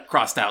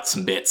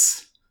some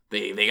bits.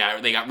 They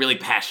got really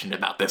passionate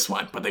about this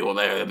one, but they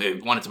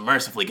wanted to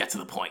mercifully get to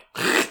the point.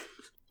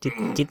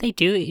 Did they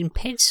do it in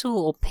pencil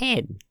or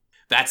pen?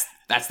 That's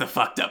the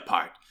fucked up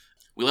part.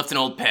 We left an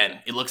old pen.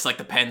 It looks like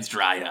the pen's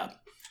dried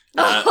up.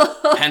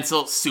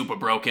 Pencil, super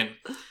broken.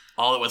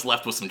 All that was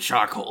left was some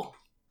charcoal.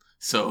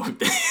 So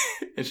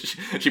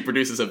she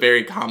produces a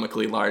very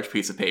comically large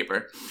piece of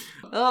paper.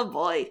 Oh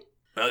boy.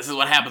 Well, this is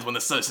what happens when the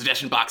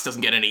suggestion box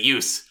doesn't get any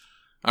use.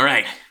 All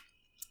right.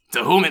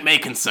 To whom it may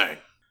concern.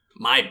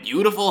 My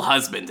beautiful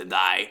husband and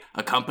I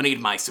accompanied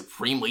my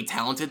supremely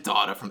talented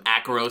daughter from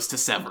Akaros to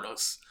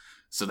Severos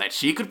so that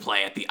she could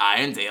play at the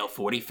Irondale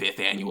 45th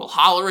Annual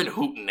Hollerin'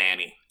 Hootin'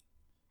 Annie.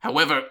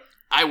 However,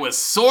 I was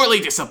sorely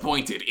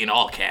disappointed, in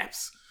all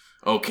caps,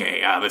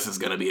 Okay, this is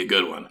gonna be a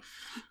good one.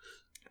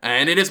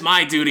 And it is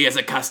my duty as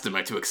a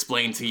customer to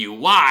explain to you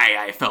why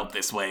I felt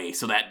this way,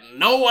 so that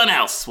no one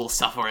else will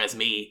suffer as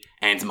me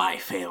and my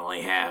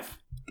family have.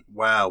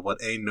 Wow,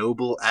 what a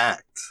noble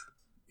act.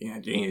 Yeah,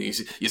 you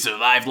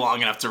survived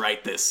long enough to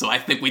write this, so I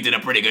think we did a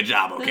pretty good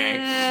job, okay?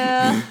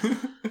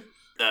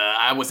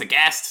 I was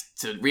aghast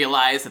to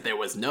realize that there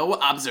was no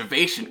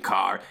observation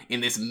car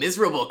in this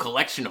miserable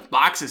collection of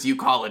boxes you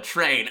call a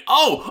train.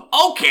 Oh,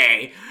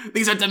 okay!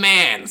 These are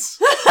demands!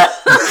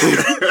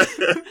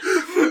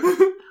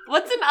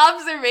 What's an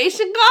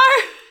observation car?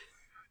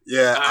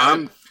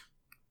 Yeah,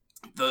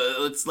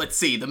 let's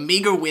see. The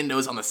meager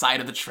windows on the side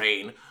of the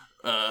train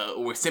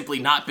were simply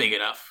not big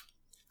enough.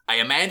 I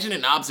imagine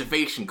an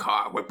observation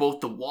car where both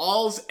the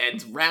walls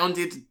and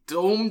rounded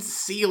domed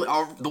ceiling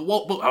are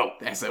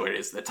that's what it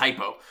is, the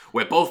typo.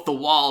 Where both the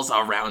walls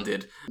are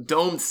rounded,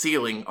 domed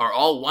ceiling are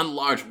all one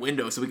large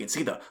window so we can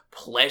see the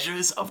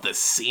pleasures of the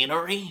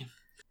scenery.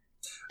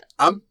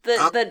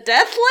 The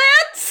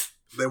Deathlands?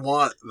 They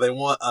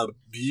want a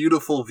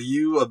beautiful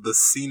view of the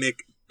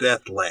scenic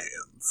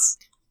Deathlands.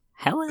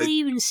 How will they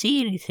even see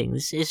anything?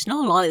 It's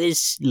not like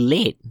it's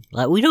lit.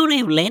 Like, we don't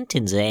have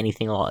lanterns or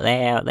anything like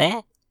that out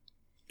there.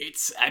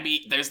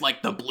 There's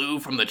like the blue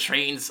from the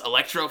train's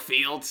electro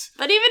fields.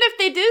 But even if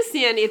they do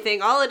see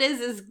anything, all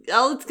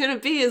it's gonna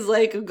be is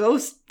like a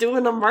ghost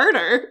doing a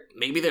murder.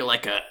 Maybe they're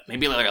like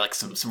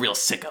some real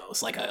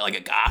sickos, like a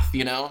goth,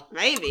 you know?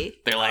 Maybe.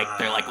 They're like,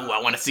 ooh,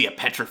 I want to see a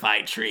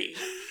petrified tree.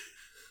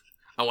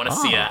 I want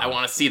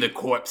to see the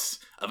corpse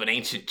of an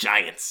ancient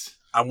giant.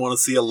 I want to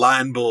see a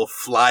lion bull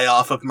fly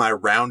off of my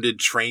rounded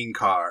train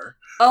car.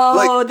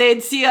 Oh,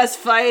 they'd see us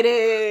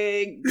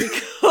fighting.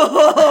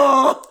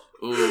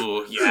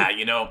 Ooh, yeah,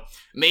 you know,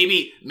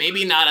 maybe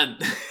not a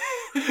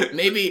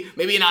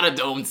maybe not a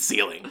domed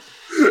ceiling.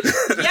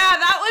 Yeah,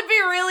 that would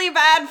be really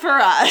bad for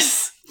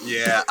us.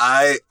 Yeah,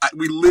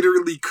 we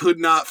literally could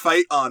not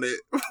fight on it.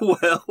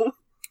 Well,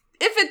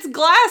 if it's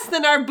glass,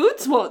 then our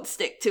boots won't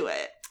stick to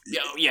it.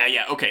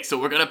 Yeah. Okay, so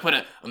we're gonna put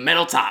a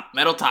metal top.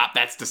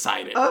 That's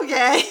decided.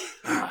 Okay.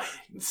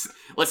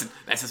 Listen,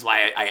 this is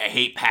why I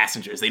hate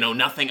passengers. They know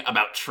nothing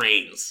about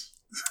trains.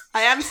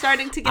 I am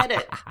starting to get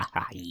it.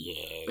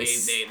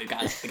 Yes.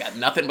 They got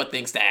nothing but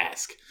things to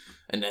ask,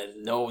 and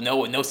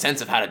no sense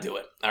of how to do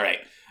it. All right,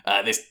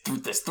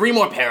 there's 3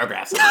 more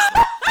paragraphs.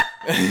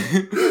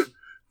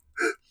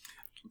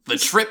 The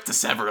trip to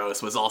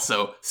Severos was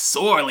also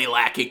sorely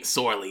lacking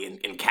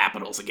in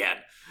capitals again.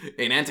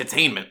 In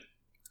entertainment,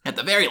 at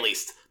the very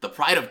least, the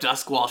Pride of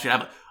Duskwall should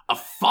have a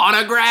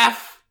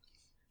phonograph.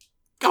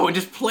 Go and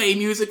just play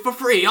music for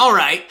free, all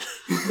right.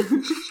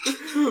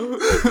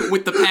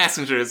 With the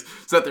passengers,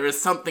 so that there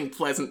is something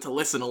pleasant to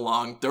listen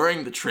along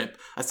during the trip,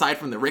 aside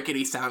from the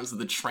rickety sounds of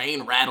the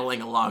train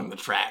rattling along the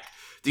track.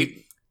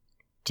 I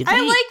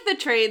like the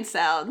train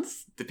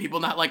sounds. Do people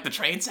not like the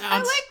train sounds? I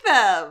like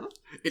them.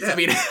 I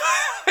mean,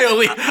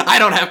 I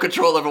don't have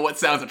control over what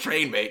sounds a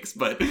train makes,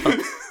 but...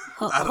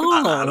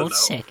 Hold on one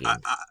second.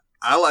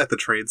 I like the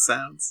train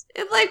sounds.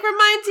 It, like,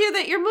 reminds you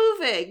that you're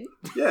moving.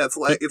 Yeah, it's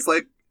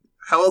like,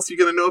 how else are you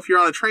gonna know if you're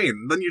on a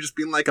train? Then you're just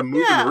being like a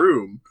moving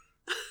room.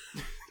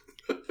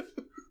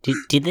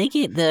 Did they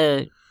get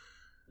the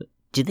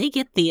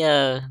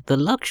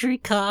luxury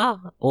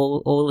car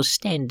or the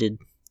standard,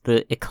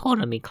 the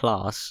economy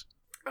class?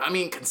 I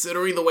mean,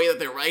 considering the way that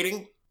they're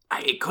writing,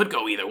 it could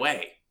go either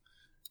way.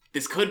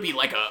 This could be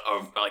like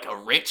a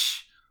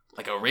rich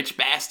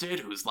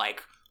bastard who's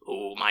like,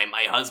 oh,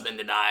 my husband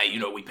and I, you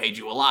know, we paid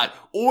you a lot.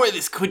 Or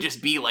this could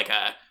just be like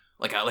a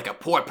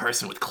poor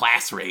person with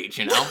class rage,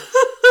 you know?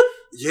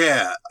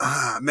 Yeah,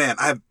 man,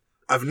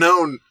 I've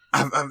known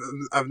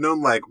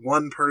like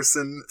one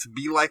person to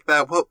be like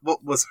that.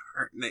 What was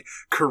her name?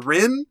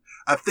 Corinne?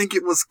 I think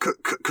it was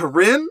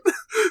Corinne.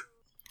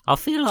 I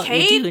feel like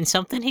you're doing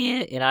something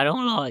here, and I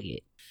don't like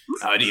it.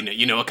 Do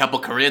you know a couple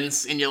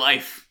Corinnes in your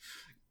life,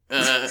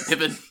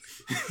 Pippin?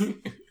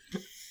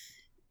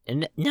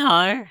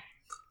 No,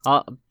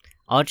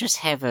 I'll just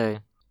have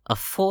a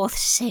fourth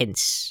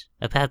sense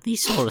about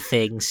these sort of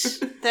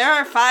things. There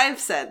are 5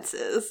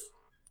 senses,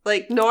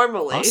 like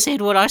normally. I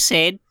said what I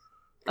said.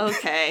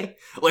 Okay.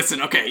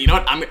 Listen, okay, you know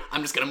what?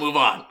 I'm just gonna move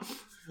on.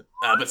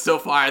 But so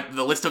far,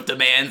 the list of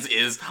demands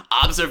is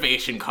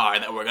observation car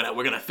that we're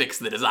gonna fix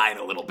the design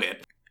a little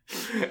bit,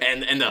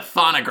 and the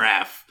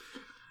phonograph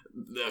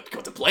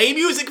to play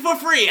music for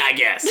free, I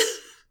guess.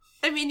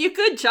 I mean, you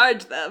could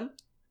charge them.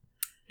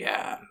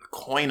 Yeah,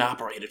 coin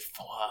operated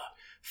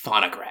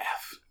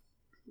phonograph.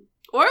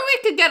 Or we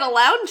could get a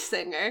lounge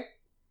singer.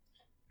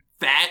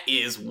 That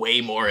is way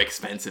more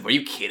expensive. Are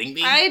you kidding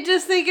me? I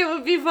just think it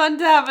would be fun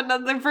to have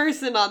another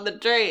person on the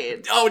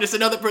train. Oh, just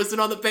another person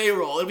on the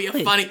payroll. It'd be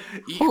a funny.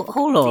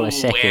 Hold on a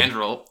second.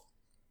 Andrel.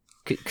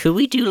 Could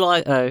we do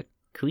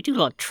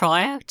like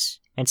tryouts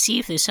and see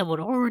if there's someone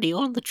already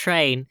on the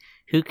train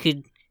who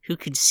could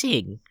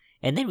sing,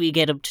 and then we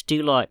get them to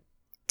do like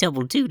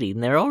double duty,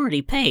 and they're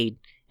already paid,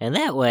 and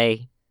that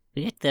way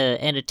we get the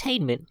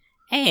entertainment,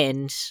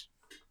 and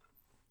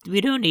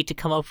we don't need to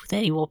come up with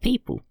any more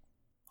people.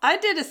 I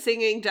did a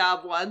singing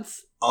job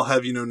once. I'll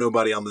have you know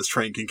nobody on this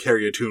train can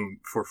carry a tune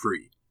for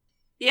free.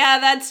 Yeah,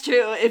 that's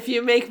true. If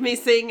you make me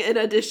sing in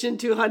addition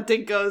to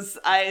hunting ghosts,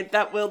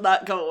 that will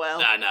not go well.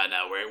 No.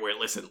 We're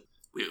listen.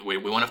 We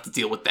won't have to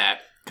deal with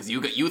that because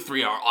you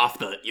three are off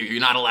the. You're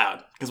not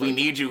allowed because we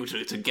need you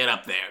to get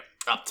up there,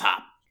 up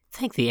top.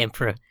 Thank the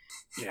Emperor.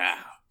 Yeah.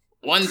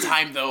 One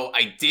time though,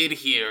 I did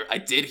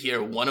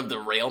hear one of the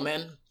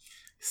railmen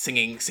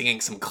singing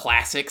some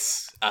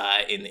classics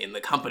in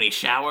the company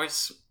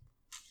showers.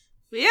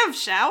 We have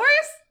showers?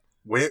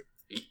 Where?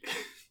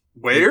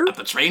 At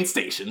the train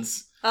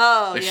stations.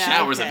 Oh, There's yeah.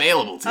 showers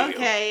available to you.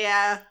 Okay,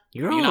 yeah.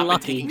 You're You all not been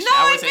lucky. taking No,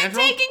 showers, I've been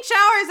Andrew? taking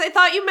showers. I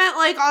thought you meant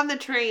like on the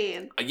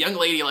train. A young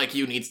lady like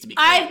you needs to be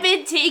clean. I've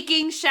been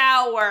taking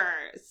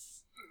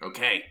showers.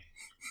 Okay.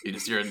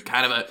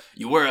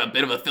 You were a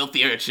bit of a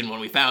filthy urchin when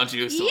we found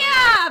you, so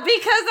Yeah,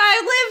 because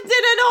I lived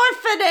in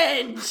an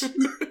orphanage.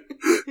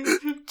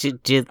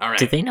 All right.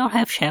 Do they not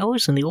have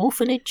showers in the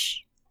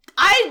orphanage?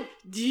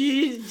 Do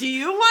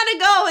you want to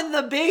go in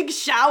the big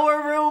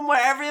shower room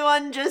where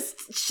everyone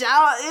just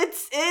shower?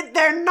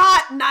 They're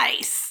not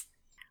nice.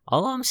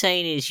 All I'm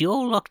saying is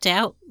you're locked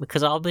out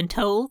because I've been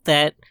told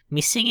that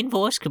me singing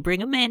voice could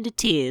bring a man to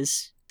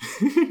tears.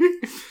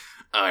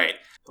 Alright,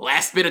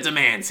 last bit of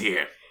demands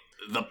here.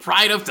 The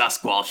Pride of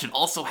Duskwall should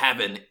also have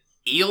an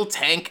eel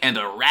tank and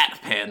a rat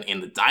pen in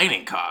the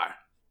dining car.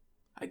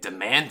 I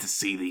demand to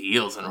see the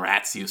eels and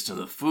rats used in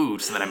the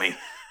food so that I may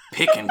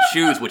pick and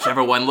choose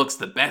whichever one looks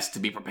the best to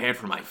be prepared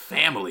for my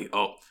family.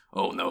 Oh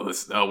no,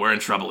 we're in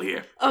trouble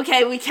here.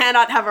 Okay, we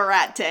cannot have a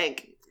rat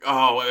tank.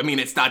 Oh, I mean,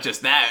 it's not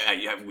just that.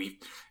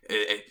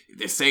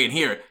 They're saying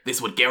here,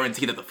 this would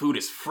guarantee that the food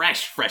is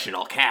fresh in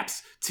all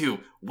caps, too.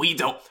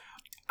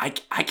 I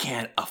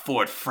can't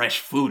afford fresh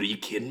food, are you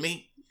kidding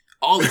me?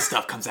 All this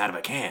stuff comes out of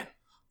a can.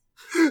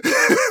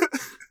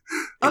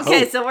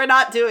 Okay, so we're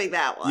not doing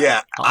that one.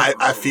 Yeah,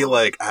 I feel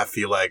like,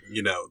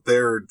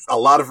 there are a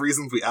lot of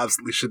reasons we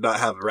absolutely should not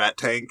have a rat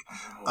tank.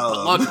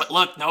 But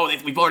look, no,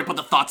 we've already put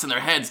the thoughts in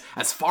their heads.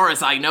 As far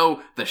as I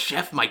know, the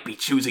chef might be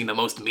choosing the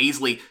most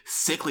measly,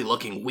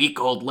 sickly-looking,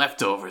 week-old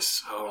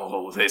leftovers.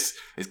 Oh, there's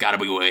gotta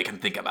be a way I can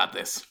think about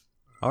this.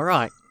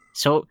 Alright,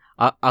 so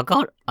I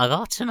got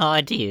an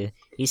idea.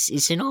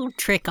 It's an old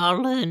trick I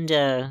learned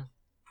out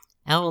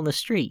on the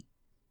street.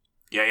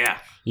 Yeah.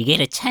 You get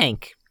a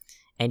tank,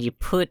 and you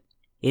put...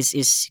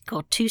 It's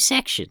got two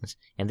sections,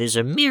 and there's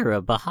a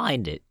mirror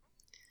behind it.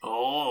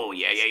 Oh,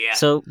 yeah.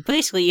 So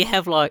basically you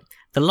have, like,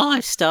 the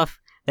live stuff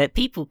that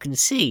people can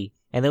see,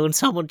 and then when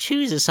someone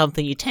chooses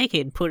something, you take it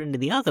and put it into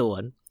the other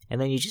one,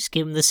 and then you just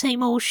give them the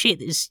same old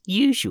shit as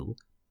usual.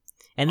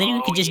 And then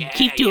you can just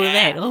keep doing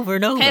that over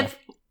and over.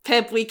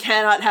 Pip, we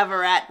cannot have a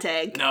rat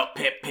tank. No,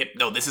 Pip,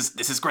 no, this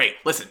is great.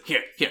 Listen,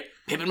 here,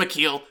 Pip and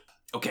McKeel.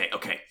 Okay.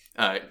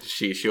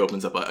 She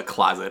opens up a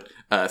closet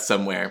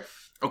somewhere.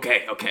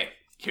 Okay.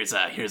 Here's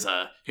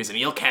an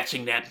eel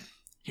catching net.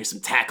 Here's some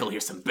tackle.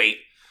 Here's some bait.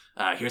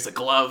 Here's a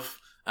glove.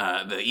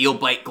 The eel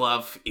bite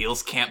glove.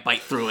 Eels can't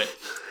bite through it.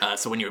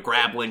 So when you're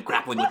grappling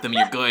with them,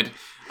 you're good.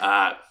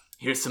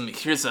 Here's some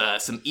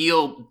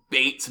eel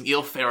bait, some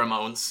eel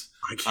pheromones.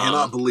 I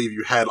cannot believe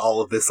you had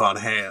all of this on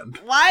hand.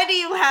 Why do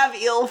you have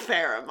eel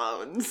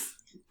pheromones?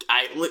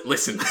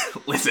 Listen.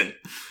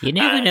 You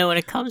never know when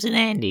it comes in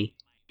handy.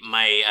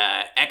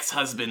 My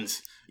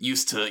ex-husband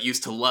used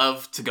to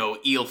love to go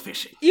eel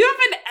fishing. You have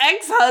an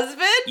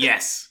ex-husband?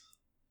 Yes.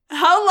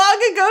 How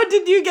long ago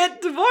did you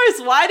get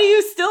divorced? Why do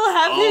you still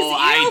have his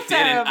eel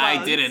pheromones?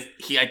 I didn't.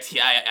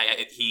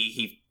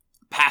 He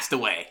passed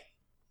away.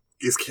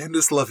 Is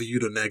Candace La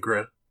Viuda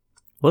Negra?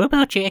 What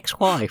about your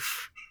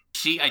ex-wife?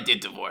 I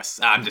did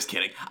divorce. I'm just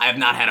kidding. I have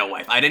not had a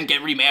wife. I didn't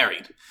get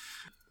remarried.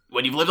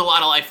 When you've lived a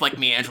lot of life like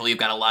me, Angela, you've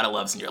got a lot of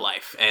loves in your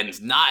life.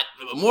 And not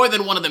more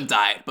than one of them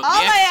died. But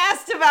I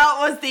asked about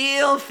was the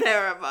eel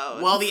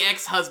pheromones. Well, the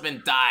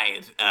ex-husband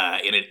died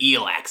in an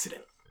eel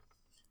accident.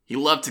 He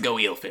loved to go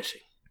eel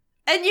fishing.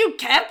 And you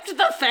kept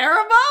the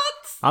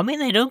pheromones? I mean,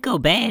 they don't go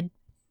bad.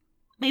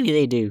 Maybe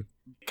they do.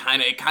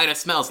 It kind of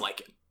smells like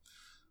it.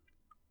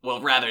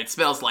 Well, rather, it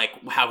smells like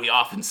how he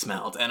often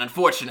smelled. And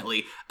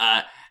unfortunately,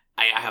 I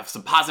have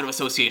some positive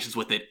associations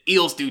with it.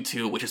 Eels do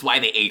too, which is why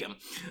they ate him.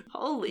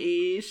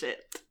 Holy shit.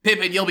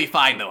 Pippin, you'll be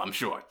fine though, I'm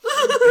sure.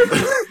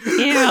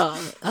 Yeah,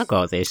 I'll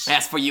go with this.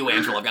 As for you,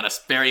 Angela, I've got a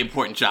very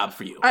important job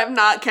for you. I'm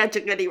not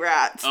catching any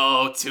rats.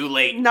 Oh, too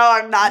late. No,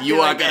 I'm not doing it.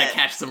 You are gonna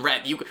catch some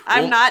rat.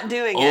 I'm not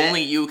doing it.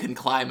 Only you can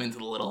climb into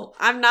the little...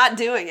 I'm not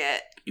doing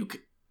it.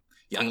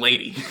 Young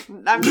lady.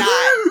 I'm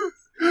not.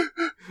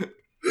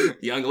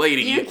 Young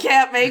lady. You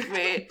can't make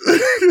me.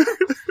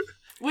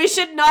 We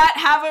should not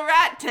have a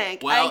rat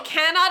tank. Well, I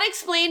cannot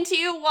explain to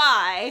you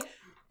why,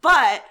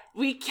 but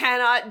we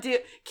cannot do...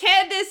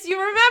 Candace, you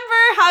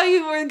remember how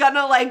you were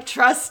gonna,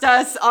 trust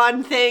us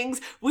on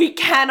things? We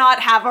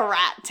cannot have a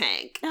rat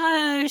tank.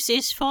 No,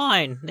 it's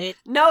fine.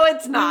 No,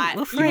 it's not.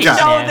 You know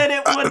that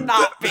it would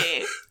not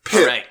be.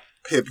 All right.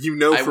 Pip, you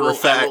know for a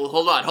fact...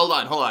 Hold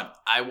on.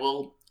 I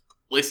will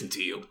listen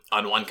to you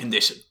on one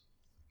condition.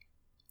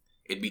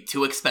 It'd be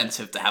too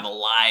expensive to have a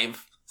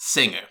live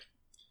singer.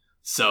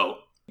 So...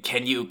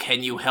 Can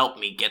you help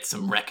me get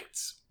some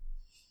records?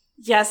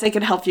 Yes, I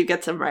can help you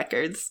get some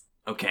records.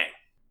 Okay.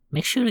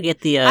 Make sure to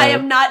get the. I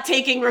am not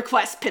taking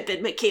requests,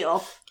 Pippin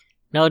McKeel.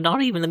 No,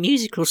 not even the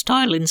musical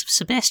stylings of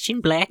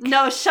Sebastian Black.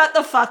 No, shut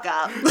the fuck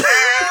up.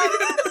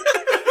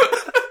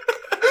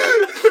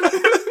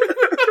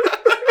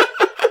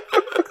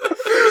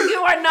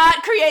 You are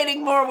not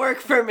creating more work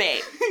for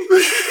me.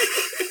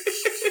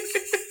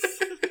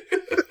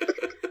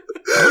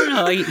 I don't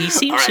know. He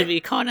seems to be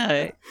kind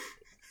of.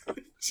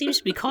 Seems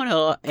to be kind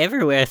of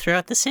everywhere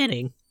throughout the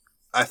setting.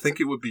 I think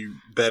it would be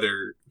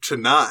better to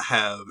not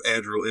have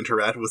Andrew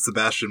interact with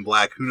Sebastian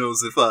Black. Who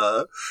knows if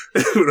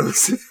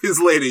his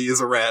lady is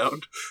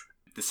around.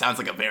 This sounds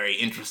like a very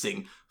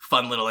interesting,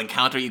 fun little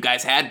encounter you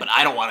guys had, but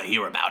I don't want to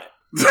hear about it.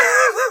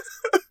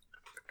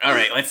 All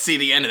right, let's see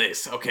the end of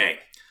this. Okay.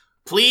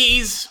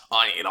 Please,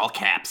 in all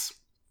caps,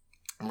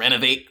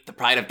 renovate the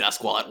Pride of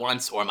Duskwall at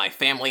once, or my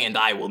family and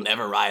I will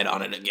never ride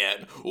on it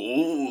again.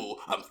 Ooh,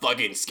 I'm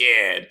fucking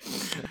scared.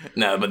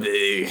 No, but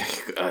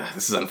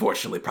this is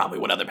unfortunately probably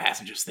what other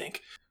passengers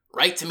think.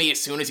 Write to me as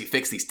soon as you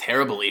fix these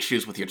terrible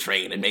issues with your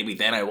train, and maybe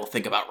then I will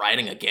think about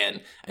riding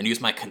again, and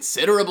use my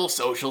considerable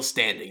social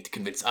standing to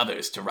convince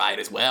others to ride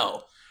as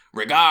well.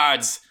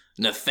 Regards,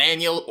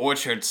 Nathaniel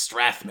Orchard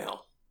Strathmill.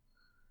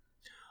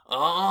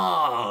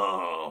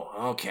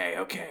 Oh, okay.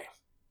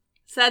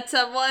 Is that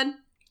someone?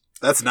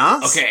 That's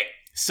Nas? Okay,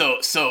 so,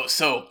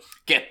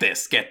 get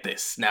this.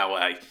 Now,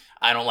 I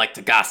don't like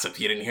to gossip.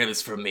 You didn't hear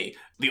this from me.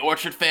 The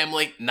Orchard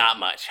family, not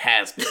much,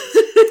 has been.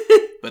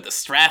 But the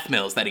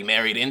Strathmills that he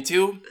married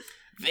into,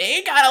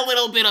 they got a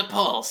little bit of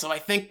pull, so I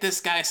think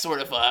this guy's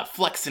sort of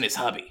flexing his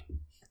hubby.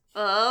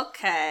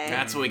 Okay.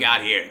 That's what we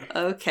got here.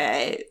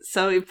 Okay,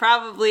 so he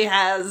probably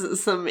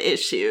has some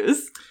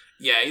issues.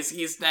 Yeah,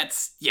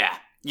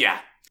 yeah.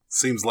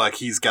 Seems like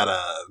he's got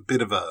a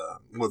bit of a,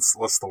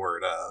 what's the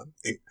word,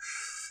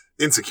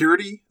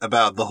 insecurity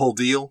about the whole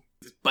deal.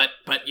 But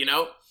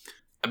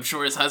I'm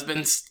sure his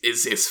husband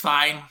is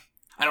fine.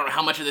 I don't know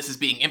how much of this is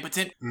being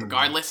impotent.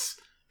 Regardless,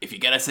 if you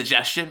get a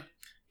suggestion,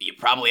 you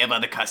probably have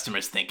other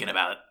customers thinking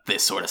about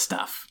this sort of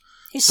stuff.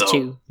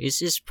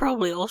 It's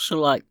probably also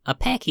like a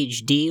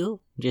package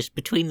deal, just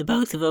between the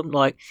both of them.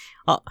 Like,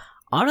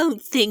 I don't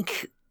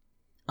think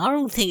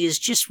it's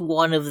just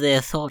one of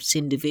their thoughts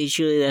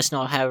individually. That's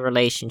not how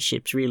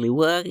relationships really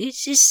work.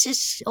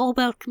 It's all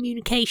about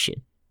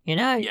communication, you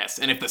know? Yes,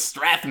 and if the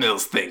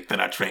Strathmills think that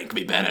our train could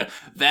be better,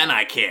 then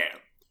I care.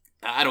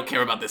 I don't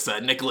care about this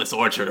Nicholas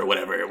Orchard or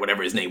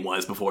whatever his name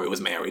was before he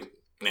was married.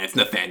 It's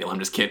Nathaniel, I'm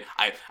just kidding.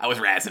 I was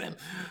razzing him.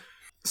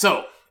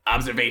 So,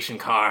 observation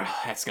car,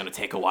 that's gonna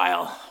take a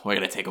while. We're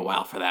gonna take a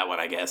while for that one,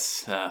 I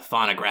guess.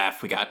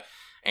 Phonograph, we got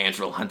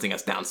Andrew hunting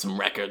us down some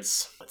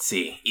records. Let's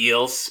see,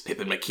 eels,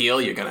 Pippin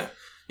McKeel, you're gonna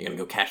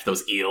go catch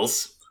those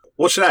eels.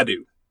 What should I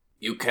do?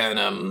 You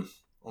can,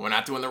 we're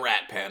not doing the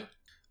rat pen.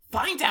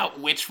 Find out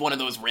which one of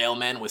those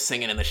railmen was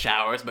singing in the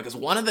showers, because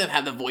one of them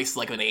had the voice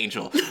like an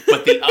angel,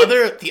 but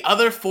the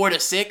other 4 to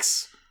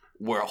 6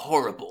 were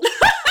horrible.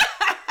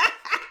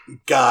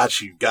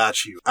 Got you.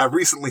 I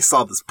recently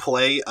saw this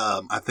play.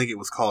 I think it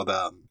was called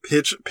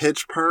Pitch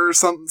Purr or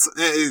something.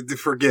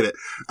 Forget it.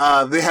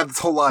 They have this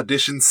whole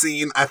audition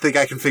scene. I think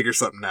I can figure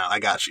something out. I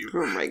got you.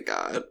 Oh my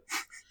god.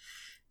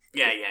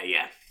 Yeah.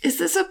 Is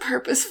this a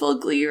purposeful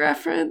Glee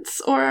reference,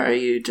 or are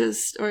you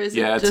just, or is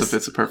it just...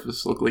 it's a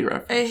purposeful Glee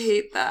reference. I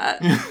hate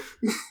that.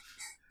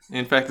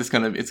 In fact, it's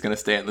gonna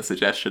stay in the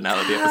suggestion now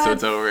that the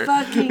episode's over.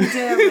 Fucking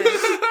damn it.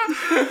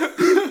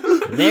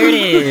 There it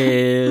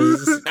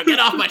is. Now get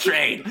off my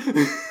train.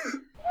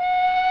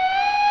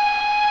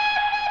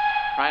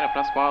 Pride of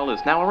Duskwall is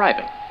now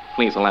arriving.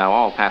 Please allow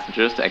all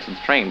passengers to exit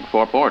the train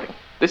before boarding.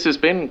 This has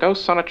been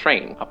Ghosts on a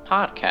Train, a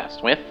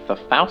podcast with the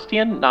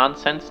Faustian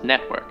Nonsense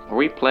Network, where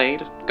we played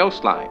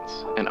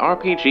Ghostlines, an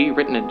RPG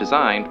written and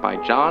designed by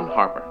John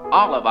Harper.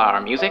 All of our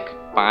music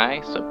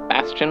by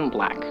Sebastian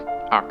Black.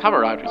 Our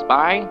cover art is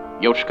by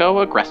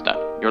Yoshiko Agresta.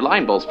 Your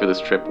line bowls for this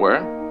trip were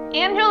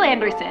Andrew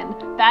Anderson,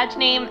 badge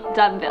name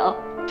Dunville,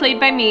 played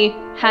by me,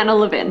 Hannah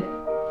Levin.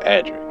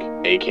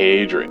 Adric,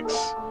 a.k.a. Drix,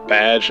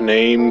 badge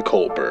name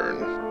Colburn,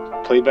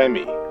 played by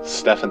me,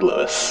 Stephen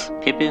Lewis.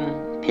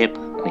 Pippin Pip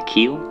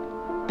McKeel,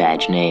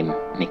 badge name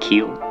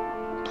McKeel,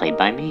 played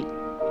by me,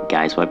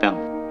 Guys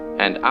Wybell.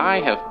 And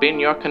I have been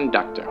your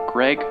conductor,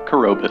 Greg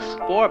Karobis.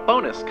 For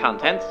bonus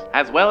content,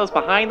 as well as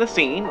behind the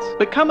scenes,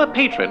 become a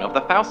patron of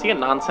the Faustian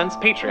Nonsense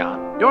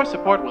Patreon. Your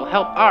support will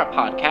help our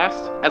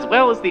podcast, as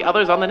well as the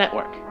others on the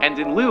network. And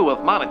in lieu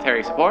of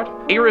monetary support,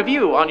 a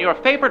review on your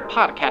favorite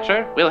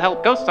podcatcher will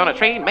help Ghosts on a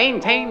Train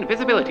maintain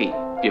visibility.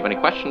 If you have any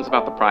questions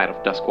about the Pride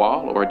of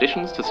Duskwall or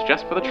additions to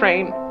suggest for the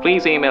train,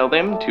 please email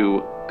them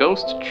to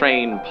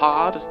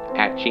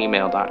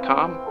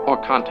ghosttrainpod@gmail.com or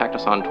contact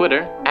us on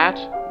Twitter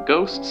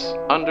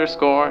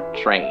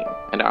 @ghosts_train.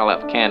 And I'll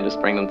have Candace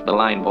bring them to the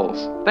line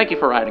bowls. Thank you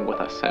for riding with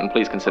us, and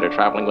please consider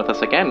traveling with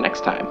us again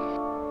next time.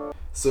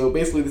 So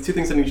basically, the two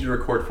things I need you to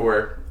record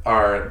for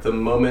are the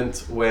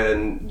moment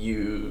when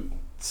you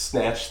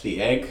snatch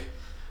the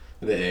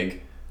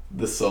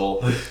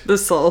soul. The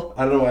soul.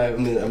 I don't know why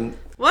I'm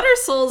What are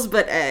souls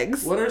but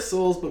eggs? What are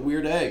souls but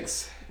weird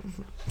eggs?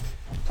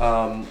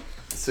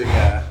 So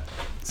yeah,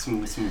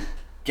 some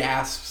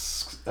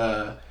gasps,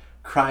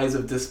 cries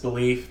of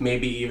disbelief,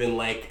 maybe even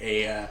like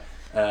a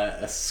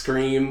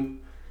scream,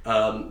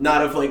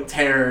 not of like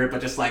terror, but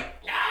just like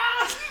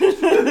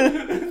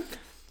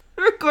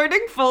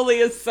Recording Foley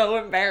is so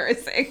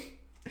embarrassing,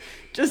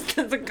 just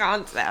as a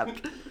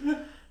concept.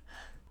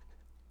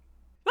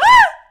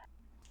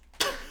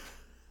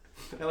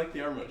 I like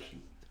the arm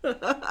motion.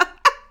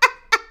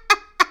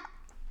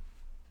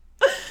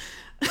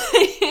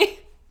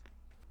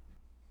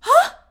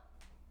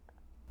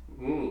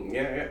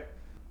 Yeah.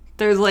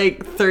 There's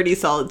like 30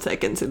 solid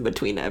seconds in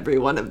between every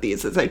one of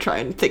these as I try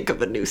and think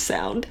of a new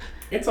sound.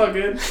 It's all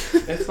good.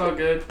 It's all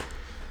good.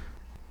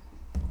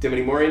 Do you have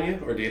any more in you,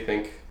 or do you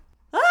think?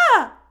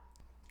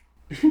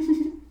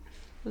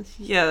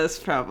 Yeah, that's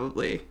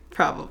probably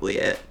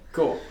it.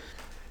 Cool.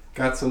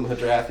 Got some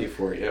Hadrathi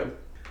for you.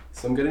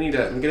 So I'm gonna need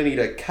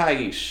a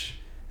kaish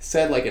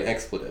said like an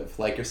expletive,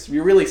 like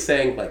you're really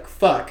saying like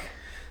fuck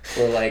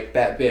or like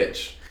that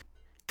bitch.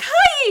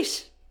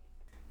 Kaish.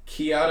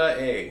 Kiara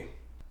A.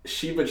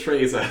 She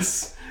betrays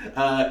us.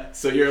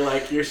 So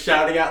you're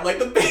shouting out like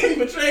the baby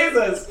betrays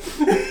us.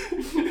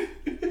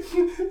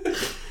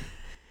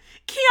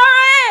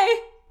 Kiara!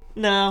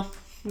 No,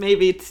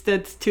 maybe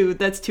that's too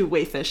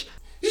wayfish.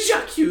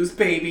 Jacques,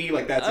 baby,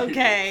 like that's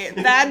okay.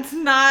 That's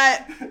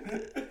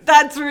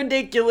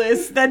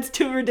ridiculous. That's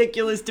too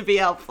ridiculous to be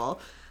helpful.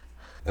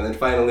 And then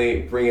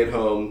finally, bring it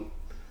home.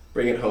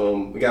 We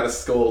gotta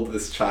scold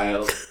this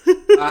child.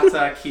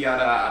 Ata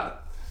Kiara,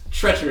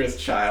 treacherous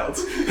child.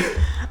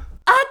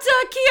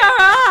 Ata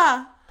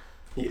Kiara.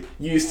 You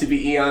used to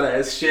be Iana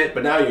as shit,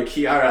 but now you're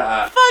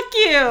Kiara. Fuck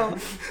you!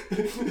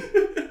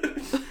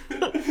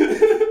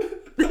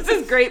 This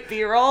is great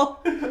B-roll.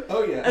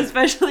 Oh yeah.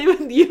 Especially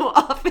with you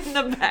off in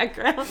the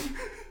background.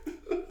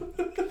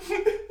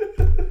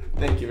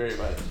 Thank you very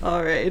much.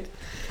 Alright.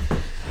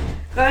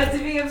 Glad to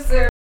be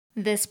absurd.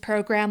 This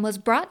program was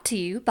brought to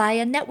you by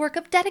a network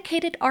of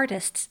dedicated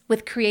artists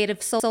with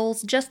creative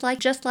souls just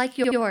like yours.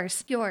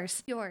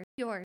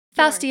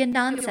 Faustian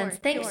Nonsense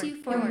thanks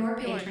you for your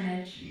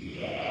patronage.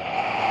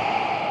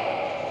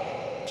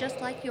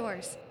 Just like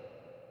yours.